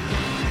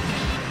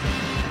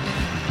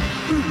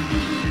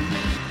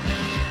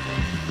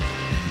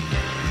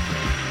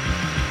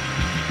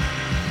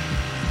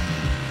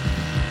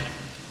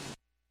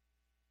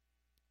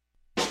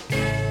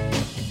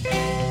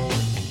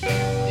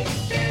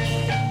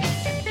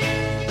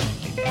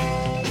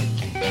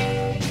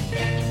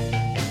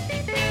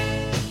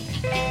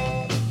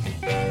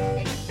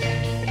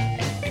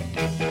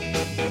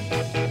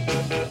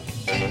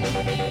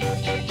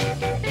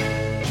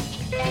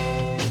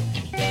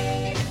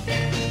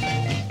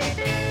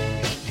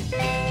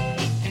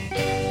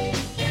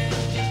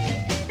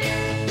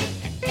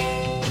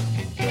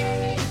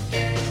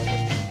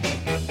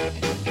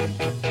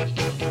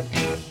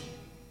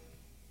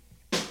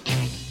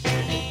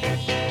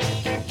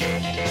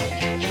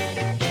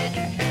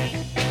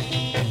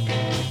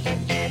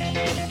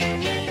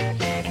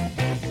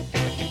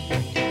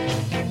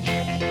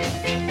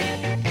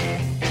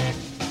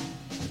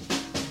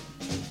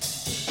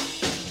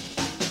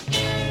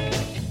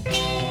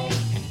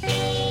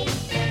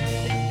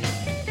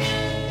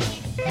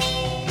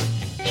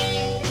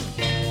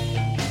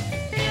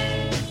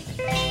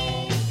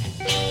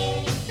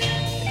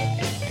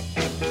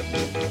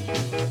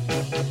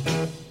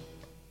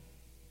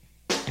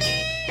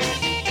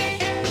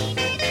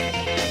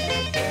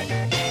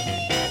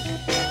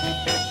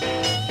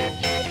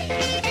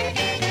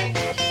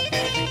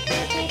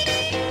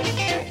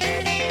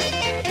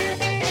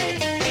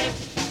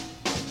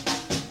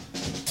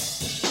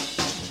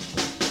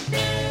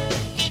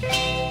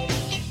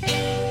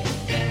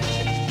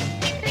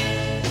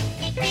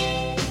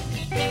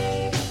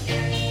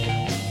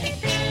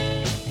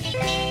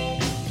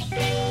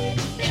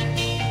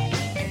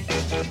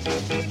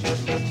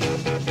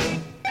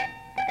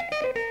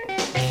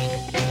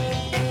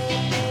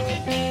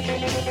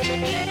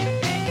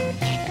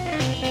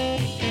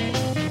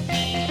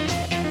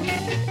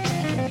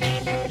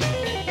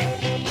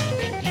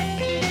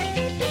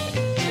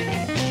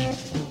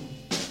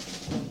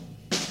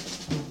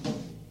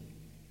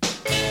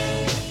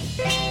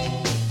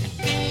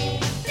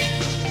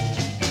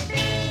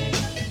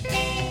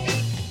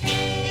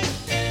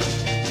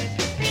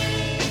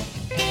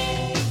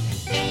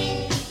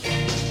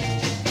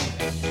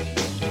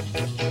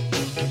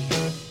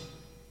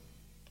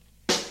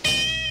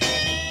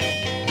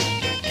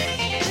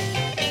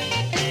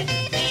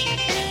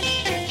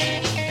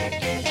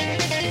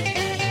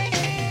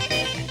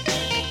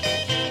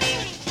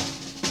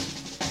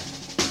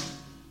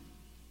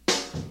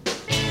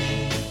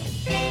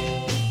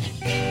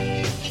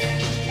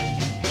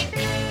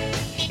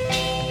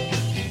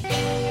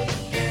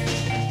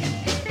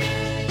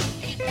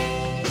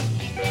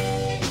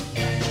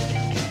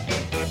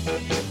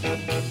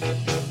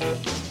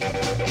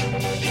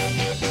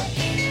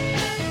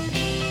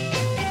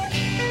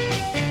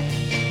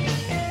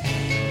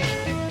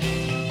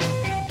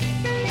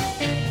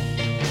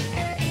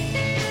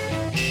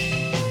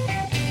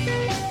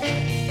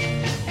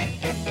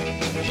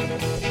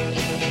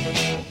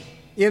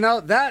 You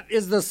know, that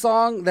is the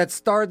song that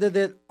started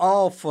it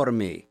all for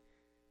me.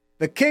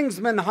 The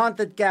Kingsman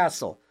Haunted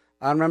Castle.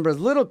 I remember as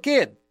a little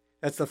kid.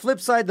 That's the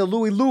flip side to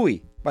Louie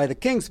Louie by the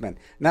Kingsmen.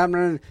 And I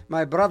remember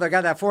my brother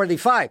got that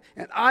 45,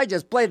 and I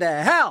just played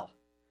the hell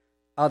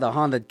out of the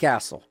Haunted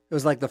Castle. It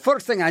was like the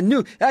first thing I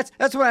knew. That's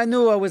when I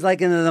knew I was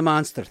like into the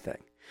monster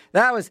thing.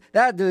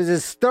 That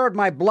just stirred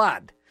my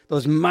blood.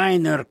 Those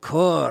minor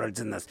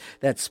chords and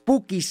that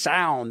spooky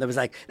sound. It was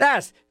like,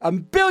 that's a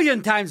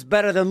billion times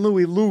better than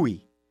Louie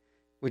Louie,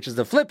 which is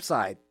the flip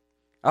side.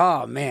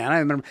 Oh, man, I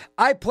remember.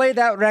 I played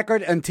that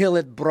record until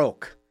it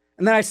broke.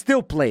 And then I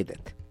still played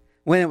it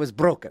when it was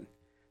broken.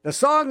 The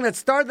song that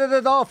started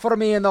it all for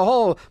me in the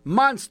whole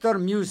monster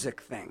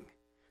music thing.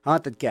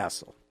 Haunted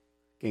Castle,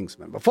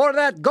 Kingsman. Before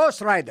that, Ghost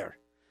Rider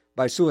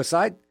by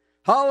Suicide.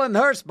 Hall and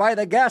Hearst by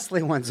the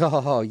Ghastly Ones.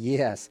 Oh,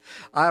 yes.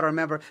 I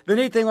remember. The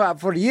neat thing about,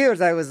 for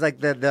years, I was like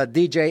the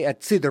DJ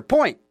at Cedar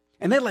Point.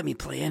 And they let me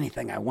play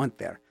anything I want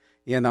there.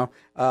 You know,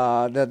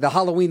 the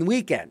Halloween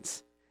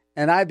weekends.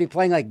 And I'd be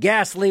playing like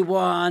Ghastly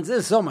Ones. This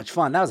is so much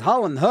fun. That was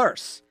Hall and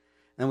Hearst.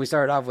 And we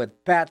started off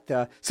with Pat.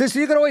 So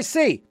you can always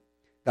see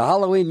the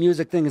Halloween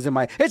music thing is in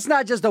my... It's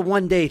not just a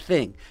one-day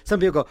thing. Some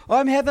people go, oh,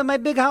 I'm having my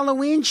big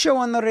Halloween show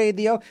on the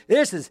radio.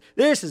 This is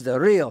the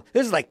real...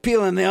 This is like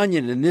peeling the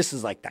onion, and this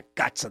is like the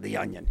guts of the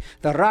onion.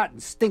 The rotten,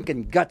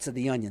 stinking guts of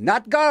the onion.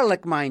 Not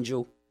garlic, mind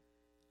you.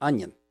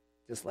 Onion.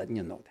 Just letting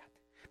you know that.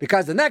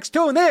 Because the next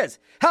tune is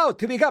How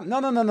to Become... No.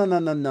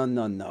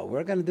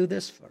 We're going to do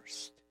this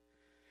first.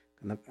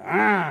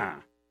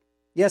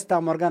 Yes,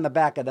 Tom, we're going to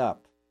back it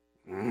up.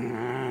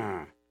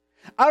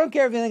 I don't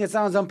care if you think it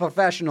sounds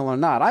unprofessional or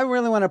not. I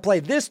really want to play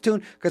this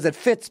tune because it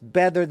fits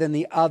better than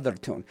the other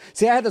tune.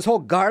 See, I had this whole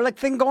garlic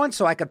thing going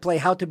so I could play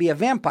How to Be a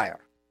Vampire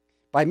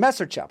by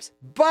Messer Chops.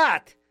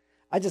 But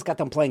I just got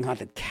done playing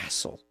Haunted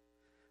Castle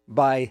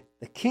by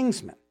the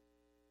Kingsmen.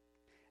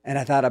 And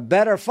I thought a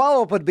better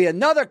follow-up would be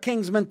another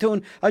Kingsman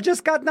tune I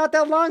just got not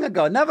that long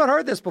ago. Never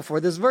heard this before.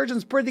 This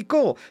version's pretty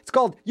cool. It's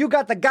called You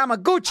Got the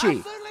Gamaguchi.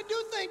 I certainly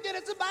do think that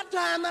it's about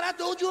time that I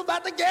told you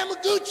about the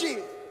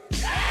Gamaguchi.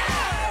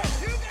 Yeah!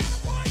 You got a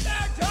point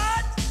there,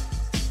 Todd!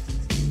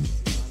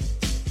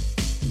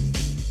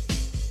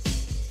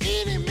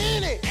 Eeny,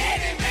 meeny.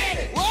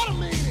 What a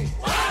meaning.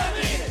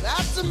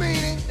 That's a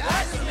meaning.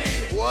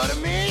 What a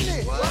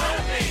meaning.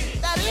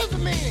 That is a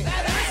meaning.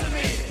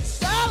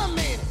 Sal a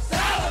meaning.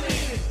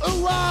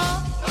 Ooh,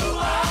 ah.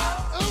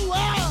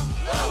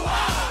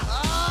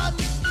 Ah,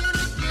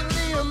 nicky,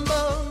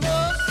 limbo, no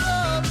so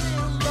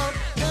limbo.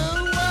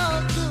 Ooh,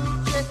 ah,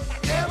 Gucci.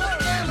 Gamma,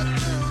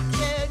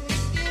 Gucci.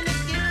 Nicky,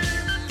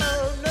 limbo,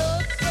 no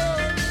so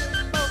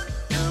limbo.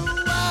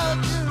 Ooh, ah,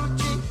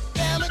 Gucci.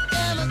 Gamma,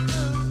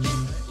 Gucci.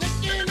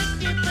 Nicky,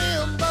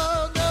 limbo,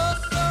 no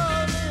so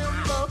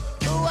limbo.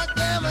 Ooh, ah,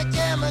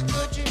 gamma,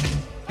 Gucci.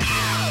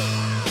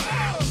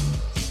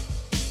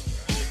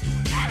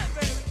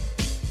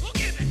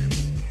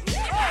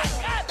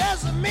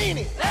 There's a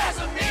meaning.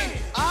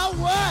 Ah,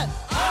 what?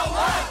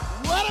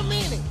 What a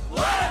meaning.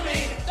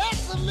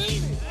 That's a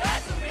meaning.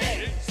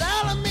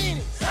 Sal a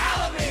meaning.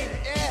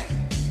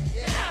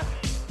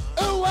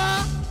 Yeah. Ooh,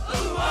 ah.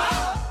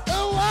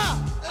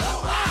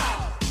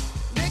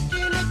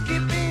 Nicky,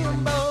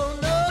 bimbo,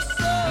 no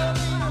so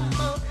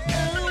limbo.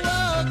 Ooh,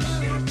 ah,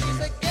 Gucci.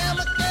 Say,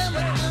 gamma,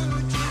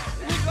 Gucci.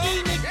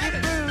 Nicky,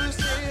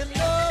 Brucey,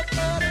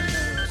 nobody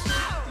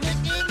Lucy.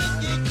 Nicky,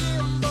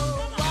 Kimbo,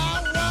 wah,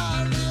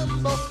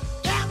 limbo.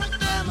 Gamma,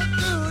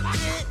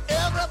 Gucci,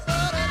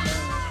 everybody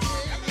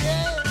Lucy,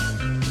 yeah.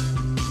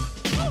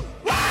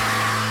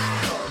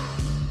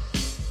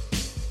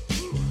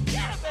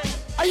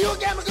 Are you a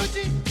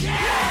Gamaguchi?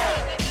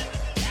 Yeah!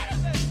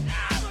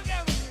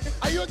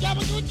 Are you a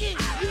Gamaguchi?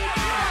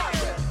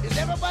 Yeah! Is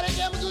everybody a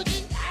Gamaguchi?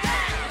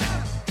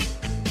 Yeah!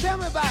 Tell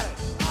me about it.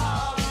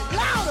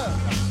 Louder!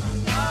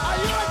 Are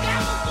you a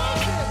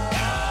Gamaguchi?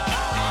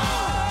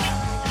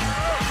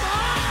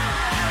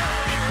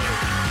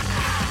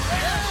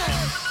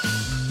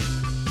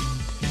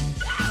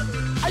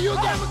 Are you a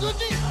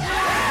Gamaguchi?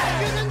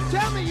 Yeah! You didn't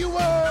tell me you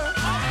were.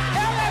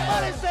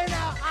 Everybody say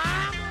now,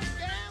 I'm a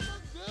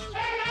Gamaguchi.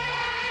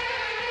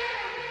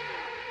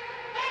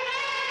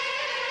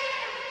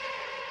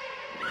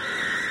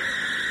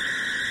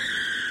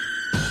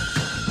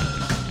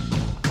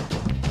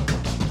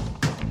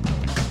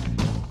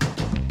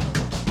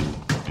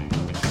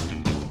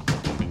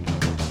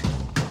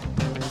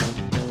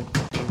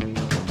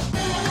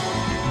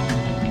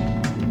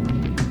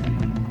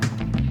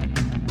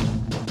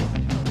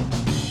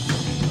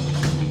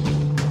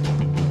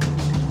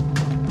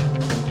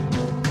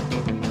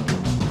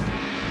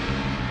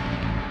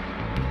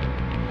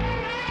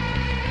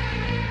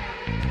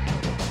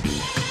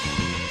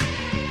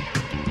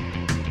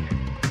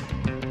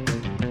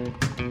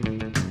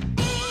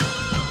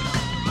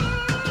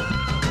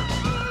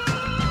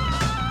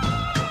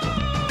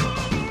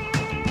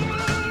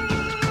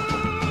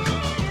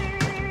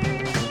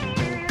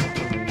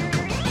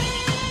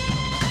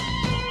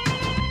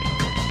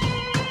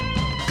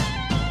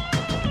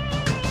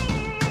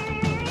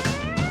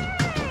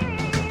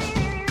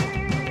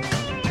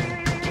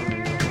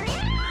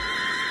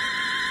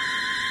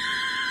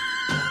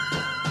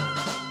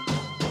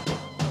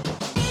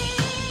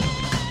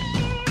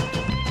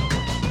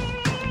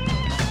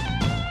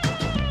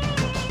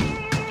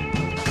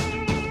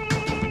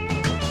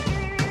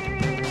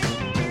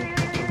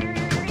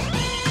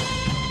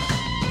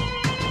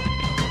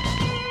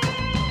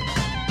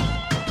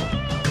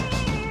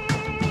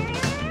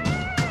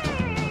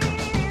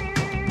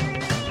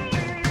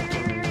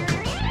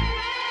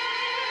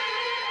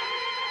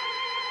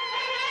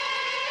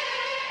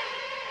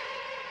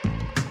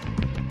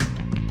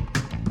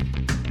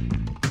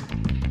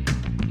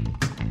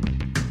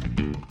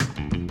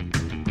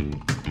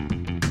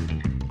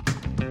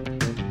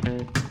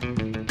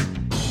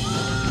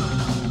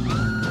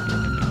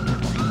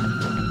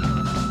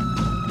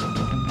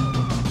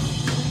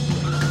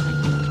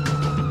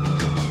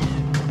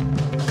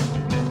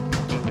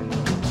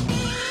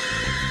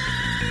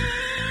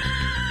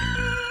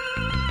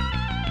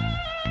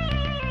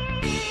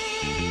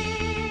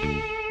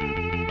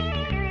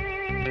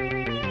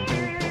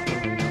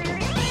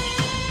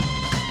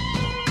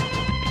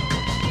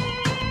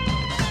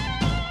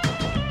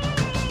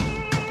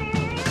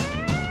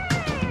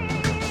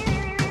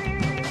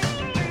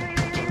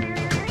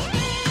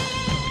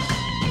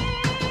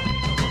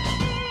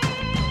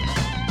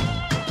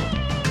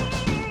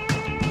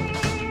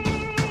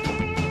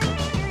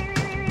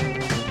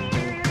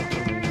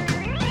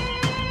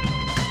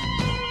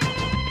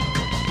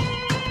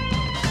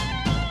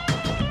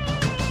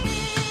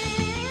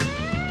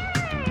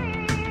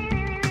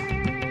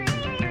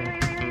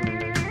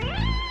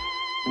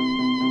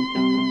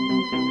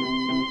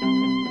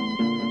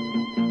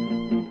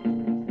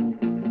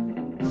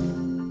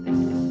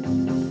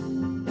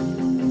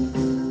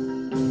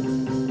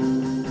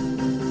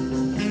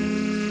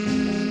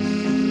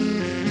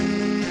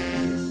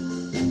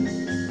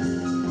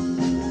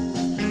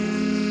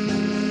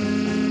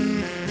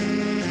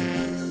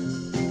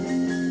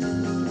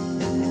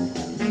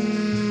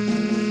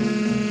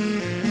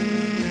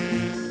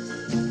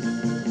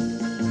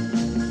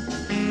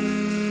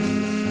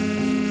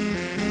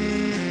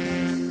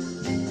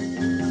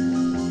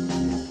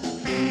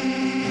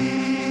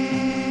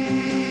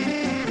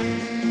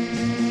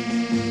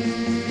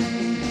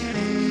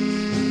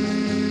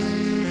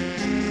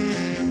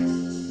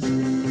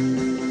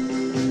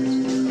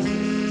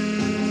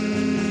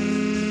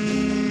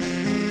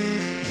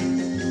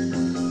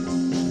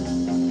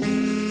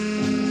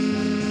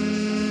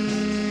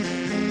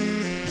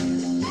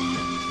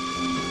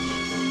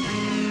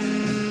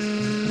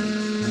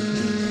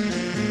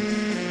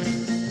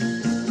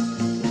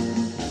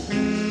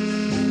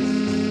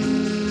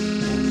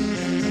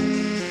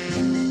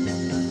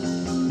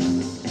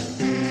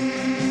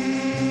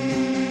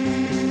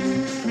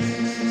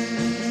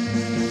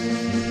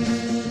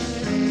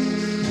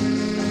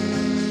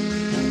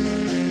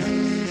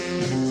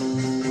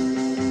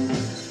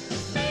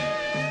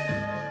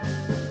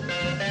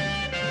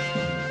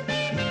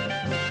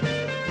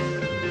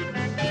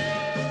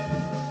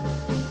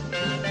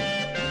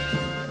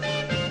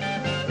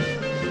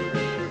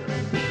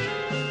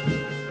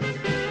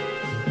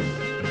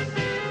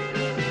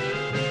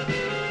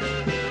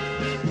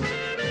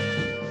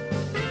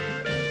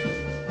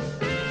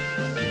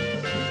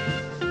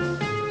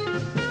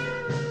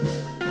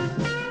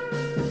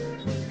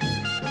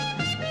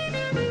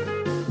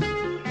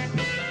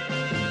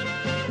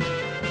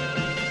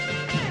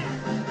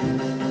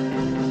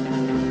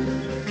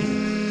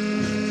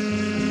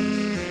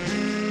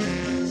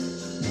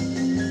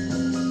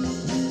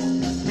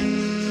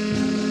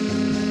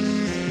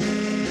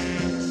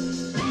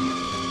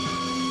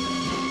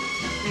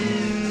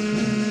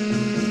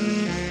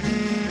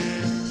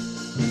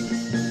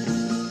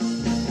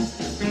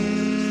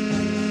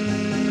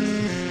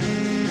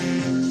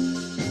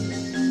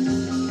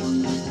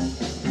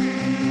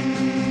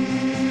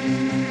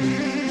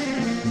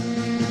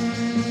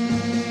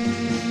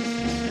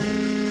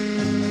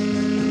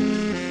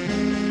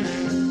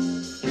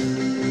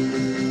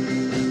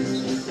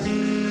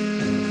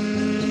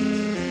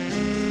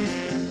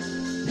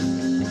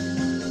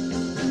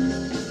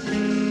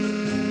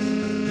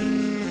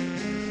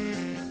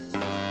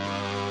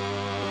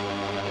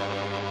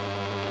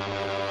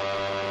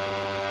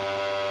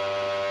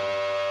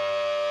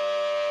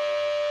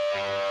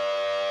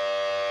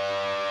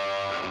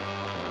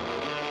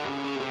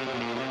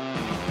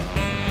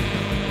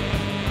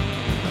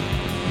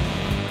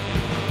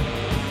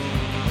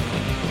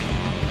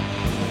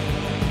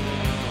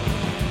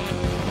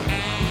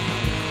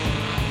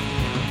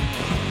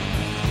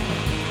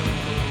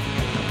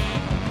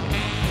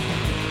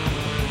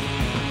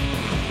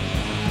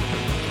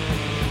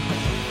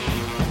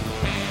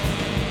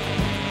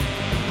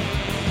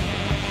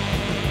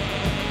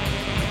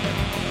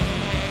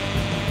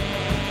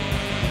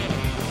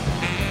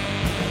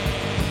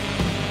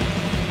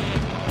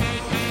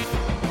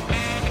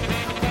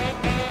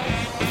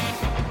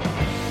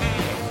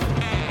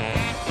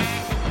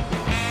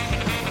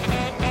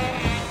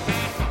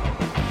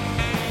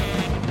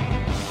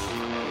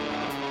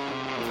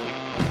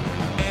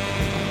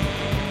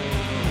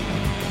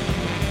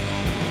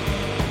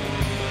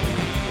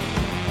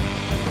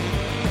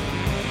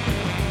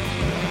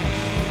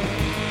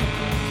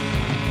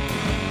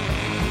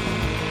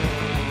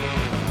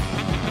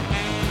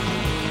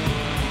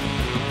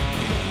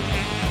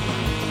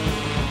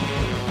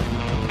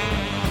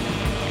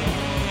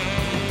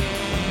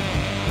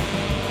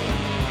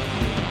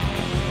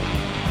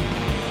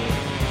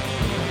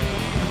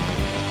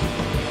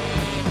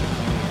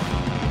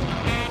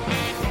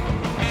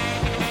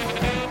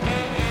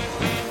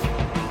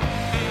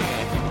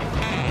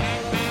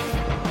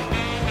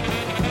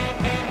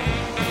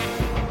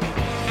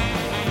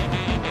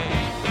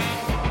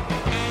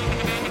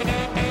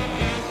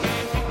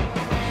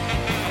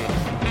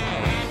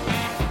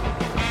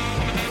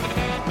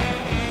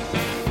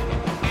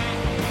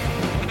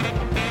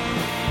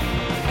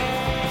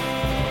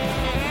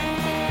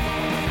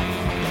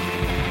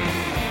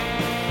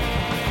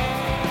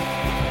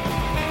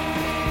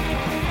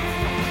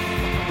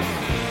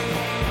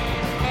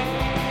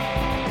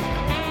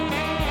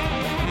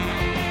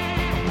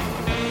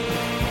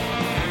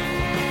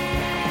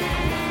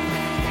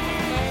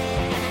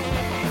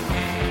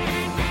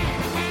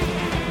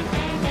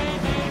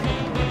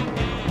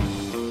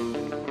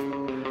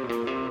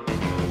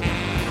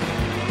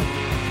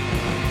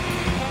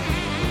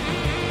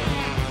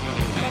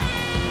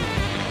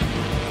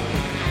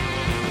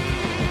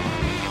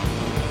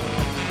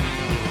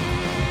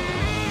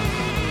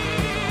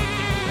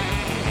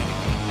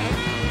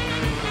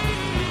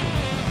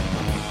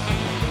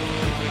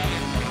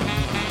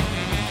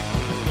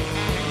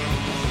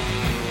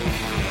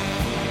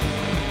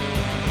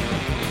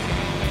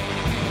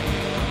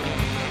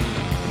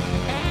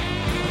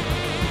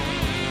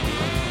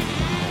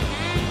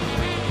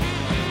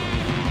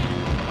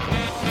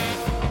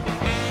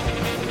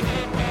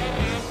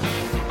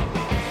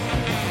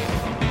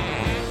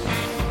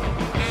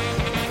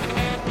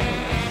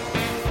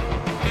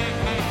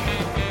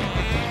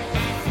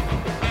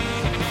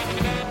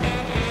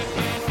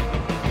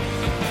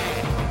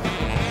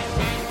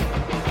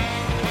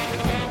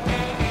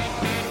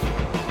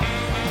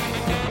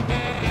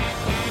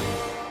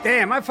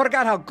 Damn, I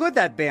forgot how good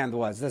that band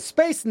was. The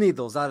Space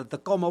Needles out of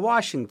Tacoma,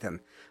 Washington.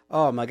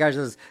 Oh my gosh,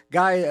 this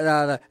guy,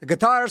 the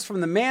guitarist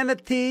from the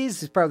Manatees,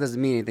 this probably doesn't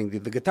mean anything to you.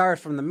 The guitarist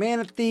from the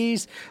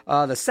Manatees,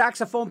 the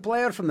saxophone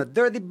player from the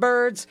Dirty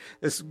Birds,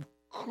 this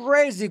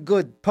crazy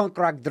good punk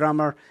rock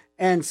drummer,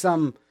 and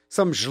some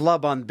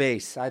schlub on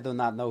bass. I do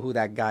not know who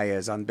that guy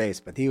is on bass,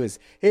 but he is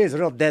a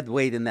real dead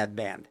weight in that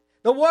band.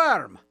 The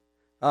Worm.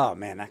 Oh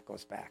man, that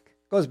goes back.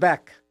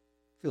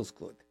 Feels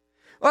good.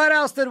 What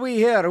else did we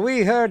hear?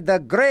 We heard the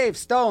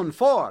Gravestone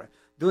 4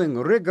 doing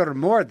Rigor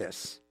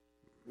Mortis.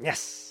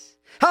 Yes.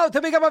 How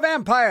to Become a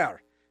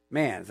Vampire.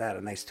 Man, is that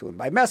a nice tune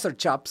by Messer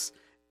Chops.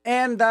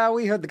 And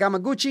we heard the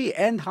Gamaguchi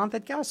and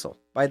Haunted Castle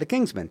by the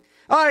Kingsmen.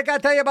 Oh, I got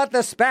to tell you about the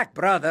Spack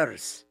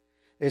Brothers.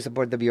 They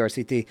support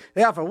WRCT.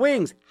 They offer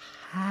wings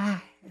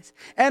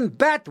and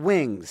bat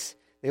wings.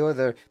 They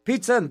order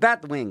pizza and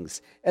bat wings.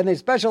 And they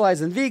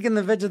specialize in vegan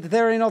and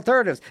vegetarian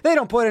alternatives. They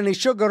don't put any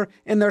sugar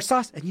in their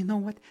sauce. And you know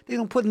what? They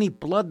don't put any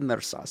blood in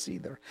their sauce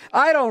either.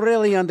 I don't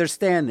really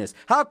understand this.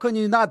 How can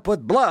you not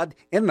put blood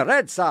in the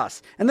red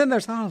sauce? And then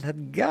there's all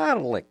that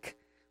garlic.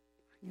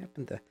 I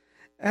happen to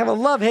have a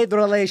love-hate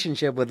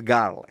relationship with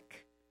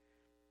garlic.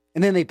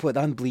 And then they put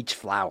unbleached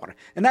flour.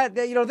 And that,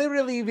 they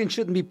really even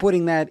shouldn't be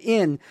putting that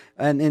in.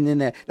 And in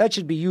there. That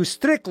should be used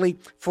strictly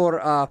for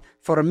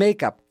a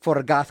makeup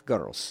for goth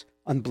girls.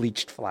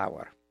 Unbleached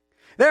flour.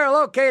 They're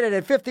located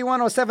at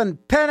 5107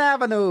 Penn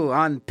Avenue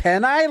on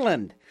Penn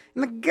Island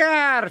in the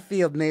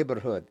Garfield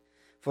neighborhood.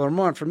 For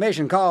more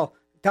information, call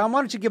Tom.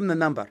 Why don't you give them the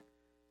number?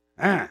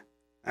 There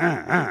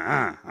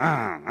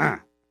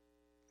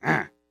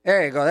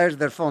you go. There's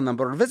their phone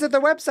number. Visit their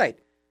website.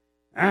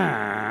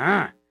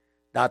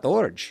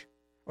 .org.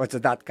 Or it's a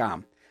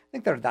 .com. I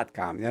think they're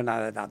 .com. They're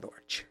not a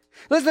 .org.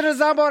 Listen to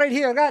Zombo right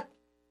here. Got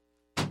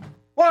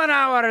 1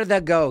 hour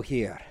to go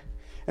here.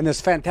 And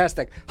this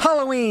fantastic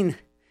Halloween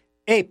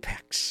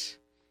apex.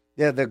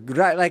 They're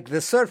like the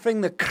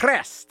surfing the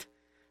crest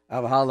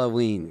of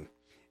Halloween.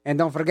 And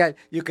don't forget,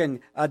 you can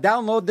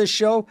download this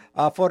show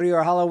for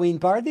your Halloween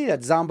party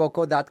at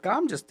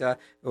zomboco.com. Just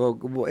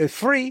it's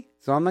free,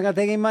 so I'm not going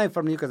to take any money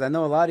from you because I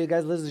know a lot of you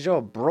guys listen to the show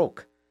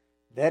broke.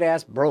 Dead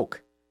ass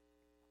broke.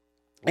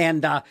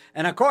 And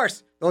of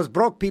course, those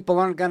broke people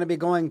aren't going to be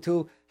going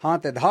to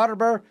Haunted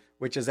Harbor,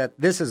 which is at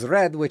This Is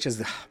Red, which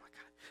is...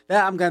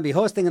 I'm going to be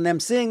hosting and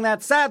them seeing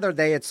that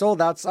Saturday. It's sold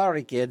out.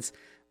 Sorry, kids.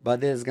 But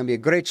this is going to be a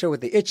great show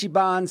with the Itchy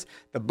Bonds,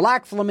 the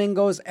Black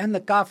Flamingos, and the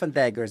Coffin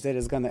Daggers. It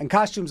is going to, and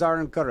costumes are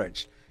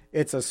encouraged.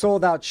 It's a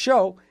sold out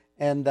show.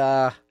 And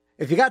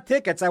if you got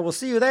tickets, I will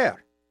see you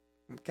there.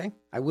 Okay?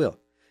 I will.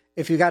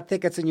 If you got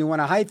tickets and you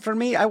want to hide from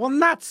me, I will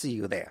not see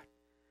you there.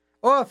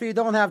 Or if you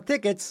don't have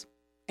tickets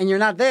and you're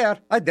not there,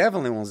 I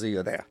definitely won't see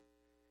you there.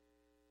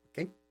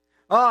 Okay?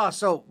 Oh,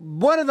 so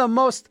one of the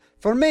most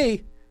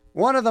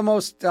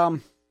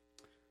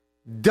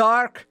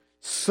dark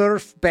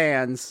surf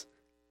bands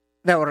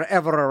that were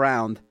ever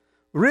around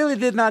really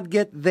did not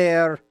get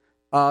their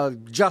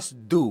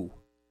just due.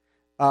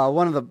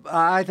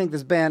 I think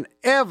this band,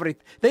 they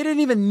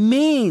didn't even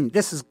mean,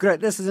 this is great,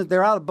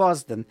 they're out of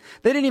Boston.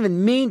 They didn't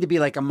even mean to be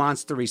like a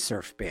monstery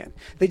surf band.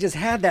 They just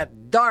had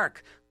that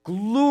dark,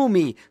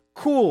 gloomy,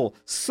 cool,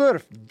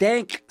 surf,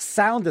 dank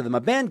sound to them. A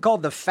band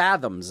called the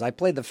Fathoms. I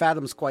played the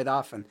Fathoms quite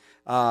often.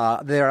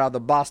 They're out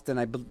of Boston,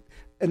 I believe.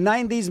 In the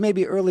 90s,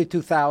 maybe early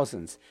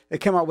 2000s, they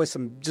came out with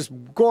some just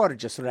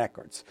gorgeous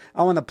records.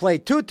 I want to play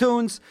 2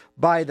 tunes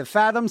by the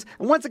Fathoms.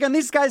 And once again,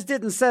 these guys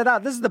didn't set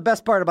out. This is the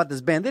best part about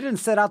this band. They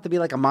didn't set out to be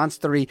like a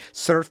monstery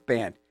surf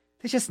band.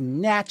 They just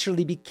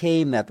naturally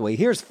became that way.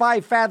 Here's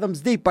 5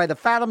 Fathoms Deep by the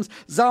Fathoms.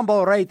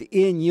 Zombo right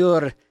in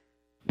your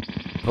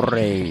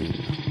brain.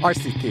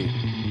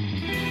 RCT.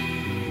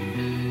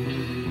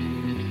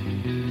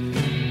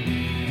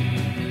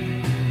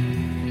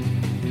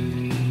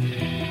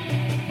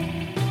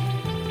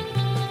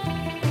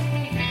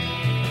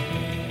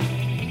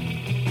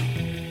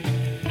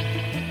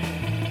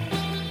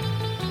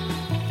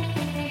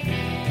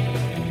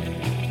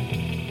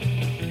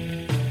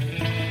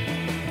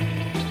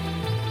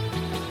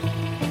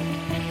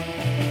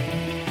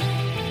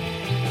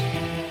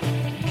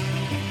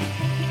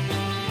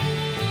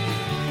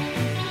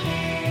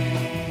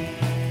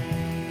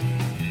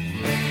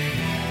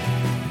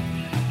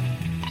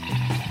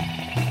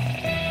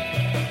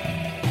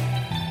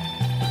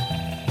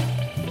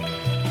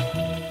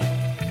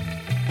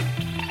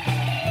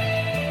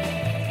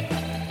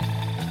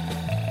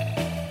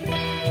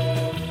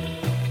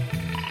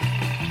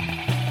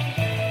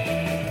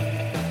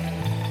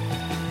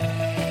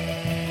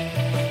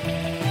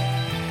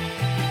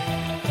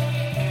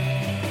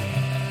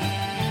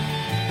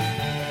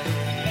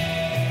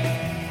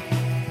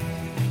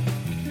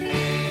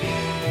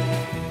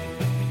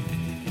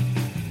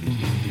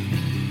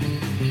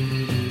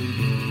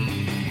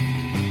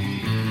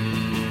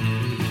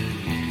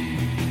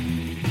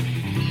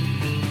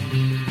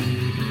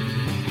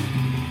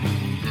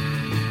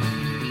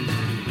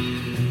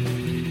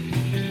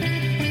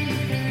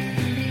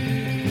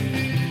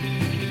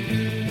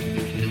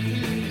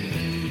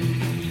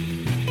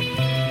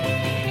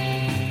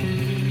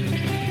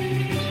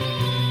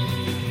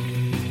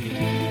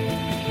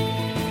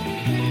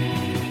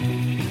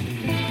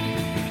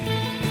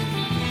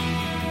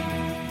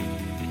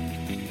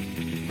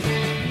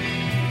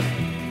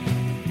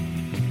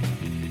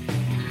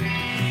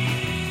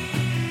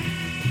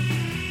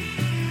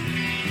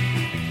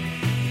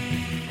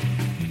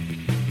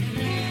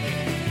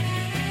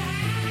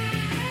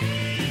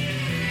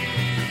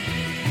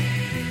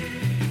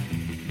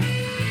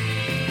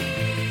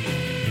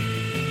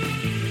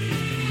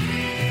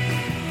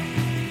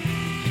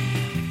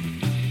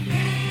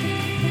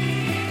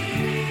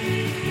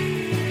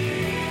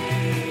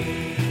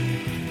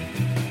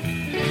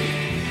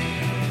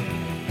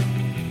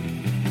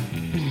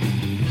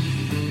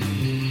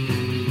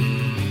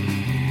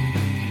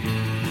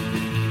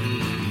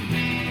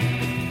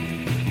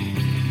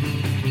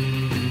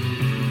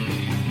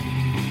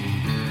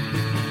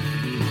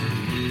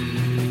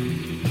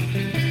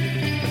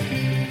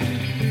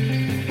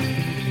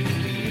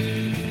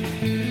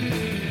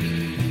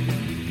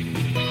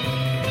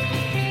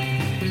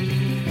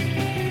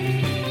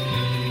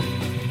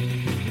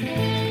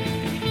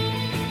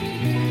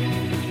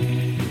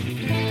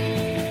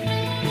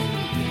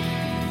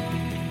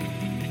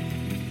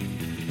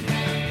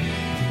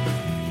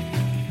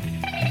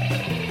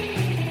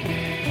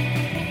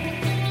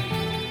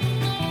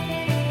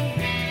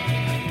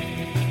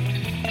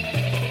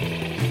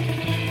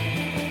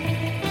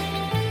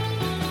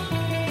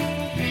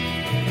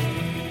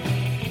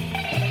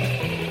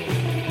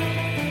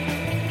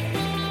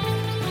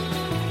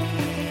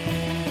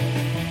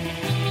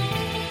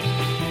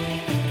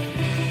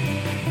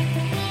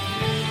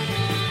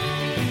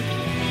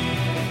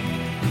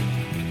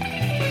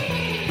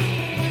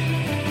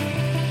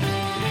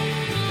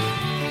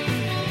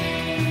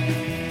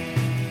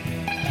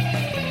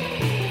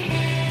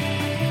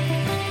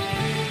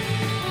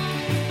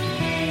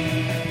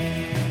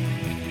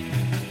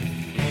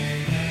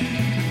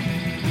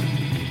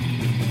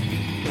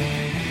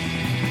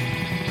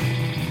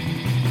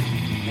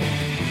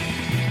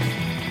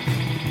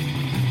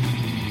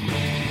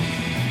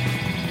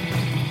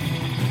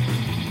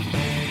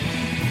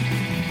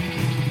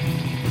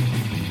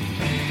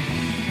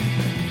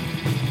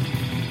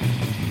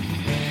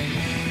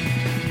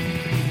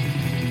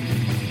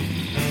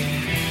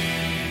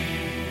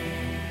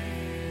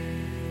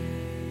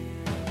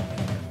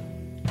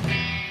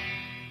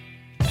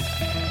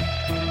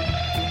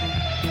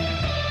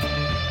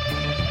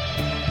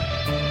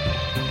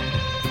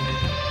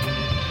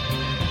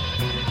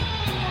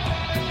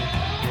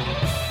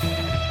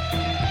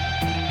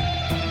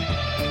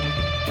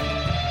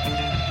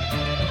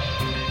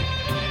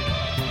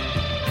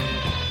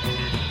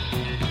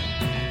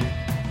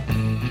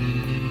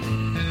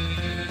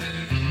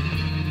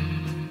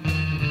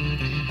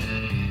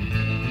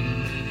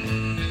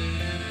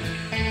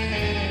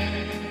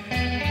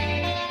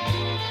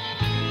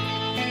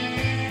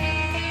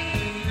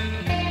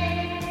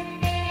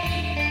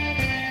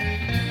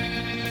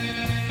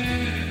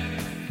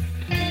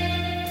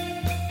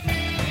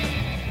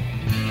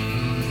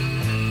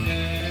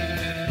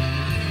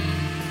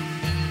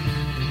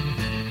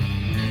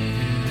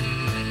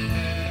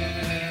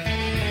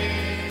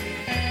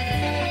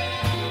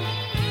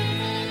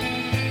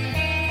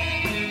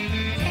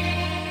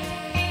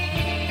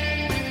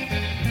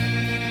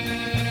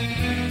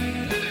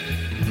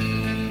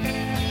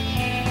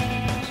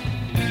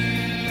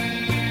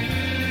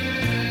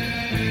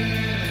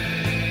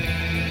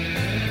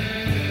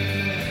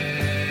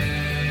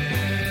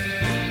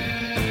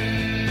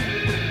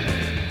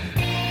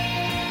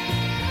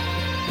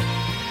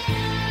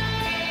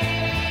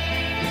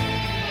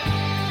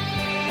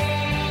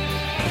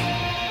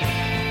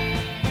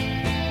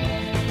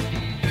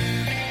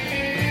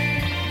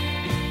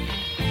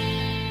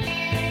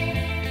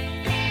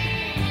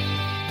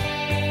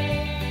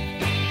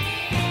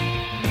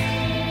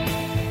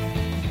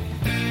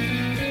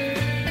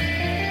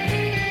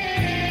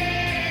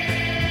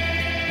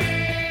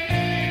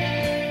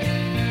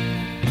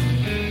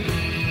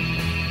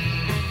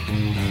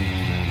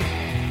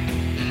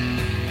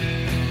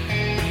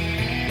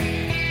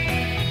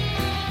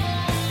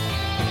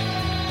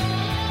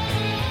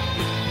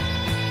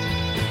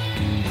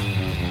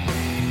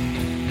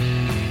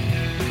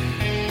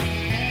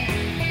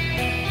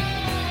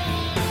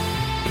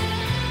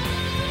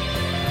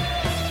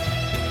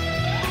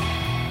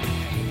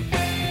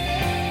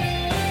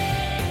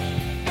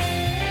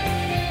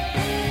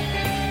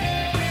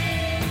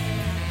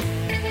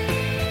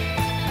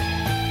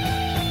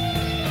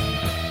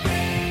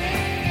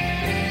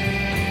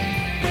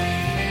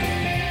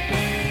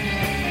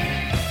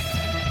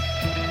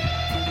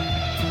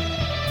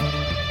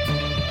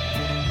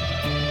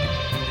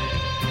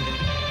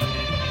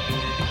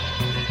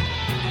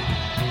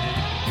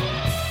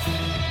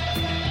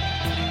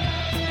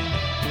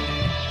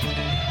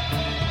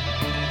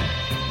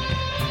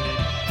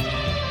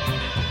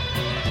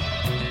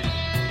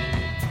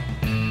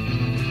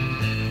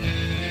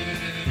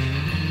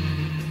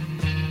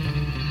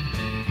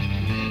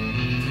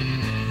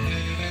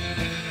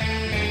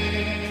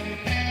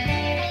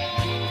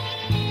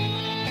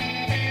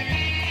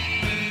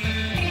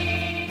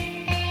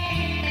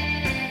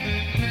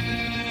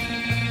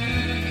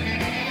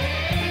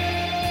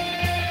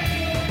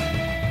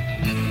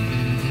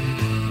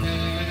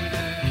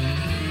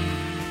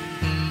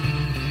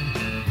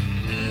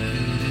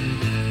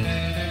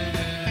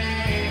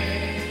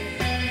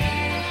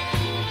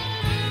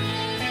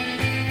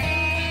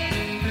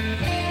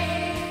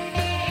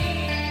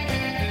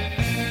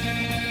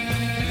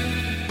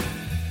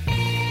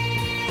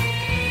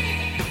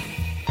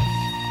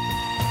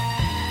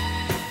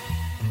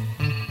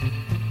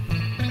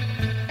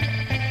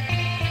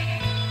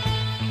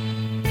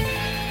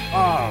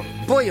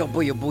 boy, oh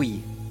boy, oh boy.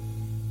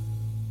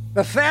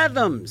 The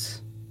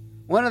Fathoms.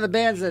 One of the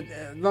bands that,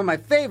 one of my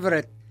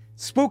favorite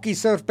spooky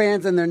surf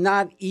bands, and they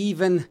don't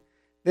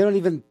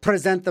even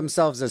present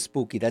themselves as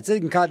spooky. That's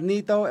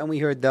Incognito, and we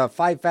heard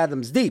 5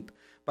 Fathoms Deep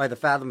by the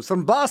Fathoms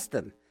from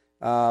Boston.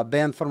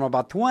 Band from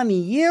about 20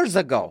 years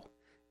ago.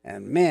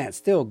 And man,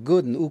 still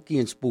good and ooky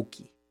and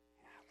spooky.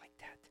 I like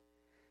that.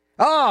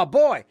 Oh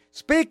boy,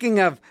 speaking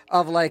of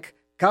like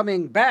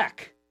coming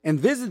back and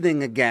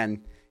visiting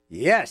again.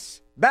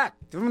 Yes, back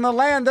from the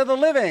land of the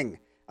living.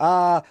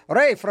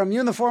 Ray from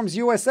Uniforms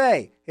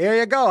USA. Here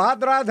you go,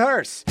 Hot Rod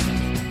Hearse.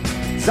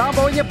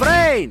 Zombo In Your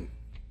Brain.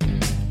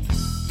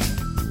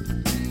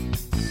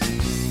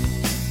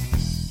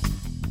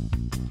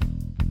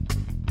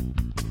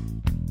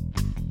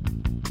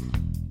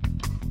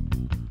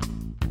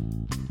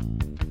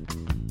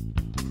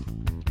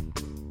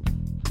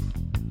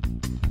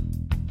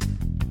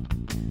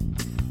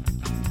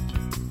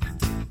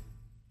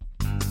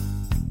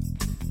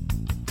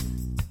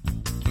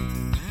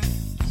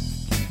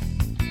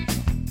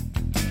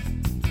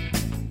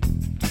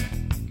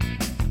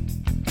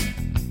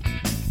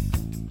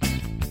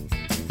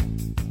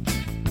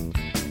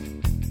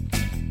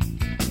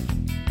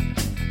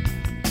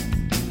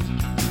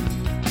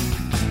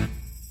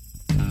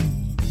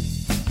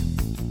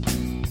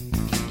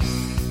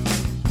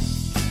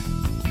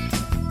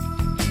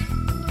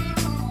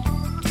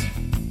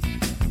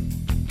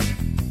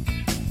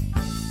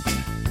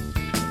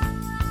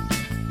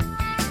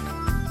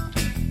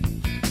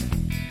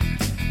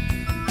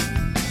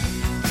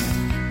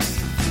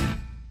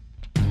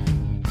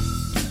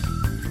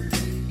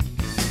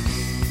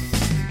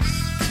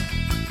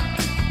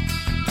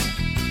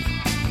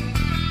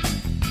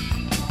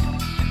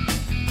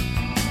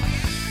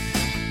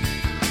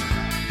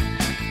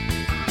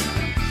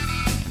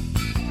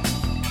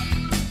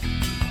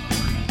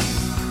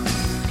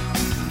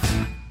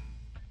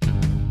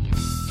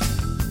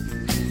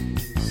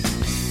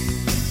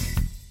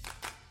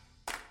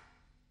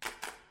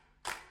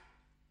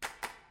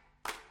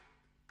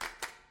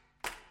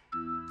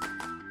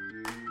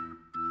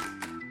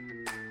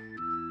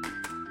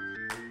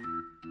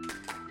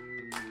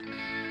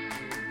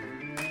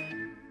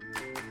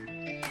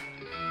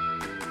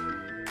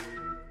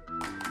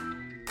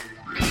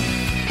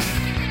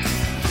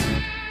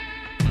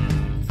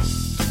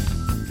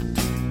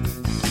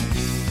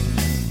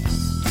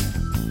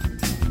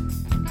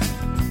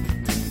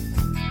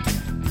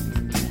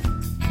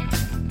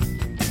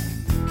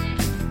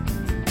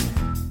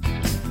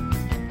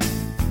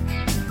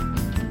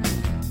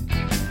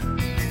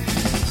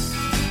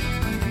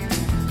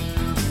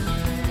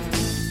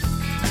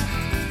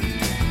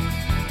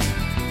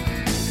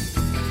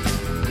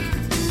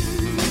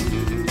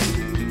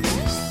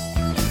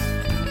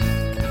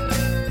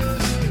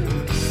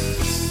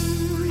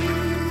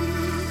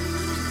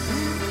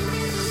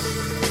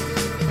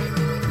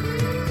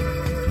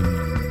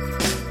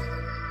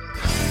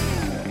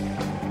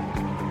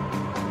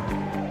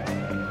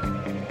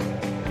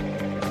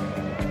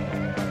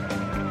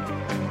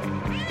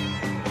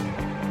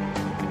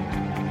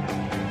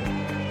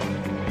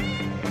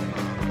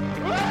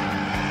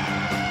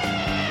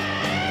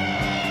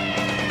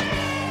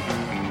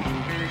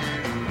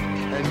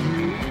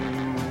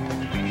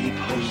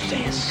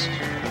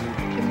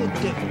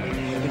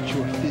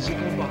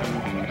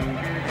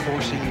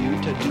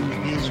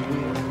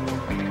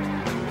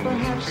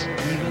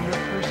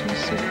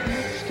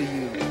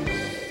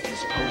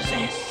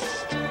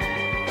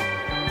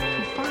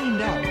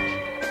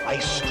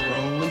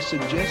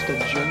 Suggest a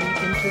journey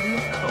into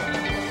the occult,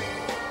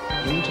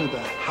 into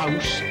the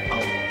house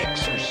of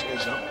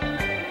exorcism.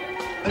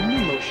 A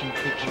new motion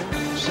picture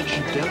of such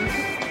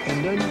delicate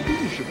and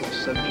unusual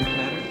subject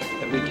matter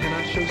that we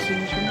cannot show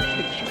scenes from the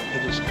picture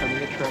of this coming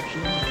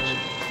attraction.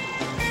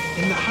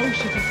 In the house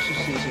of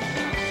exorcism,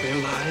 there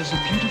lies a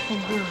beautiful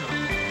girl,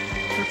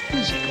 her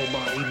physical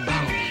body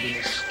bound in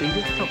a state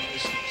of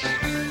helplessness,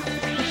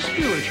 her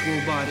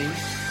spiritual body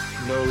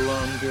no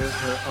longer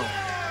her own.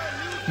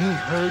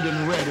 You've heard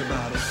and read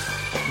about it.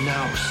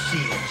 Now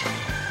see it.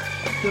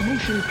 The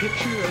motion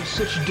picture of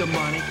such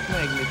demonic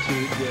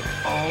magnitude that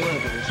all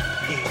others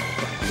pale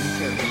by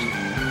comparison.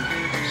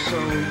 So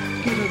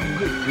get a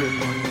good grip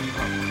on your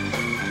problem.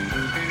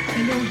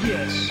 And oh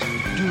yes,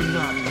 do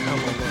not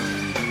come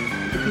alone,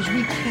 because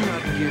we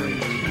cannot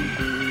guarantee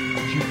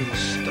that you will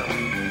stop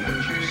what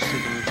you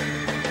see.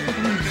 But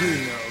we do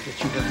know that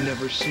you have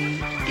never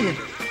seen any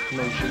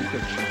motion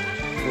picture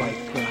like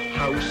the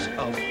House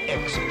of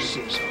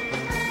Exorcism.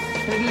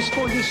 And it is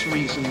for this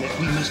reason that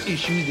we must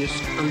issue this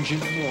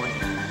urgent warning.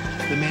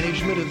 The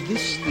management of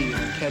this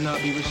theater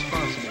cannot be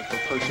responsible for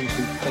persons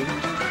who faint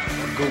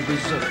or go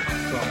berserk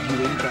while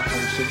viewing the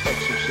House of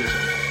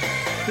Exorcism.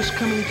 Is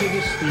coming to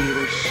this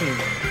theater soon.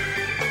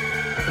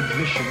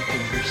 Admission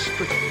is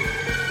restricted,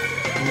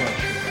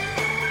 naturally.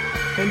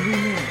 And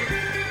remember,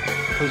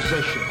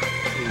 possession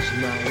is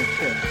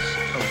 9/10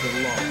 of the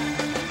law.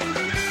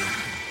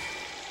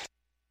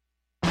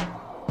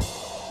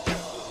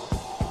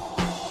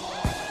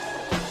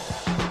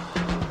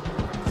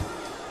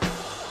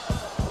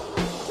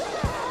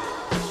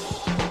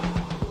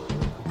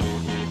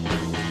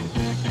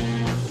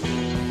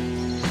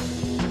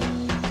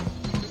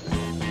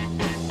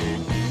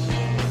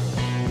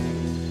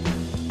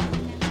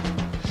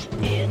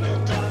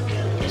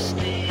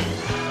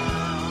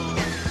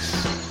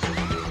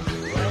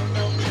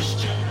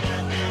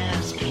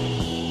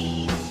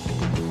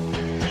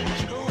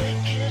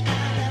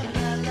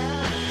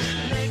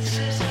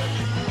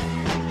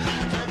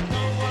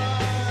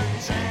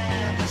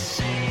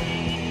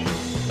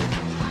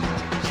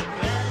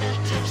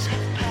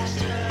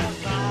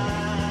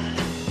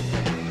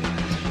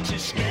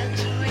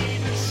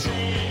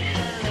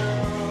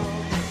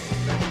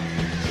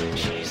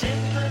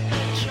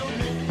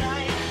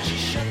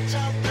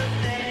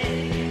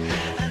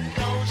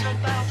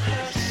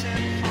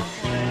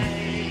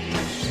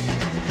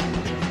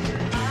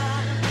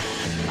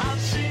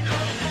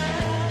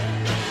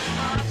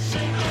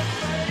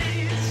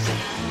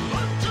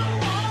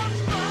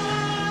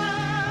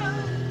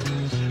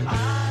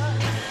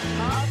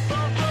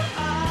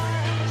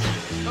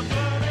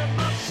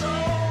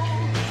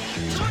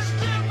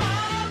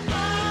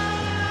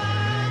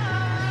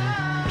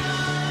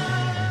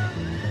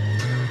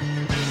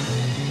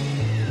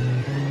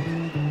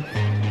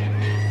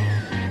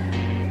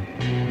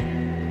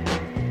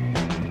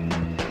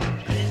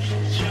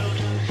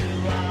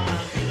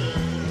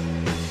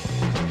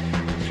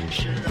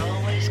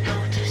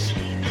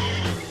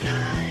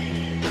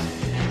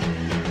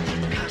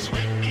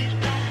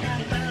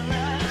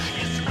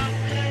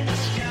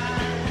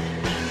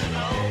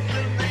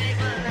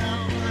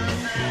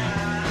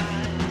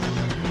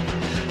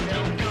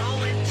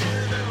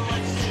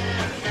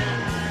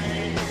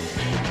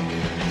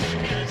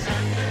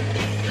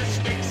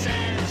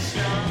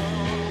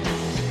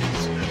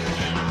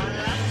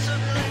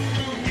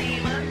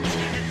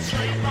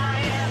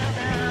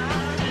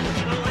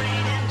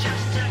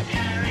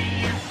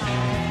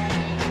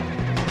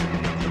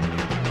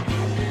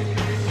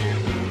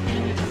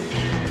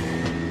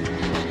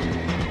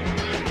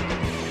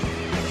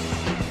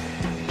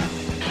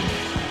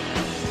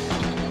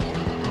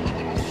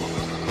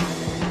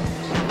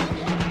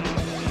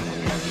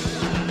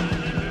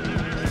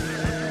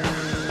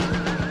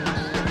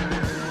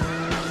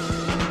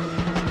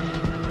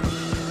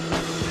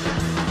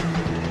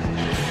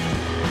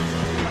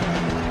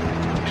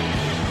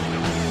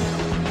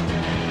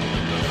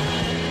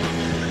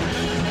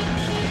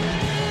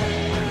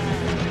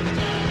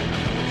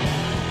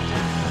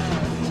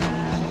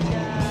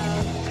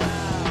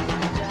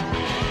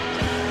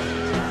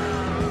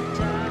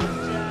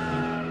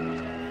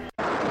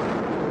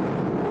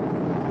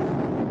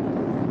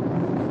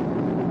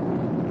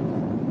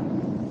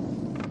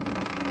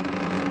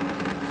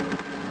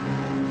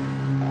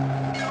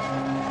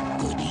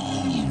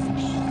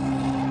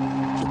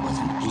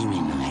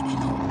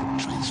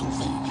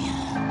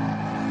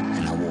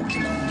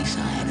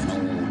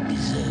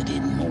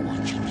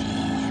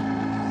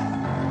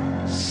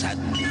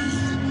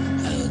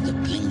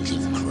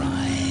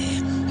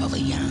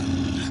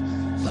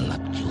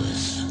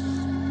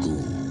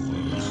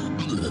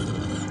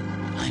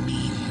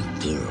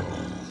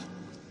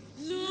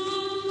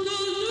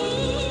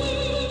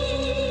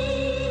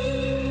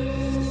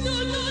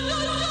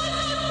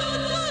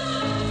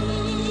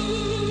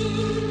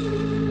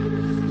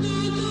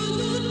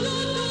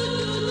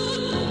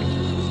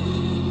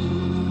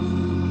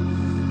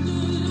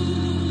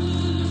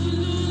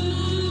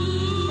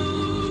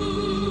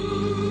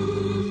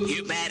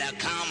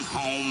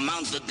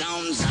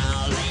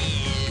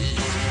 Gonzalez,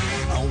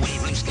 away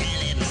from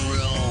Skeleton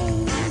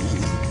Road.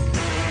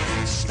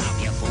 Stop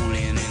your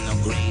fooling in the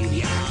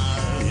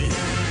graveyard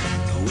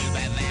with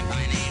that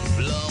vampire named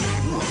Flo.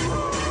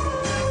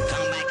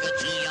 Come back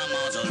to your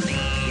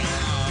mausoleum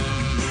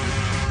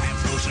and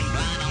throw some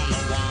blood on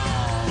the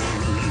wall.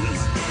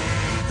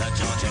 The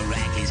torture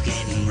rack is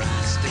getting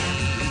rusty.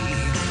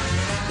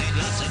 There's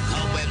lots of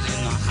cobwebs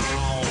in the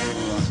hall.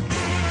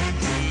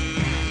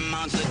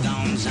 Monster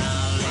Gonzalez,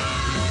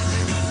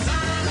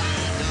 why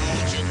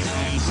don't you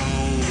come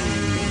home?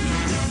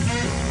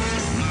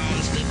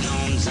 Monster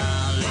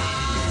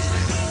Gonzalez,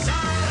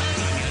 how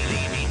come you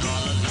leave me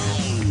all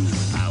alone?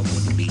 I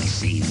wouldn't be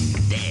seen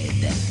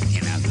dead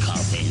in a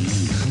coffin.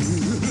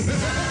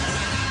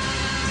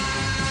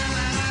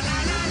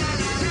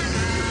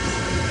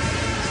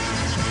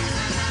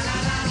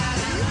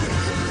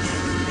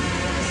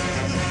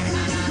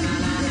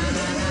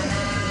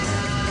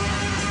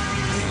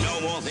 Your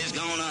wolf is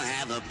gonna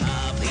have a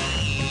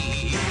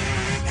puppy,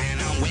 and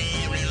I'm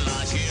wearing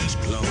Luscious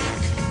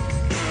cloak.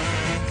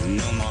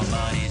 No more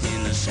bodies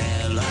in the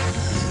cellar,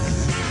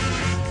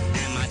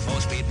 and my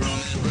 4-speed broom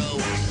is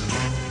broke.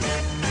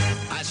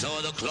 I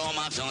saw the claw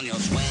marks on your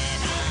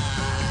sweater.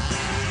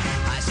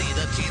 I see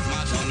the teeth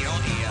marks on your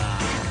ear.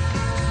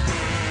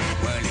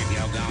 Well, if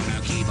you're gonna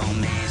keep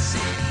on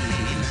messing,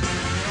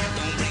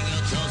 don't bring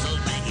your torso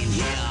back in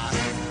here.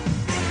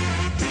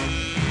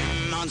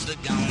 Monster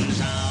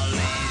Gonzalez,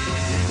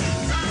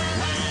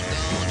 why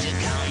don't you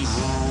come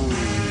home?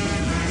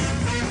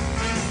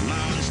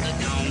 Monster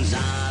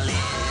Gonzalez,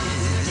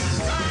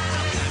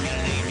 how come you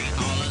leave me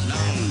all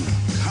alone?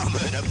 I'm a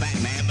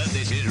Batman, but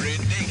this is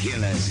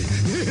ridiculous.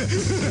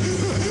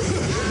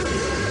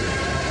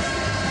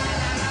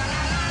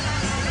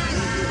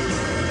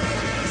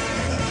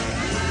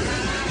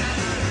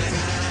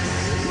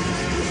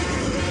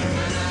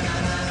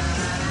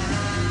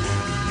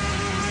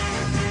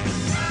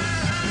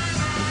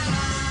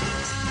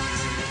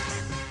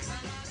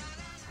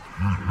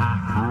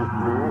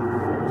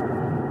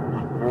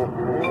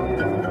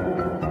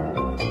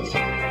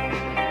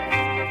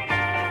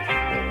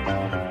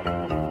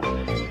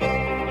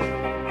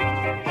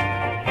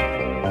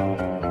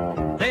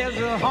 There's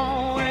a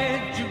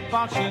haunted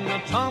jukebox in the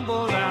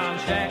tumble-down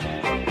shack.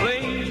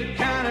 Plays the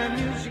kind of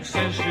music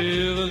sends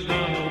shivers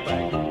down your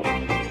back.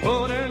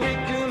 Put a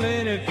nickel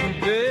in if you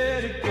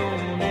better go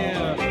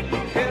near.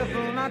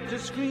 Careful not to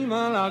scream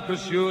aloud,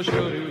 'cause you're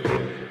sure to.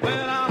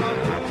 Well, I'm a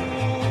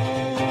fool,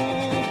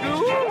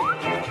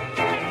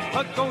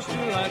 a ghost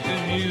who likes the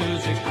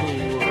music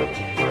cool.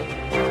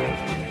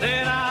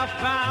 Then I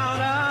found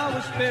out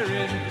the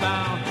spirit and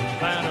found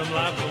phantom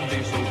life won't be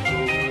so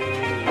cool.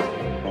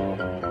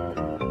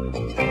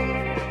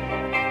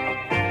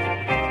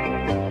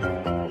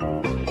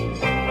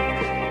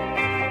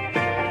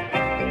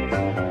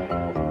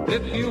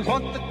 If you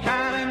want the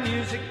kind of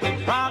music that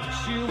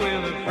rocks you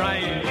with a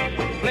fright,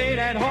 play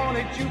that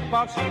haunted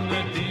jukebox in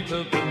the deep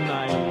of the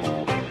night.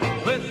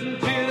 Listen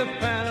to the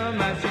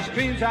phantom as he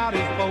screams out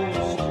his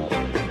boast.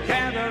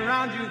 Gather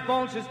around you,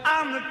 folks, as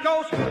I'm the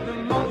ghost with the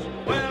most.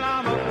 Well,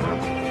 I'm a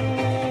fool,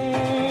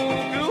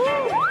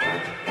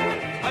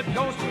 a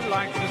ghost who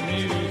likes the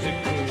music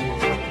cool.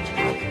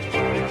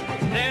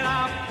 Then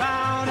I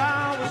found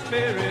out the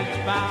spirit's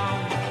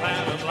bound,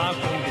 phantom life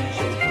won't be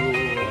so cool.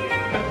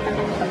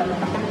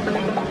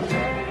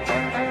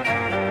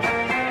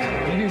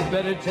 You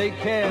better take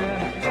care.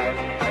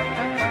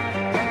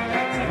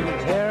 You'll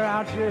tear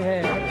out your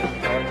hair.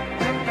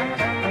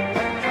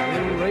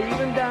 You rave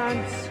and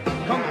dance.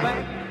 Come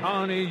back,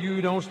 honey,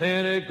 you don't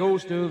stand a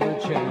ghost of a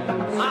chance.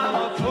 I'm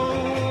a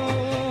fool,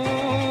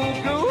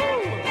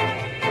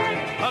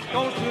 a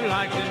ghost who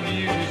likes the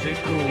music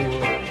cool.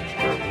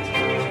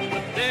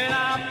 Then I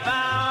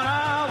found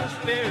out the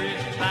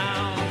spirit's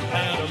found,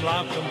 phantom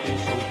life can be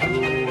so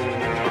cool.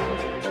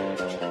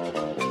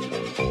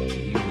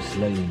 You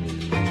slay me.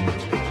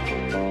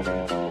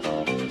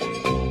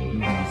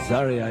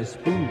 Sorry I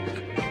spook.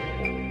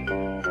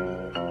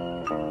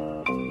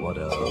 What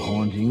a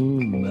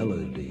haunting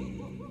melody.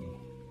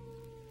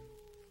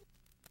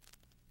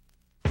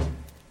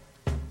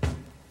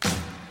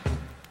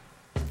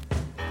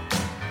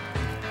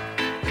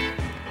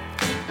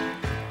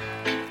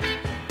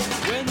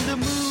 When the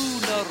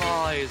moon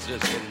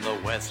arises in the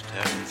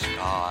western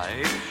sky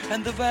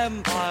and the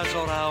vampires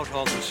are out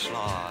on the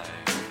sly,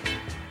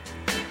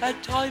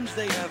 at times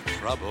they have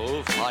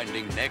trouble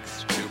finding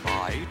necks to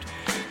bite.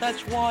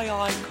 That's why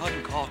I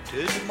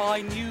concocted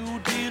my new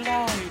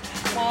delight,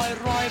 my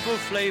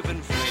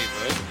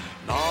riboflavin-flavored,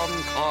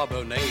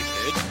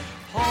 non-carbonated,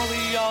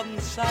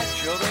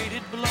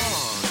 polyunsaturated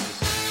blood.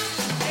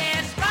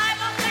 It's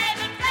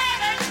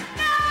riboflavin-flavored,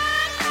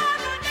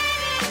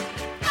 non-carbonated,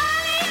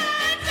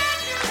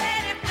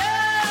 polyunsaturated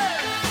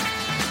blood.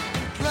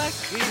 Drac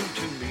came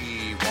to me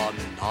one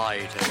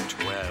night at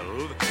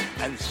 12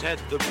 and said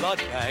the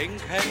blood bank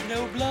had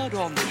no blood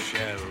on the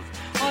shelf.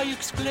 I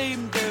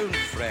exclaimed, don't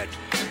fret,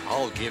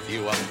 I'll give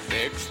you a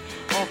fix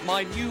of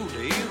my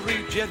newly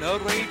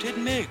regenerated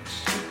mix.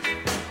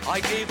 I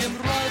gave him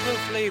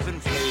riboflavin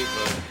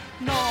flavored,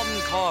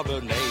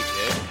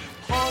 non-carbonated,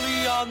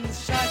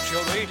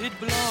 polyunsaturated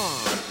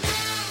blood.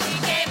 We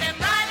gave him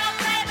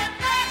riboflavin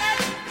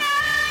flavored,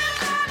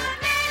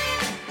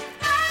 non-carbonated,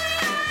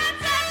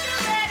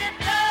 polyunsaturated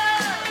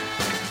blood.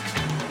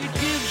 It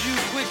gives you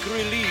quick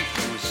relief,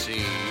 you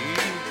see,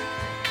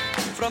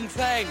 from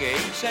fang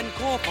aches and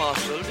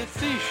corpuscle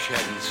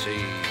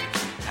deficiency.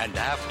 And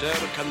after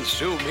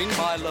consuming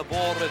my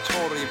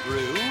laboratory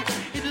brew,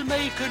 it'll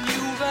make a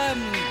new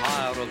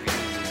vampire of you.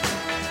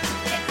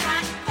 It's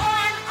got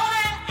corn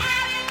oil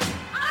added,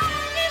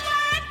 only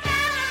 1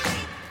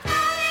 calorie,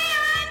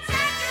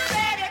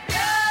 polyunsaturated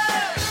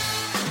blood.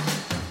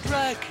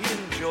 Drac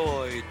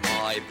enjoyed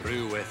my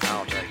brew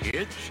without a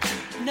hitch.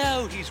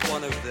 Now he's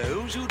one of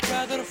those who'd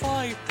rather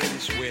fight than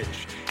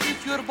switch.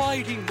 If you're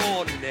biting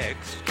more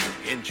necks,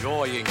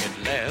 enjoying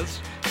it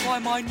less, try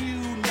my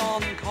new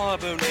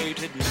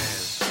non-carbonated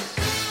mess.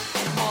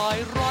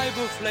 My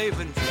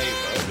riboflavin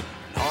flavored,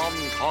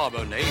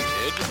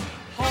 non-carbonated,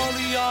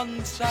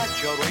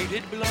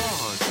 polyunsaturated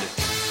blood.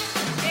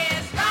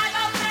 It's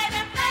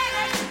riboflavin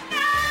flavored,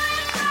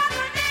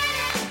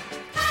 non-carbonated,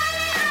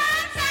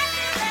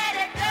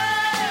 polyunsaturated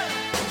blood.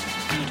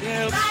 It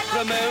helps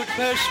promote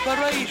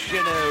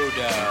perspiration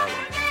odor.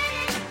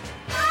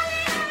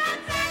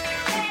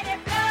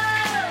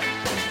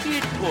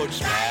 It puts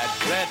bad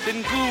breath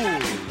in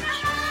ghouls.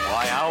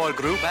 Why, our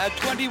group had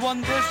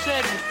 21%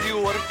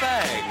 fewer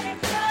fangs.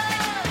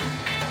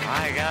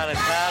 I got it,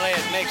 Pally.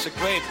 It makes a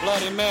great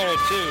Bloody Mary,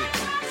 too.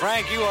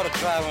 Frank, you ought to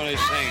try one of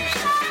these things.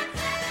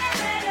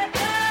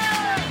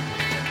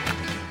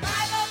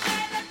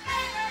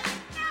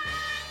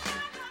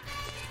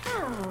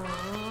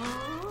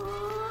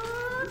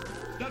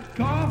 The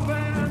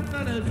coffin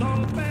that is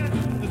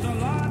open, there's a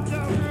lot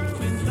of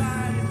room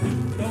inside.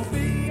 Don't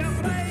be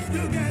afraid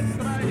to get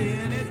right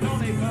in, it's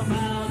only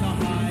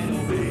formaldehyde,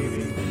 oh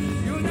baby.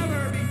 You'll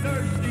never be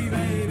thirsty,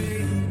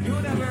 baby,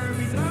 you'll never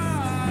be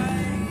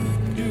dry.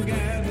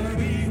 Together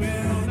we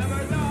will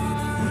never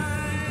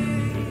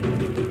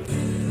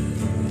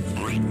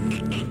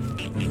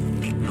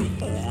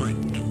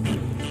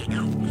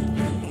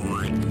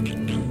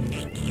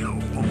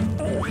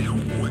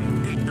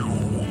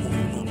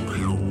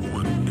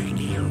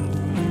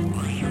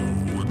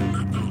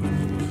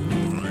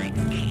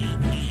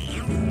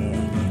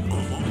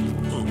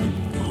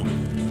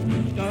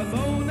The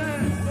moon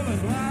is full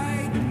of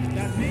light,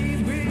 that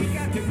means we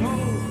got to go.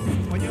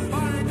 When you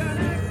find an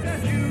act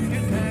that you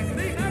can take,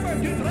 remember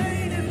to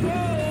drain it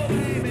slow,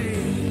 baby.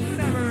 You'll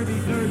never be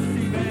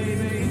thirsty,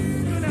 baby.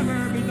 You'll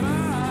never be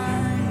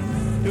dry.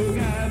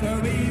 Together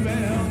we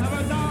will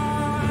never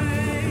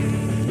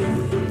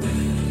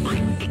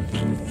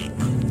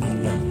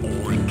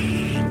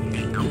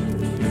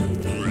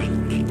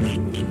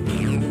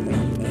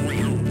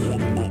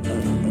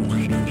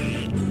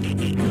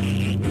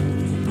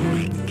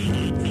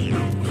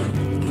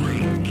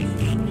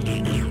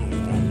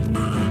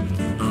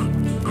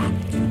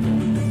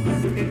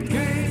It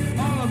came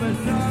all of a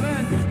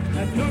sudden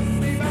and took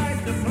me by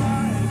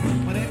surprise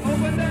when they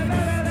opened the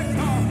lid of the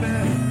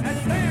coffin and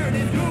stared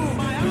into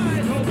my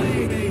eyes. Oh,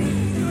 baby,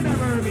 you'll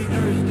never be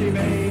thirsty,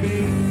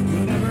 baby.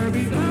 You'll never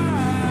be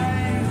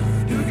dry.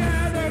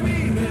 Together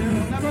we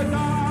will never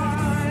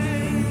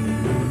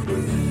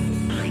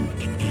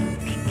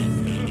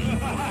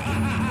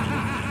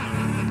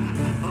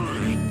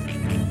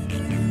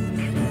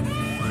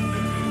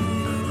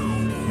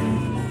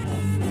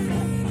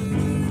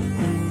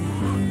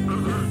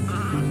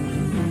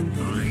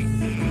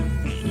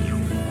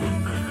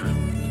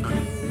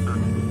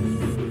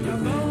The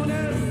moon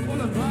is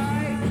full of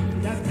light,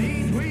 that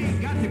means we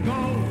got to go.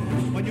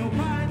 When you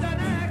find an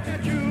act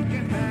that you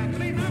can pack,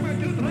 remember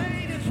to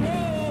drain it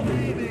slow,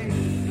 baby.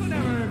 You'll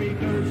never be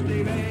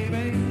thirsty,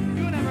 baby.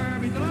 You'll never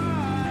be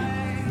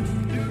dry.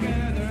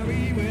 Together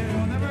we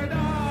will never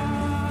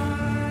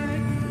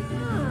die.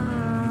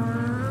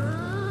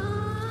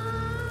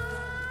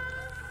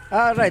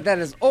 All right, that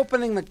is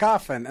Opening the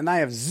Coffin, and I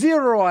have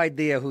zero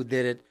idea who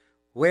did it,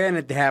 when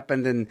it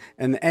happened, and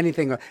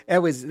anything.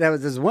 That was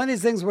one of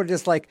these things where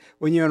just like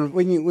when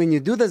you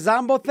do the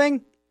Zombo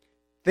thing,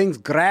 things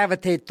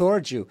gravitate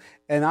towards you.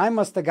 And I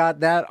must have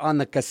got that on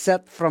the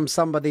cassette from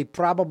somebody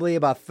probably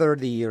about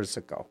 30 years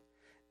ago.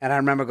 And I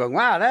remember going,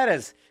 wow, that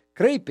is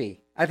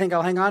creepy. I think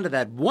I'll hang on to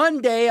that.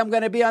 One day I'm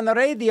going to be on the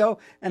radio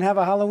and have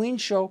a Halloween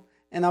show,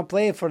 and I'll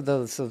play it for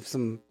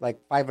some like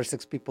 5 or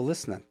 6 people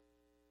listening.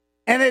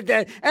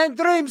 And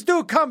dreams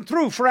do come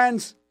true,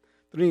 friends.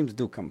 Dreams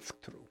do come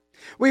true.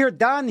 We heard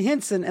Don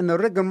Hinson and the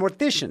Rigor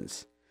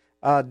Morticians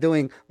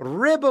doing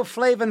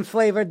riboflavin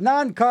flavored,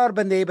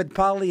 non-carbonated,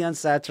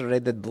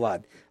 polyunsaturated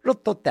blood. Real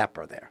toe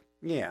tapper there.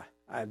 Yeah,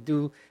 I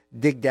do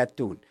dig that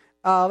tune.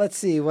 Let's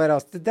see, what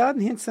else? Did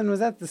Don Hinson, was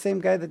that the same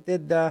guy that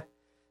did the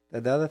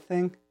other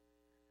thing?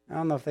 I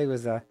don't know if he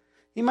was...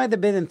 he might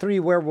have been in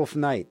 3 Werewolf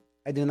Night.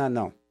 I do not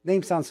know.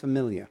 Name sounds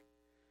familiar.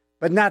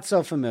 But not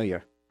so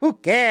familiar. Who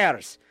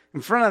cares?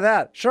 In front of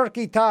that,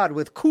 Sharky Todd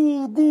with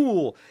Cool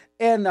Ghoul.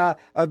 And a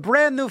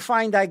brand new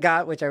find I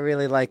got, which I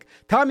really like,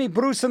 Tommy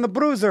Bruce and the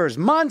Bruisers,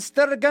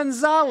 Monster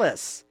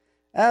Gonzalez.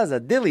 That was a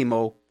dilly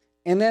mo.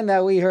 And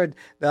then we heard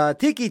the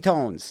Tiki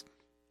Tones,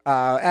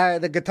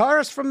 the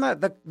guitarist from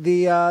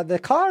the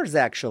Cars,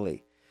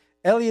 actually,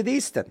 Elliot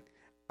Easton.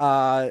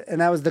 And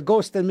that was the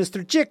Ghost and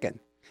Mr. Chicken.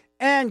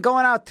 And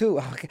going out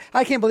to,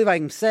 I can't believe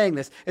I'm saying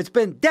this. It's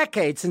been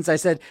decades since I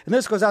said, and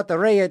this goes out to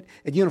Ray at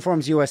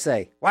Uniforms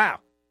USA. Wow.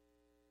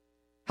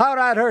 How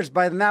That Hurts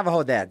by the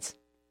Navajo Dads.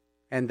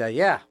 And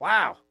yeah,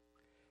 wow.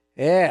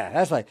 Yeah,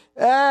 that's like,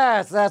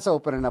 that's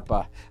opening up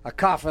a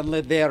coffin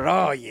lid there.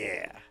 Oh,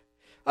 yeah.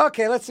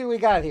 Okay, let's see what we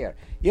got here.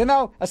 You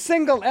know, a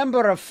single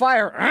ember of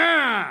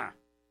fire.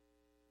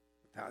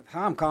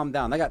 Tom, calm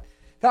down.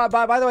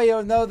 By the way,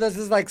 you know, this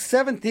is like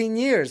 17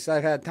 years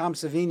I've had Tom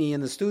Savini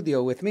in the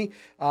studio with me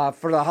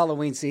for the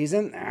Halloween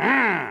season.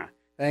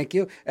 Thank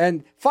you.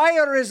 And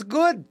fire is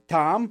good,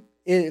 Tom.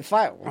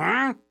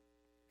 Fire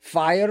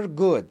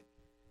good.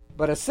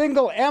 But a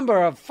single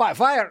ember of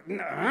fire,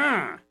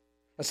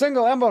 a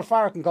single ember of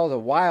fire can cause a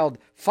wild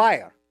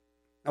fire.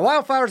 Now,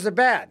 wildfires are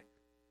bad.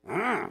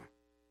 Yeah,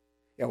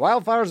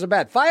 wildfires are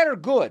bad. Fire,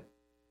 good.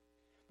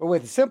 But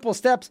with simple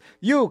steps,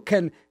 you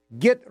can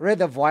get rid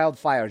of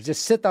wildfires.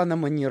 Just sit on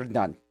them when you're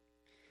done.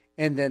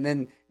 And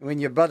then when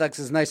your buttocks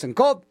is nice and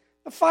cold,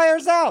 the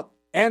fire's out.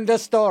 End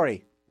of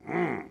story.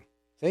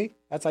 See?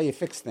 That's how you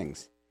fix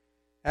things.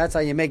 That's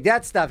how you make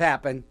that stuff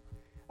happen.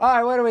 All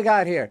right, what do we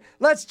got here?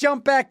 Let's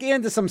jump back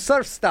into some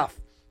surf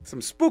stuff.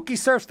 Some spooky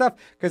surf stuff.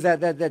 Because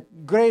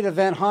that great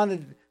event,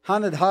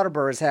 Haunted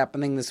Harbor, is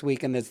happening this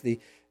weekend. It's the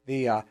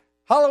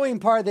Halloween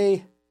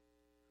party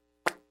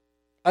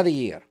of the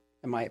year,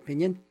 in my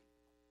opinion.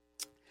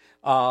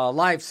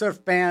 Live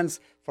surf bands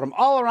from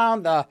all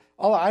around.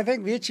 I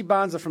think the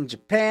Ichibans are from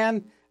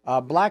Japan.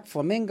 Black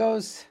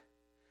Flamingos,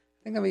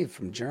 I think maybe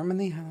from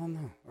Germany. I don't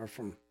know, or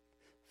from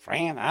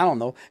France. I don't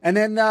know. And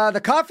then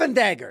the Coffin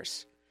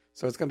Daggers.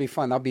 So it's gonna be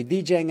fun. I'll be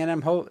DJing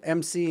and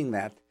emceeing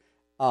that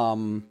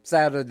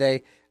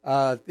Saturday.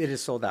 It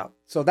is sold out.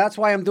 So that's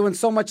why I'm doing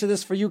so much of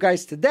this for you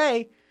guys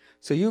today,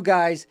 so you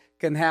guys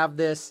can have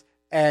this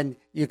and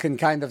you can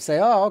kind of say,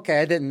 "Oh,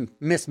 okay, I didn't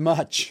miss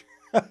much."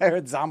 I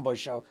heard Zombo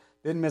show.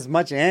 Didn't miss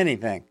much of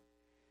anything.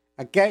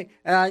 Okay?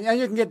 And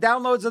you can get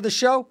downloads of the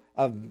show,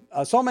 of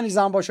so many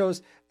Zombo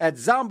shows, at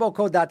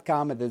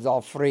zomboco.com. It is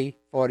all free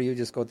for you.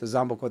 Just go to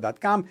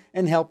zomboco.com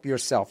and help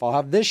yourself. I'll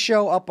have this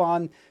show up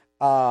on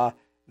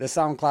the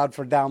SoundCloud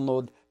for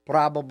download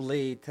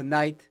probably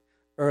tonight,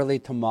 early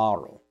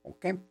tomorrow.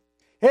 Okay?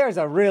 Here's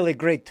a really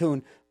great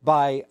tune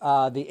by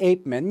the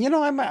Ape Men. You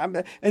know,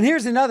 and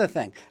here's another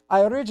thing.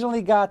 I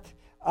originally got...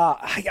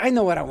 I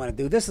know what I want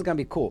to do. This is going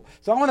to be cool.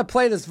 So I want to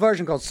play this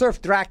version called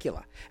Surf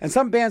Dracula. And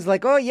some bands are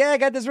like, oh, yeah, I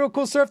got this real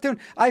cool surf tune.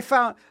 I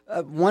found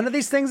one of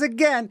these things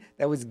again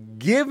that was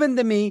given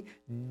to me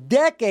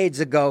decades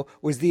ago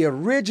was the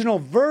original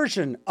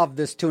version of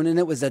this tune, and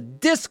it was a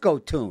disco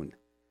tune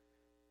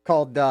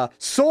called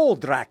Soul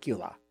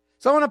Dracula.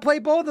 So I want to play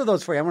both of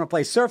those for you. I want to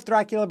play Surf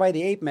Dracula by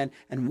the Ape Men,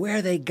 and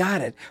where they got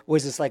it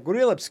was this like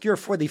real obscure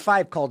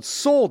 45 called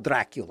Soul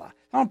Dracula.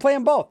 I want to play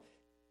them both.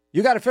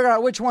 You got to figure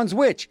out which one's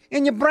which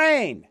in your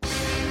brain.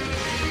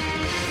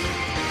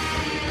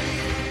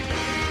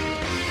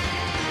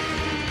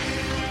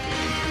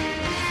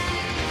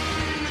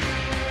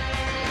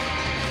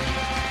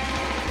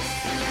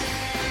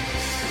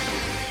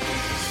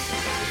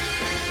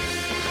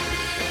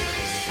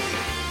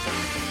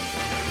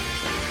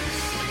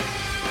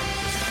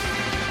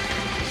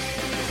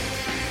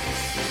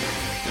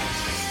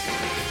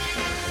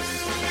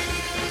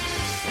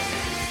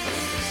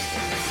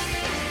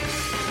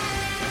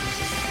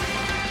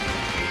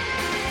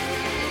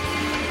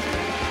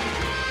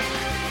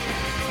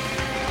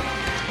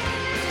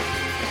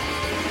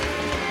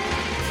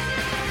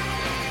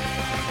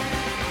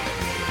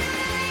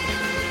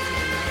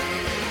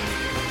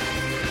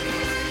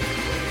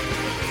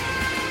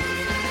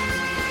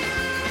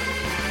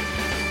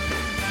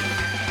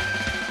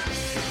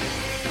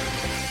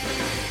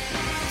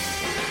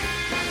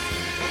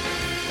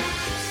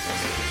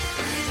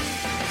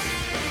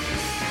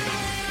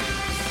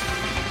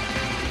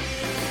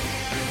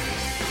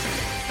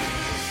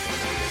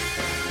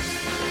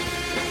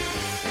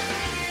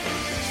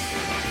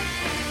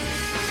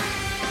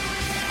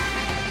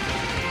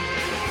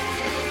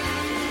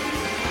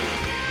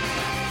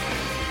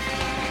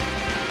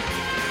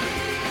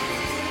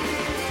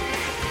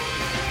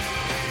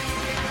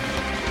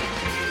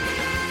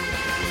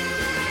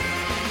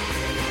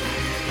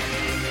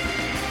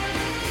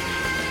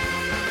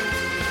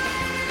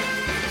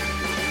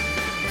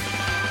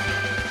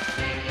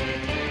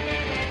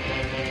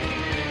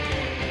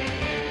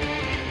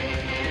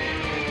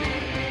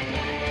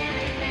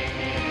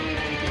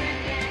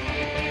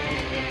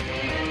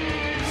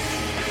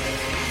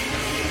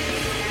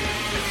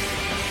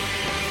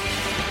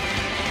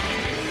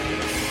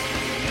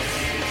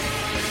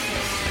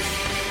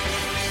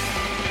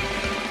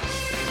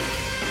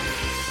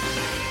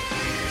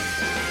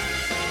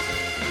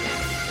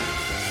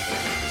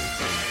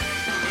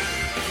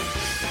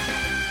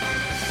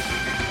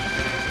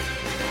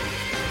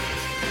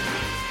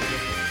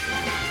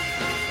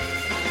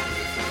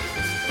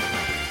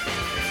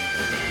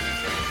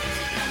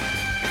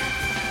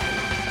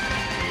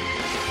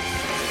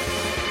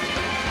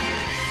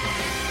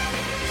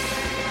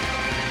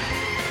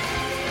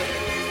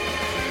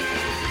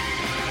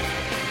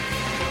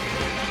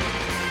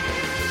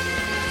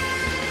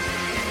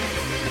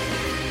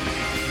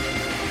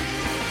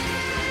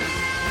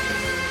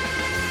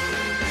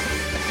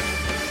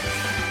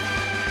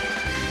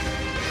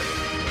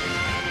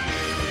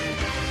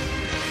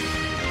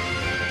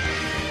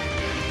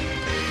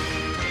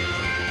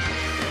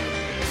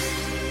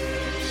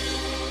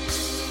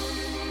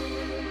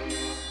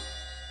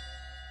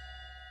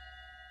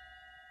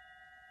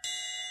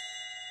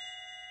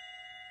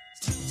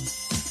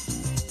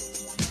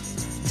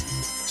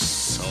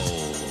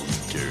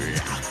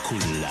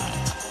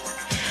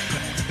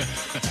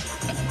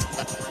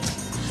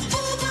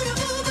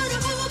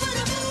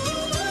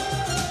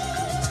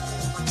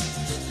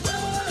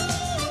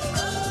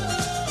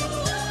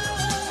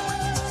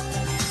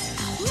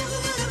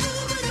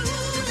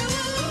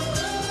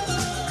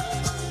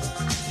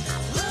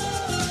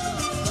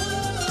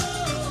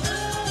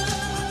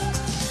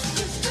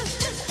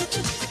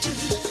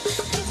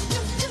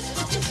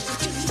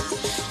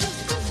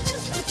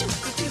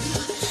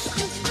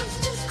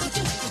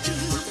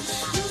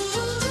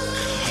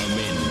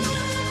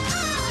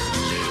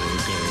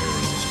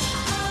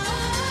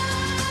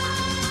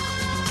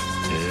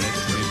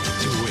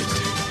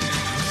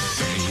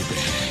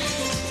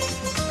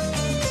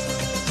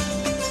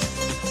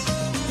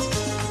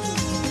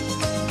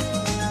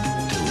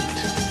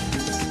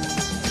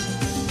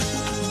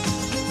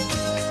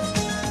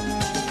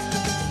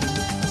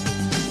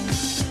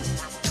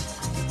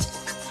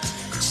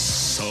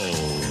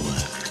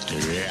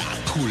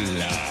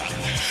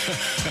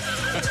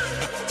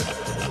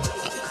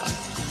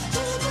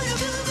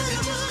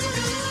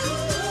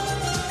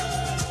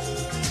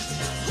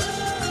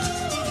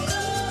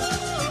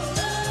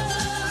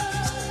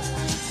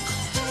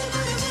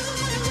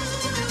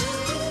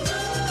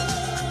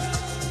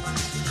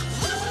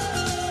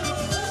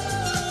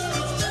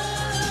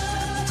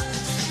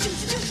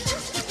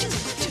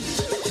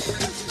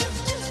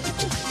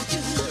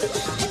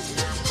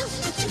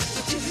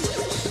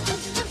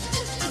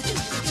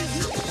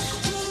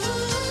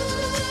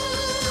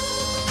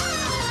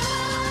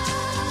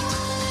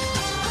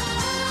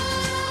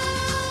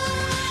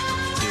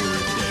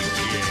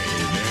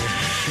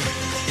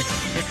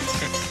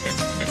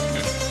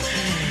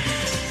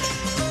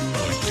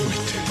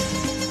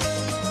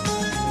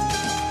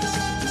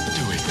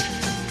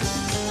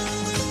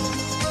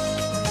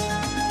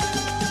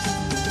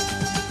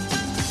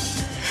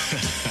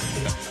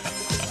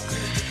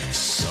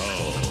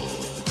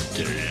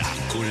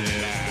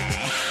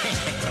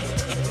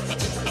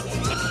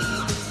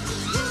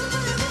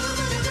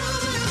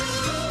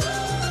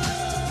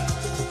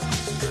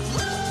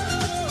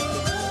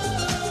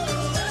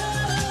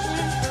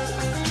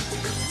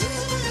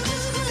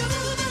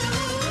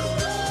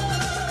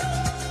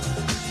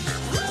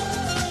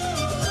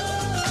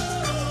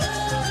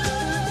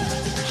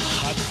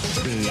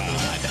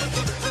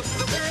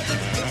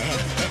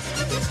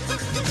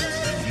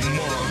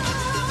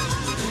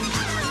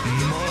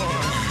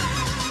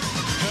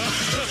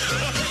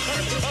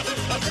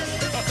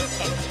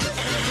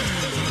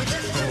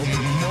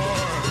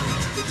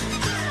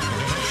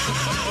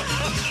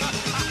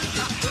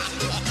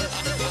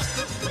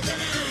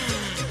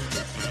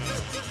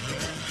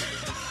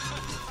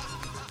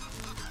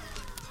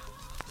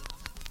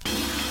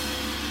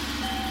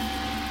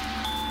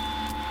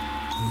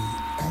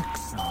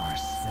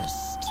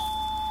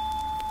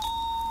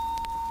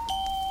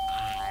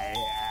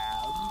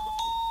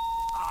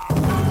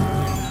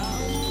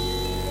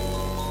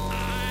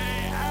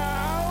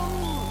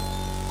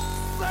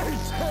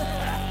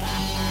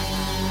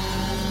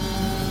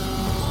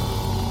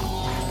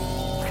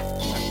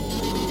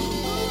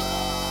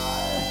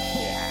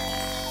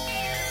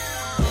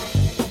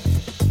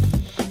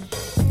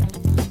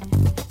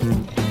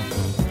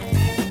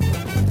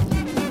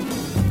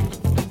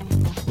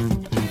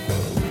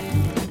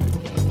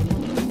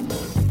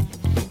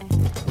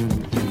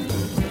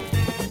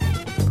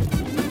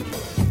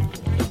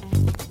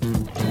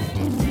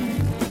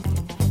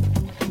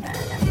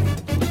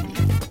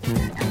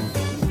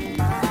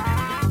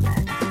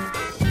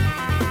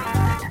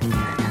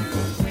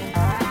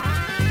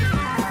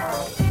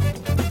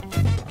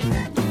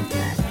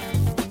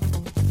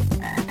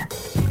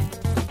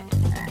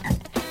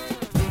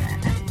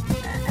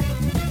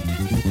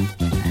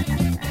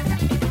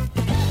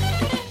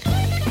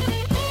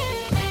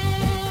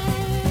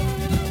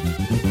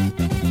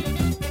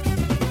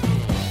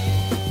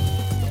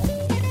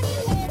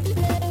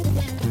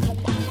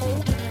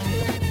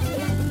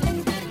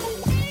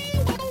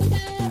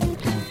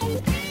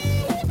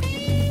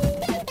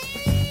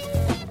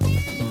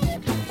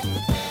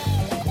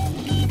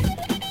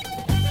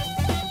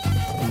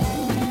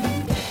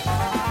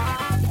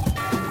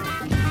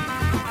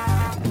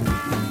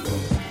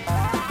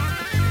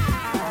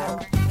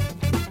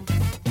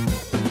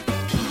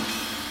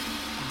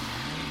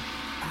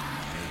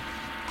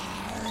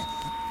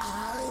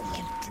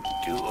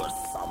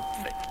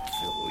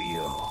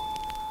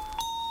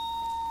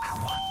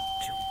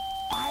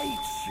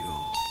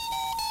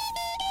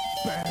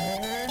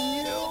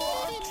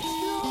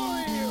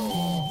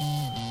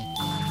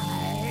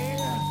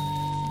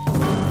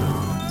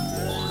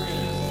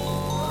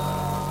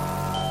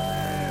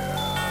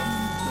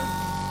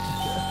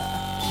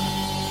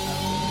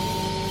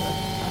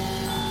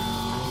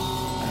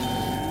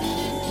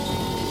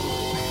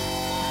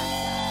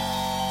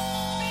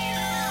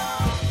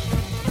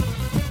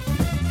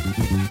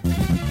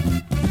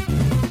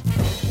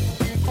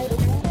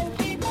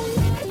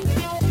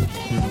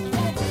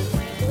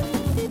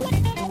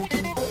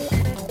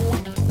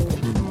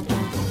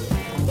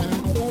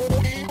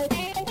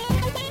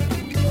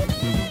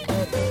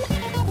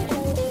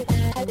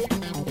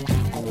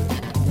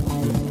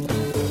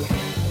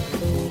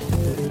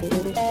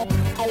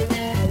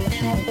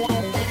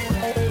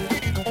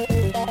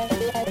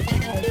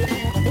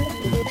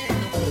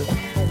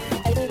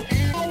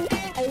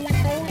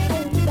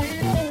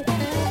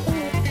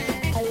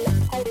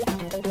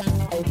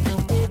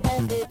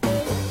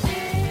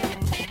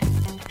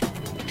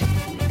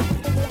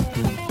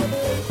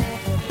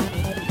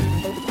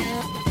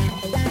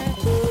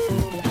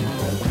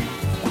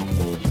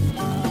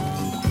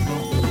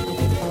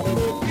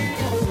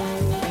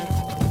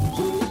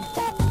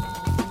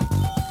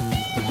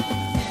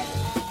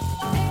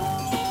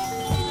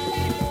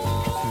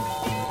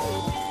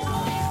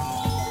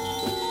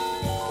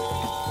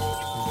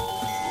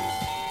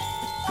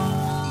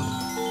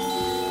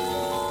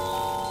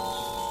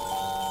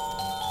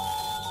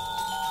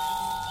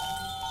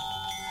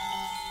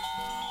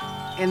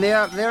 And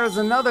there's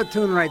another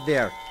tune right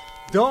there.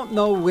 Don't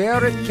know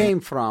where it came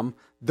from.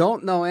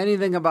 Don't know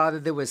anything about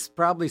it. It was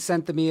probably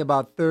sent to me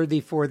about 30,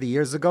 40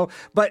 years ago.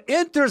 But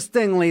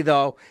interestingly,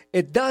 though,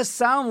 it does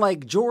sound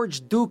like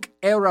George Duke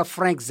era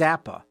Frank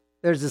Zappa.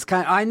 There's this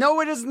kind. I know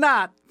it is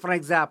not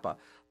Frank Zappa,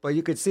 but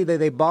you could see that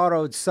they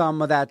borrowed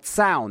some of that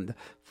sound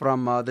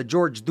from the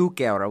George Duke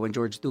era when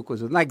George Duke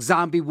was like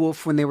Zombie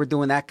Wolf when they were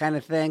doing that kind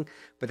of thing.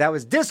 But that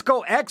was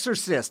Disco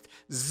Exorcist.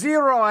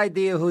 Zero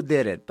idea who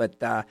did it,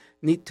 but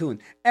neat tune.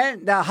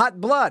 And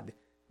Hot Blood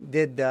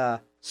did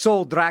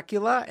Soul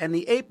Dracula, and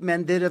the Ape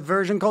Men did a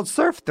version called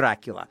Surf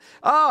Dracula.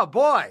 Oh,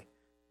 boy.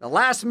 The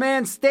Last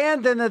Man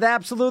Standing at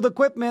Absolute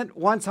Equipment,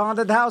 Once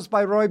Haunted House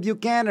by Roy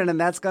Buchanan, and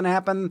that's going to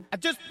happen I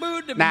just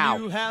moved to now.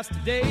 my new house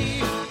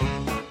today.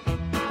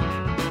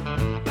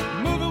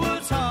 Moving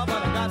was hard,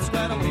 but I got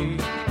squared away.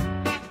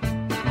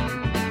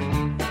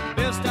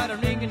 Bells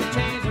started ringing, the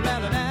chains are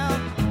rattling out.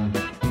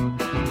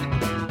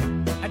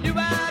 I knew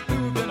I'd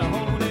moved in a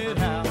haunted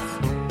house.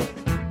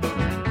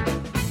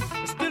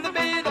 Still a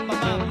bit up on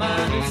my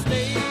mind to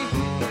stay,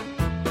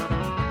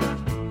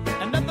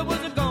 and nothing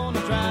wasn't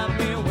gonna drive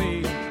me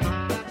away.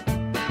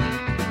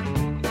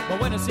 But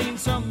when I seen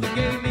something that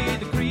gave me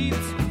the creeps,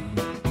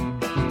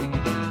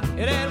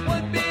 it had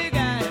one big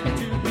eye and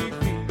two big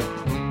feet.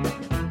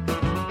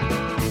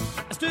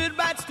 I stood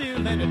right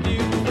still and it knew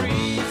the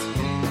breeze,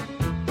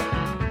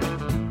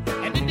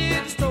 and it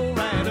did stroll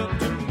right up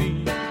to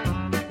me.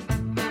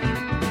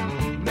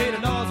 Made a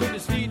noise with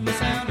his feet and it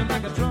sounded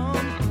like a drum.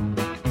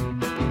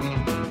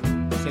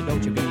 Said,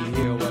 don't you be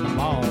here when the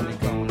morning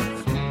comes.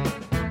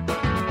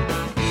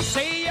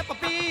 Say, if I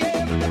be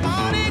here when the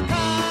morning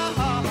comes,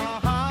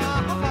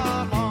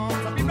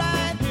 I'll be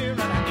right here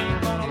and I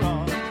ain't gonna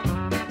run.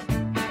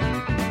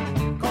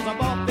 'Cause I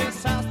bought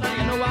this house, now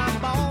you know I'm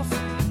boss.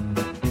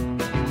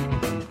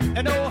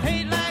 And no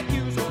hate like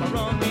you's gonna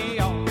run me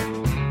off.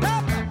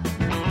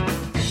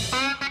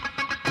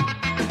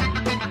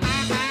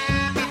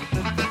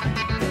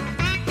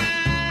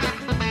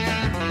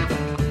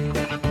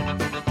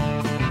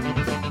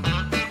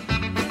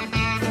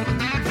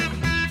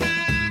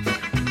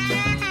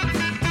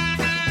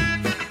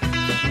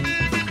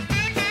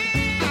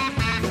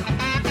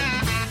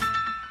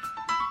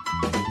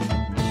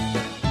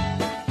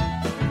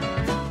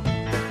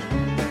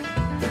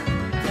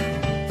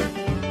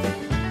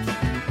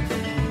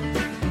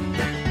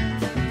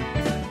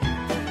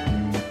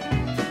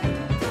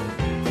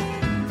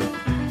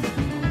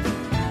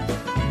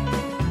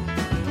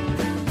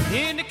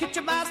 In the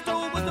kitchen, my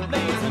stove was a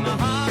blazing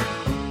hot.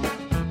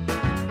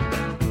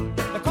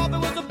 The coffee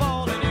was a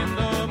boiling in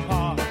the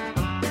pot.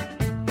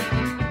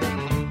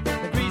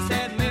 The grease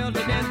had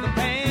melted in the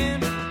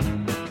pan.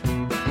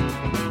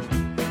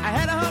 I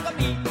had a hunk of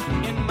meat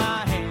in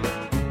my hand.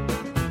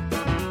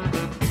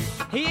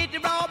 He ate the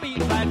raw meat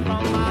right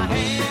from my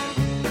hand.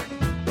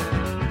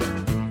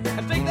 I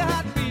take the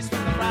hot grease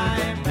from the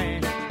frying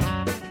pan.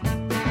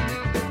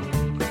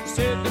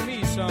 Said to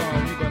me,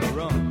 son, you better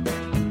run.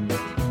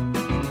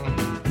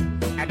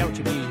 And don't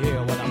you be here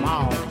when the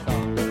morning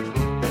comes.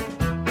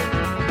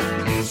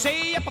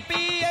 Say if I be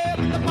here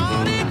when the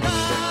morning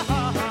comes,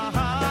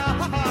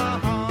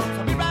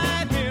 I'll be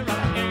right here and I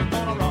ain't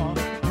gonna run.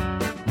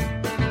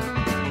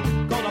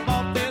 'Cause I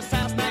bought this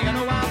house, now you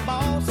know I'm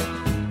boss.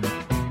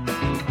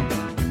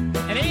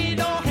 And ain't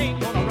no hate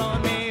gonna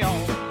run me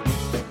off.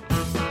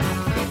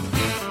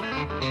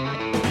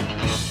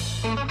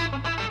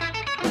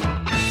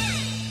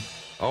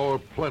 Our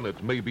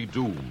planet may be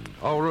doomed,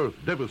 our Earth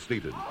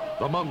devastated.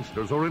 The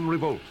monsters are in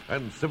revolt,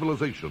 and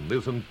civilization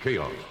is in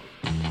chaos.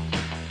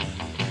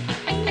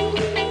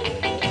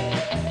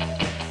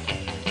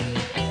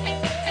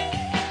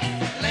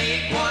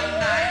 Late one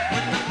night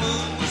when the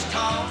moon was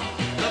tall,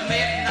 the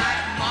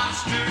midnight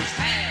monsters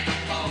had a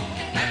ball.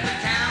 At the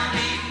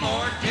county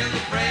morgue till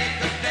the break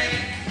of day,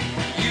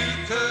 you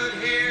could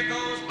hear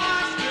those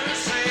monsters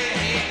say,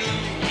 hey goo,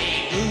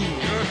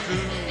 you're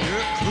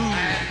cool.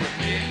 At the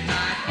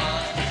midnight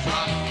monsters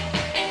rock.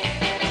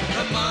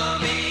 The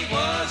mummy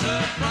was a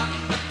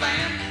trumpet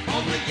band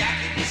on the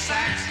yakety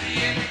sax, the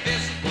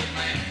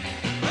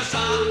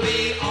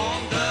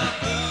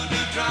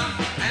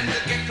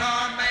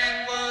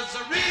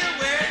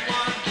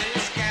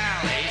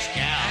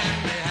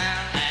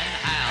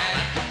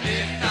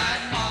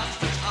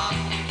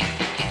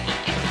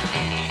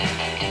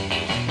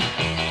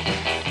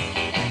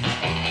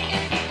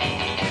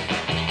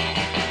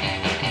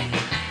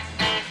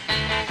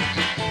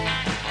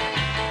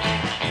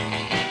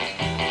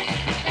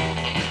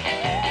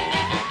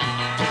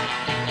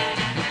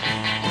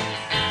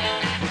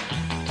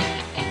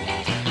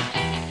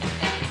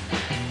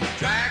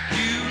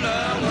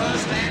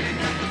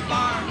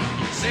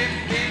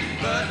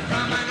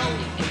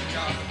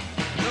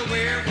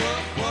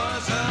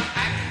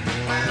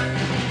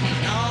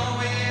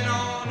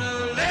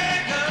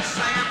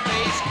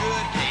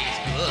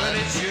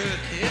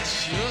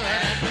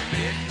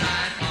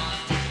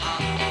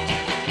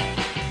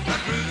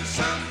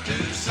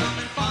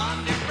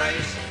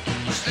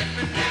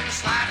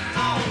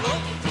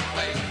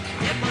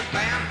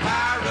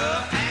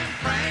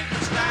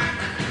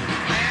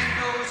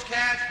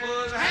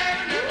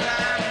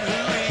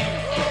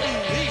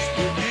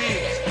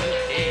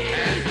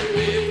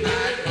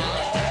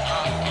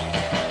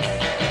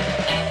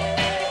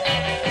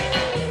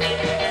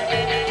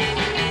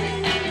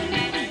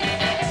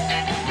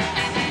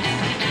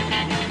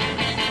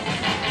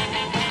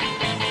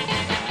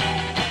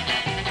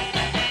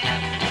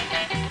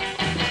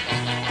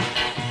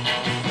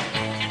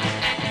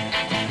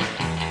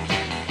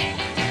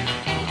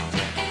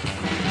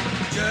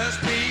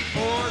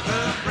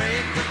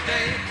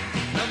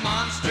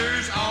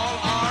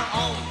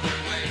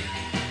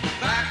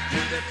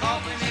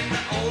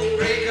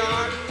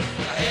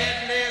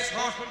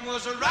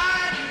was a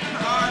riding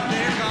hard.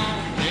 They're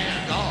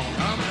gone,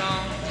 come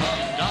on,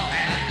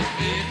 and the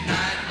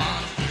midnight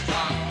monsters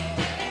come.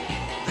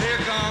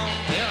 They're gone,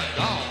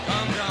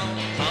 come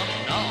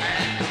on,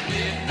 and the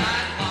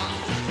midnight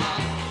monsters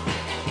come.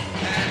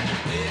 And the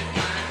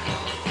midnight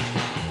monsters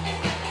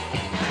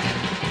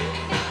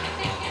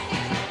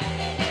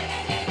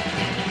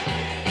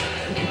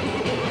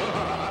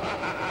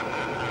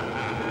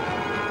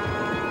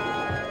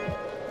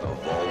The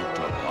vault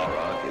of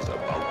horror is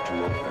about to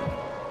open.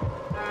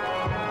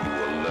 You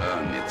will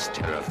learn its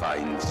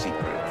terrifying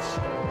secrets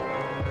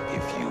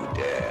if you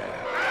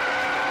dare.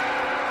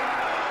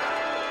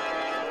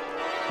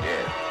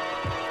 Death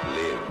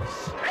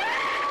lives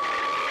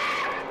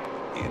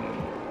in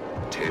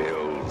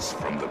Tales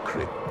from the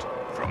Crypt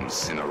from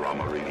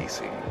Cinerama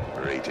Releasing.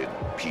 Rated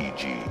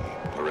PG.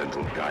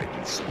 Parental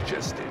guidance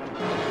suggested.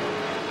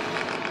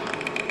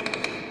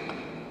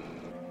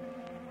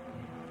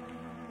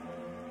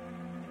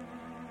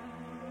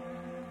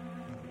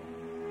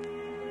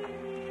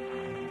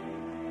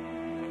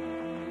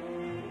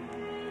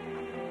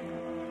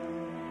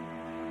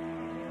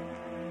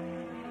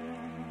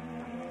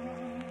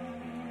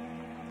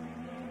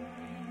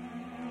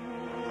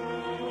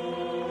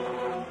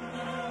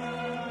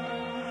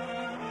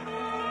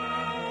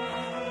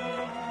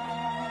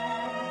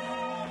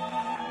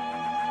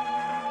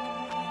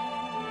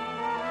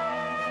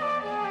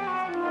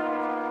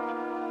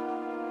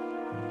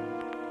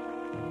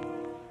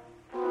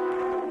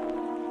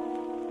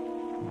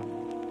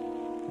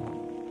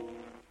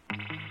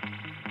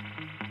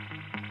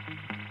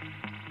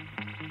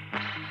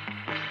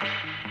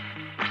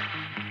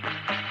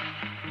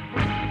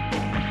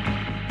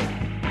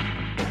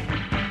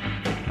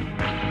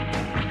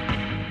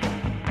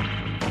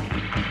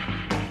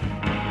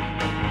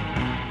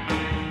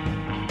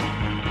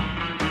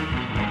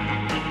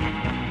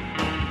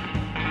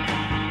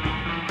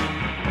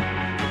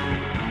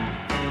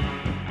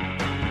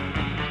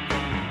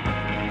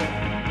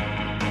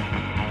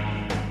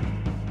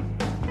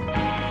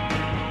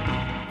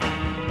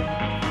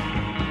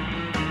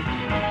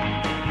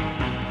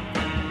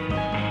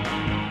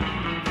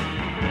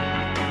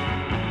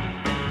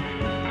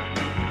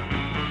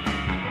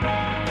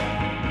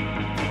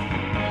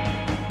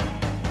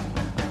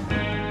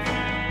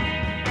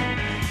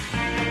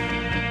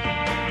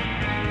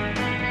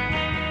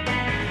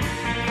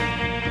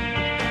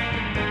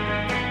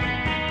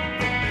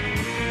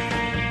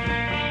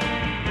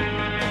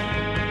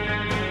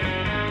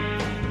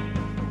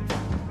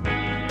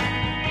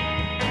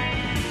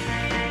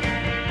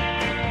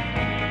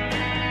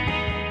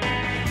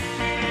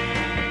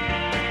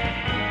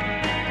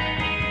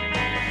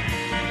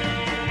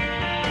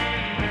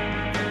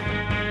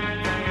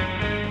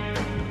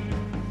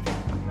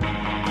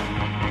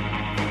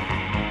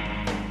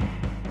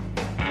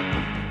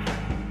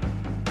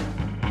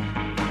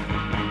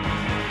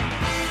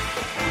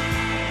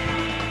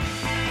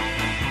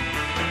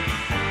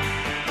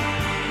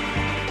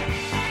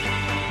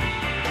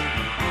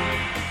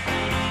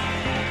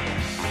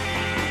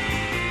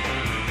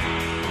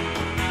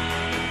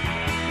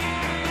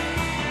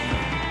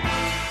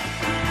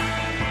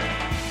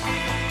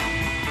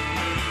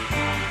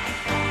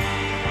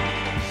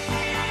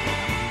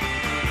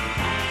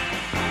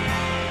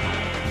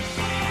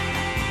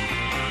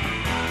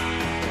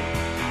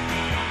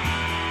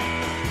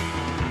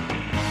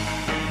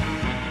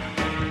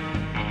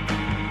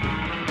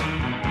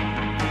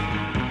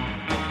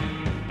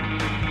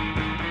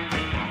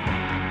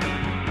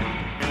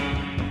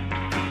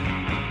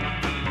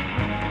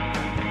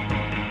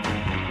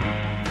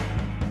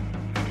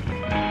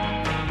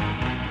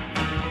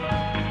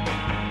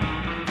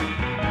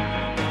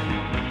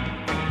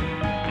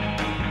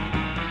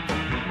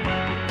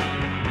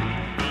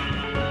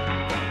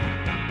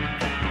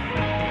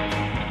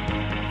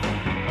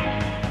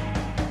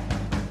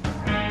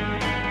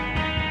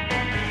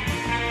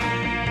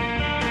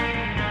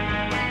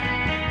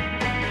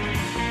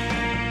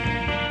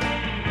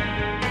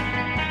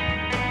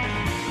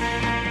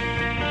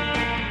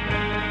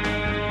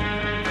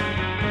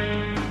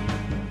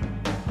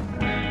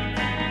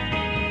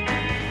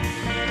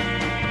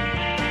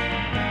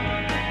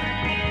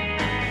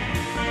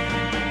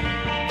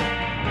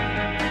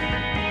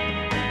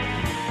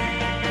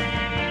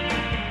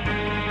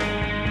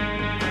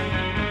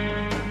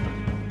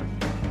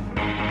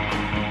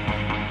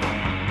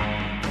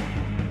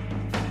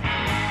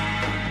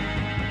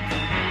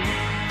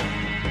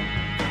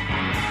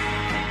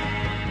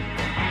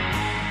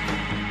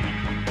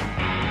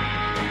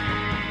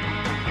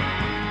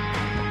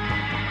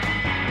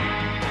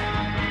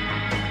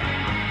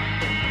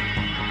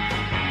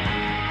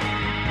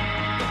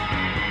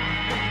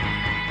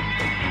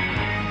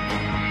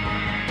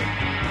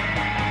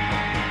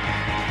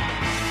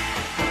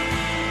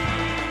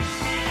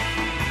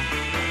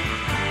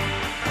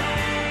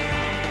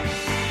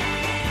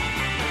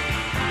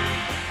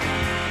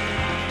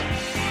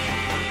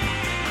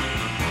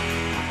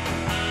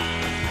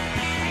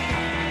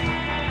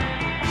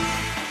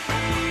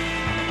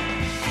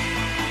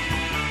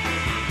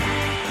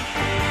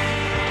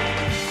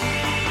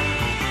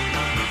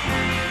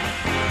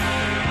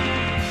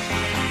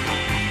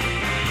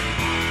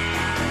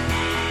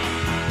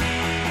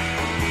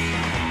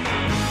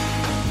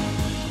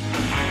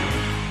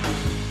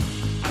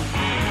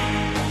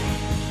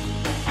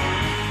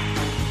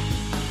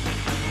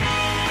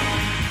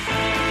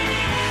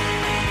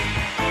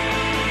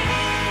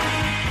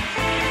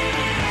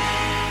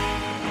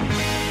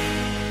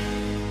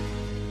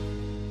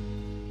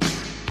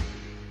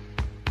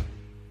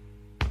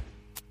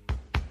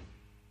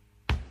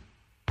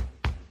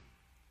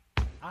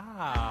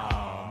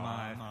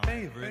 My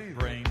favorite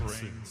brain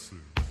soup.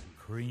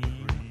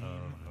 Cream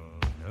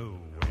of nowhere.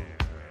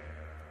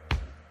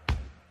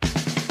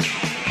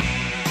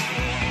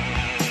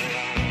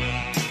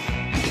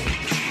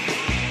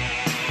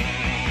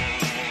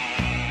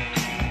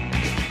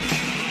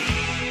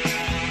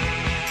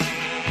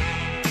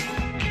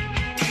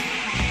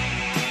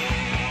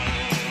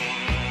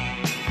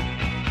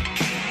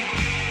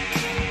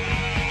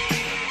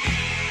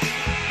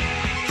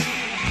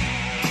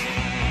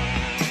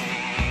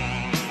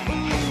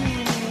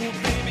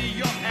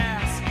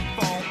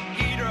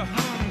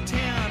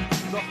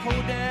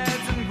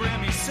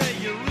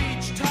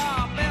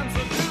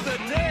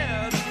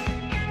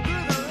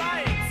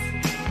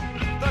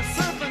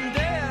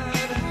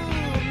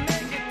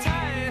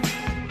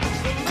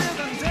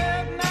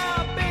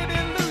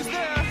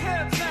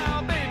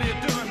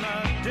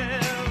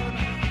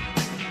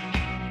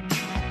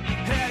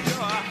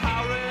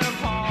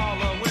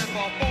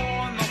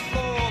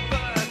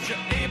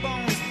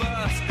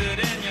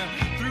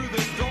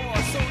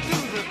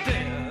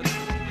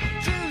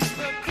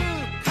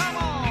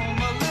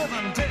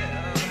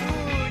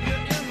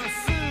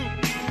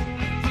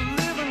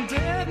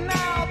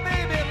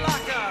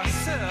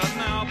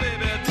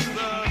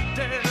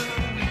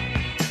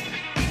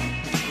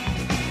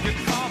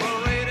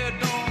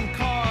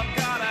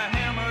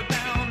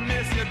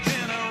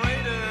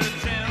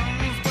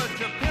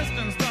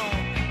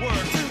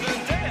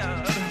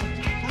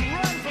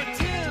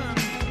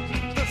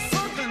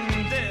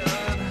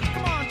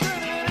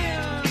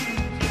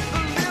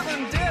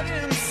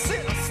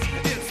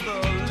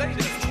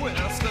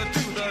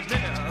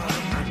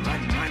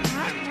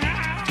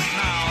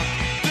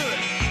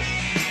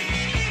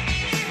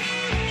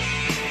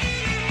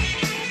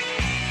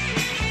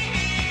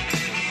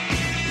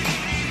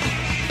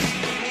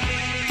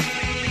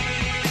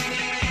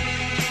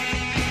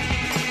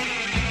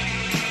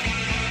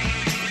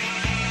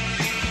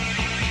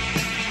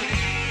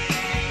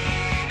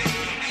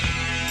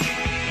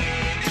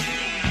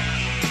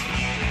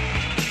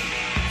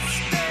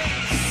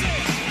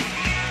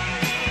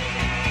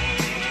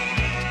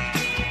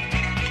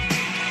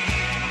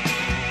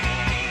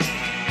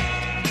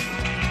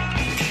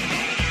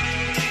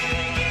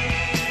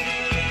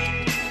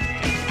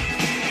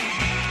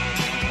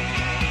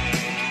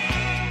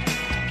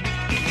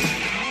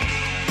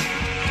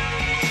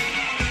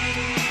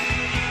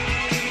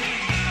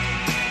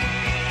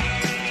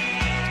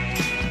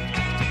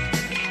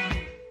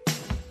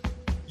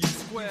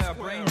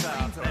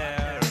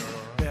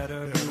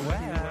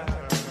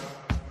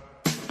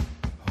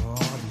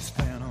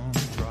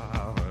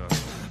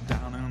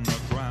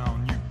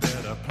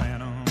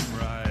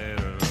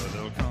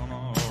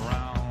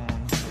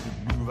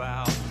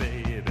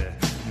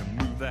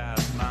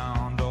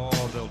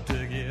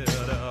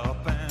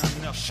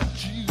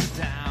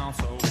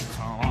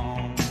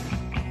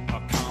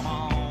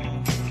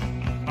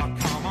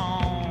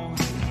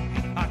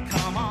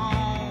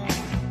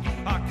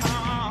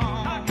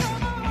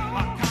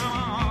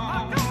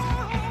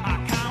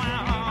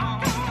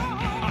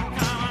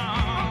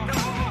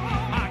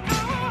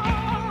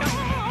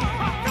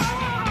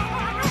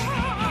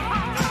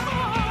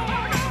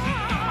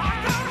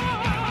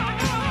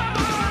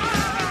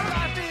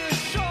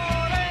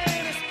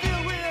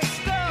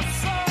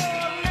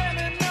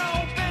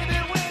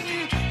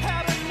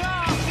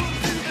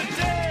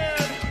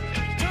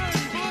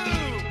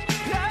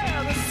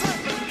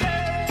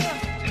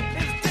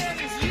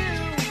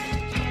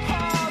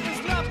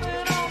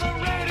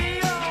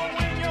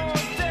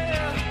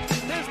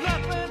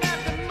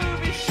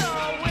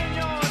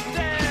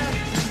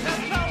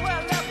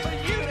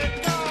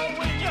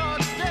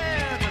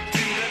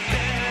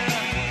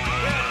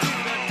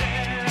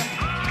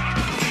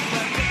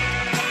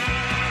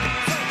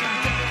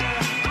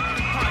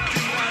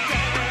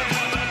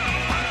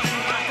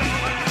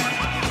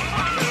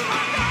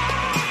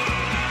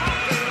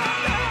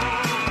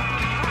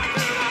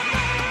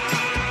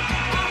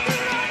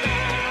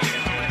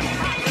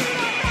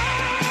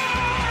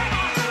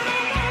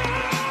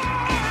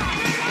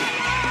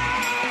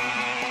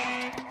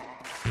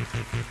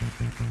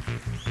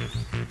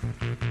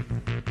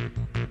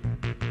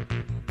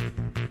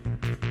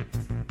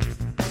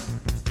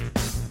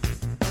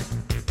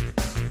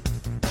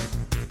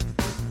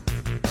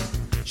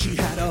 She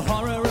had a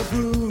horror of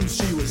rooms,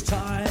 she was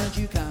tired,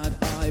 you can't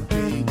buy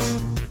pigs.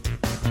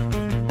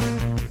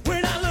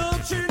 When I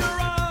looked in her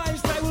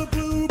eyes, they were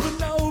blue but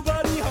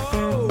nobody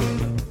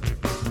home.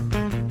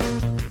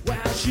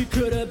 Well, she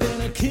could have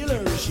been a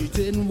killer if she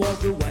didn't walk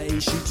the way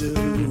she do,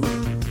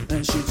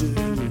 and she do.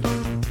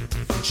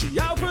 She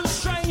opened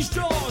strange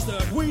doors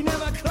that we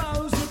never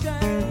close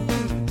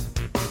again.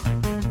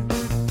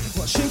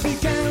 Well, she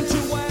began to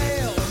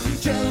wail,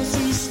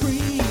 jealousy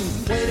scream,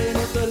 waiting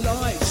at the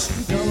lights,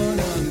 going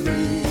on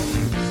me.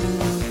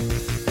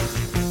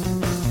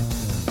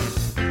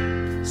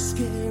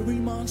 Scary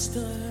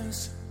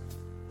monsters,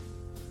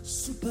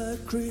 super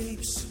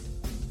creeps,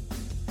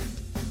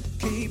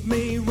 keep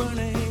me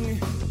running,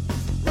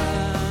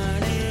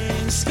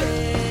 running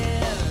scared.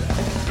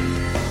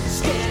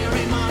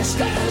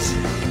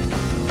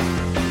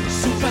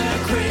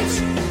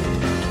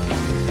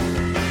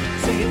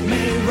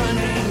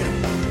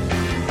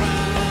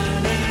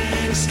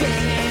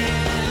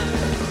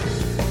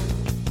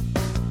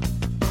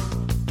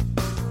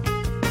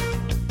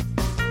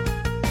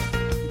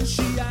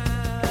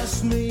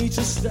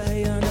 to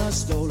stay and I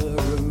stole her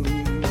room.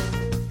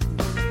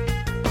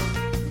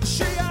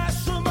 She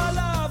asked for my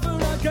love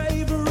and I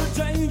gave her a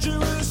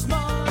dangerous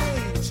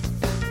mind.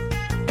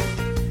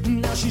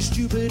 Now she's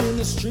stupid in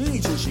the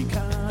streets and she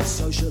can't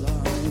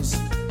socialize.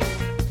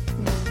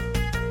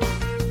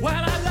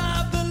 Well, I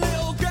love the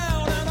little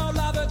girl and I'll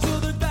love her till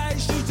the day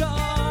she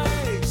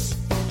dies.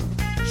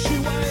 She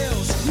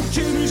wails,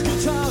 Jimmy's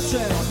guitar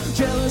sound,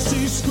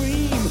 jealousy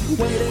scream,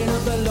 waiting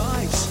at the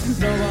lights,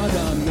 know what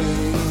I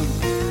mean.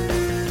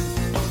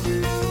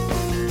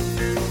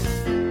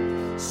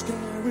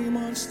 Scary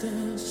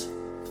monsters,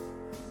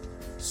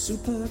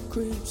 super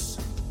creeps,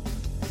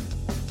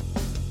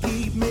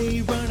 keep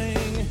me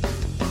running,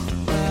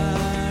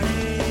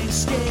 running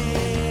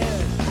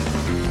scared.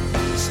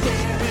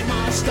 Scary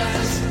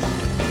monsters,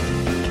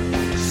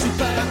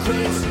 super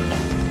creeps,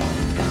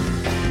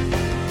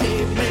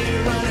 keep me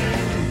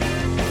running,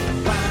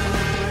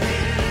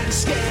 running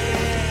scared.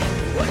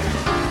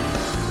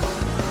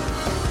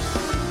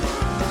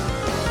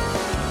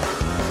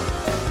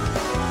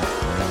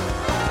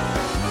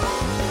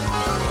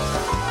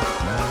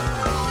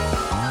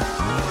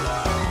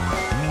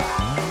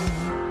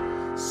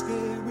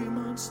 Scary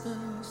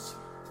monsters,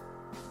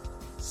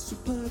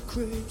 super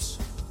creeps,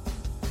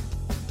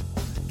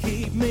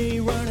 keep me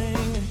running,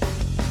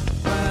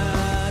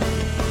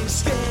 running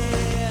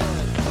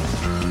scared.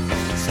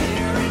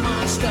 Scary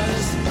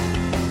monsters,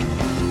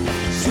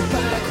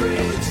 super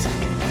creeps,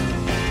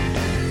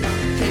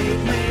 keep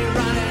me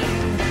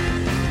running,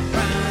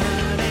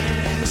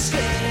 running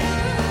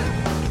scared.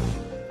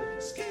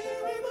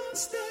 Scary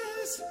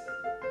monsters,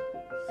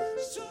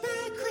 super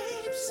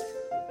creeps,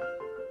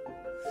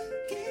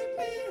 keep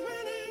me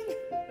running,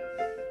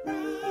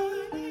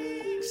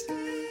 running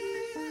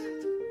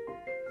scared.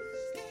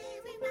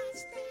 Scary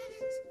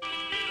monsters.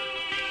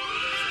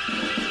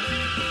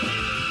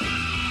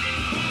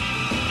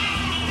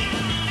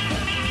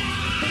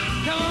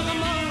 Come on,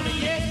 come on,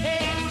 yeah,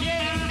 yeah,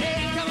 yeah,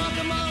 yeah. Come on,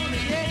 come on,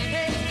 yeah,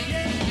 yeah,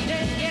 yeah,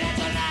 yeah. Get out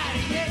your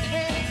light, yeah,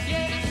 yeah,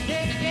 yeah,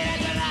 yeah. Get out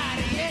your light,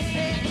 yeah,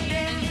 yeah,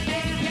 yeah,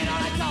 yeah. Get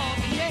all that dog,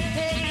 yeah,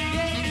 yeah,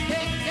 yeah,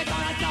 yeah. Get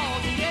all that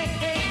dog, yeah,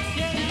 yeah,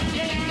 yeah,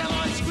 yeah. Come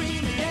on,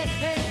 scream, yeah,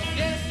 yeah,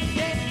 yeah,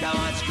 yeah. Come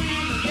on,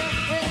 scream, yeah,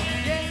 yeah,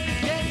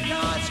 yeah, yeah.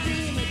 Come on,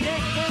 scream, yeah,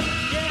 yeah,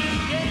 yeah,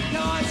 yeah.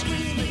 Come on,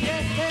 scream,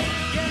 yeah, yeah,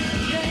 yeah,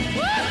 yeah.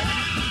 Woo!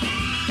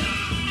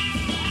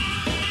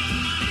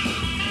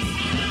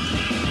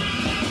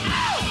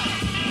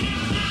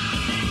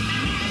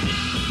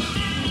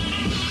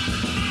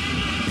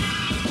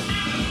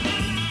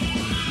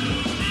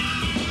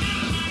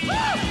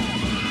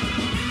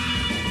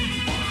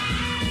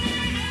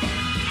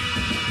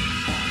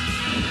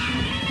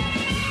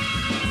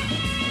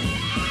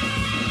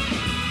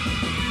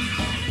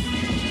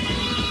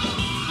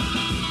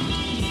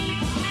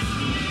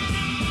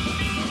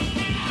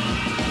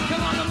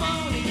 Come on, come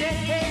on, yeah,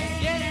 yeah,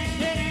 yeah,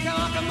 yeah. Come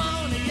on, come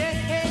on, yeah,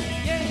 yeah,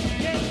 yeah,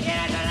 yeah. Get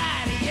out the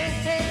light, yeah,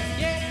 yeah,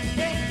 yeah,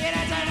 yeah. Get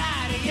out the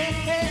light, yeah,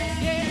 yeah,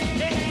 yeah,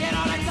 yeah. Get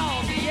all that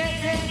dog, yeah,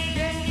 yeah,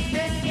 yeah,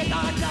 yeah. Get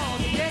all that dog,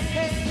 yeah,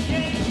 yeah,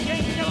 yeah,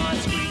 yeah. Come on,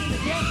 scream,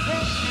 yeah,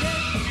 yeah, yeah,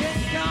 yeah.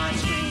 Come on,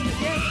 scream,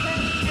 yeah,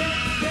 yeah, yeah,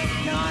 yeah.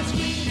 Come on,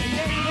 scream,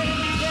 yeah, yeah,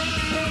 yeah,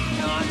 yeah.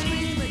 Come on,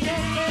 scream,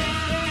 yeah, yeah,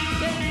 yeah,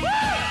 yeah. Woo!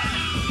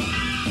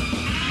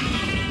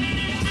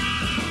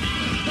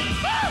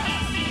 Woo!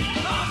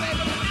 Oh,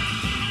 baby.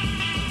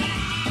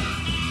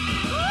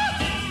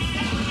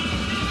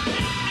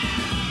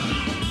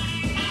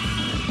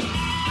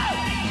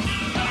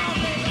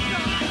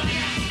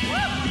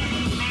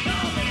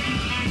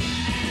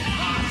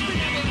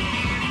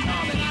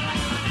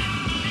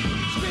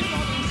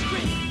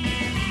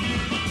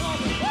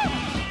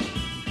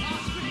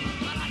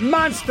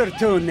 Monster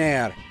tune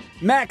there.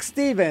 Max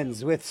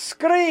Stevens with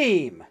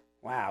Scream.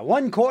 Wow,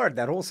 one chord,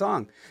 that whole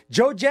song.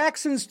 Joe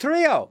Jackson's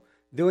Trio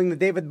doing the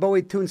David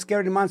Bowie tune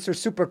Scary Monster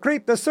Super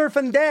Creep. The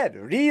Surfing Dead,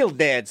 Real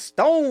Dead,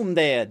 Stone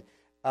Dead.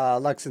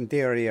 Lux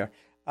Interior.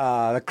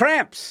 The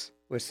Cramps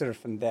with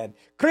Surfing Dead.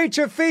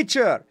 Creature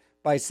Feature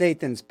by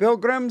Satan's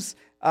Pilgrims.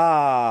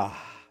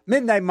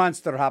 Midnight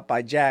Monster Hop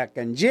by Jack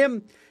and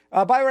Jim.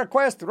 By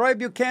request, Roy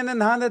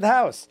Buchanan, Haunted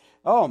House.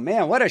 Oh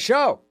man, what a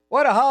show.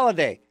 What a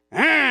holiday.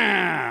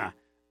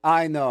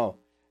 I know.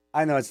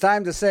 It's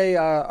time to say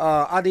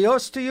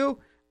adios to you.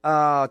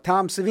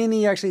 Tom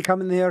Savini actually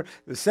coming here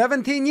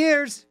 17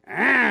 years.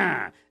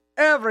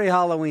 Every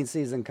Halloween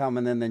season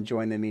coming in and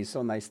joining me.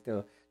 So nice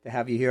to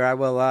have you here. I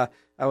will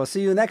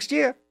see you next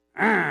year.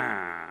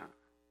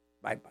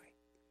 Bye-bye.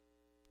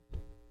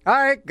 All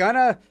right,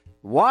 gonna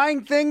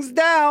wind things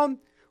down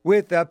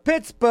with the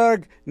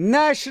Pittsburgh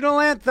National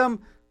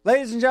Anthem.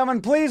 Ladies and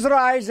gentlemen, please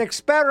rise.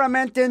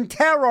 Experiment in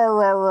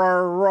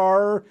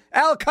terror.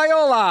 Al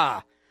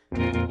Caiola.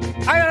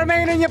 I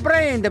remain in your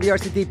brain.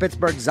 WRCT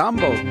Pittsburgh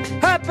Zombo.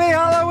 Happy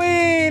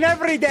Halloween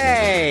every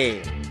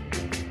day.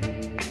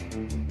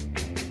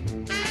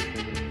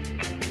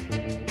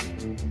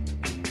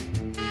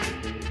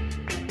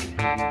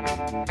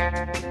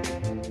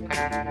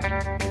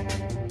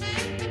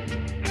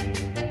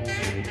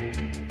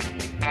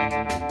 I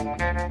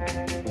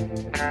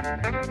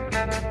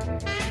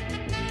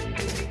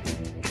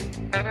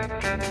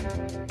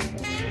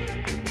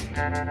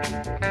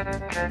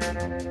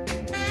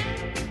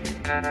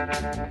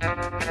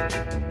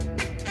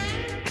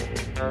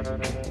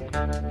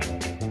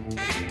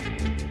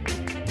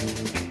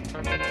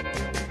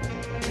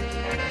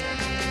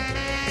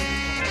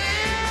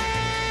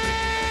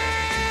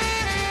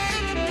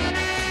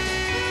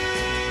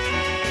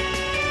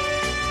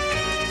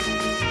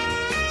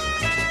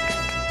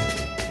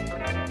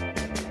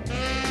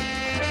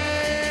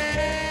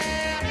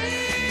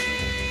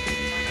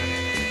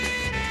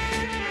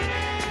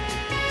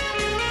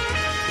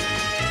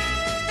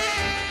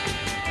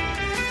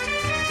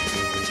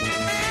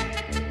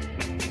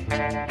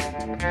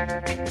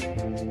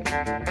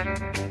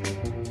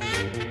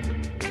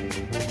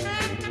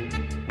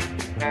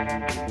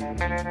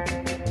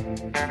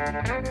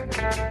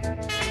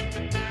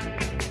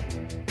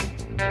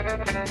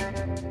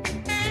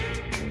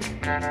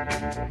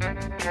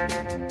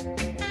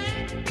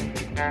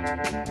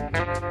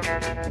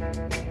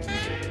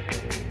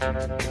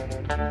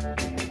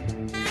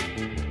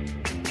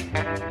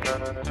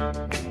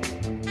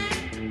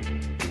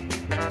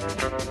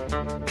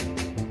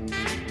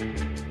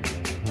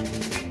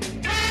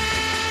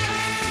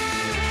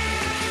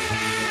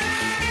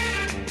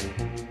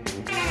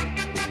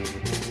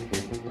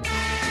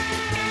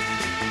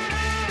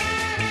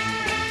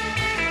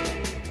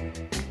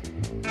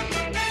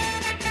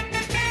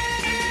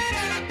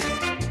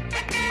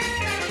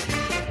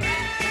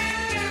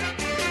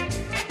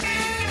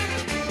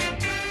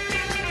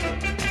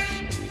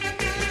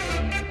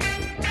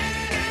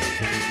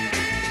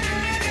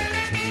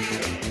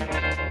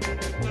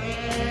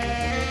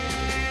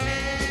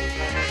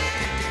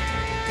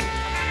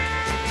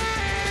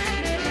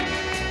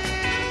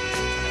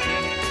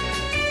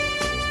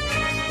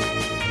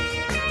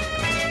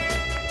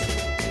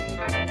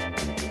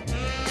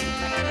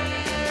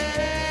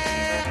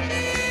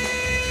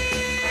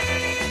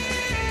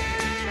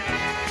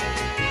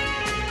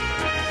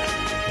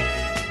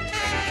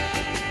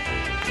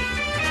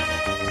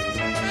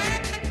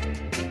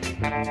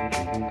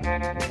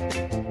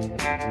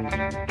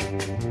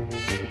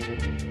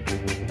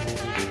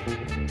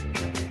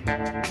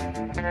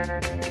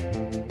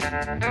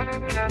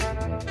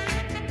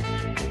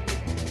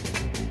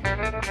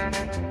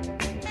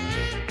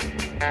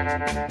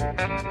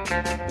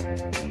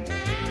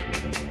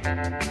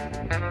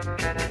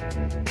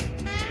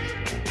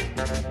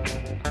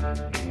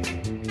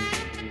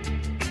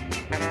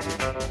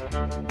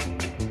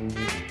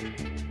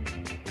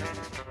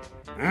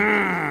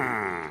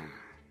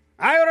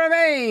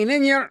remain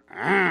in your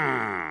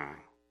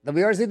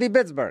WRCD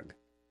Pittsburgh.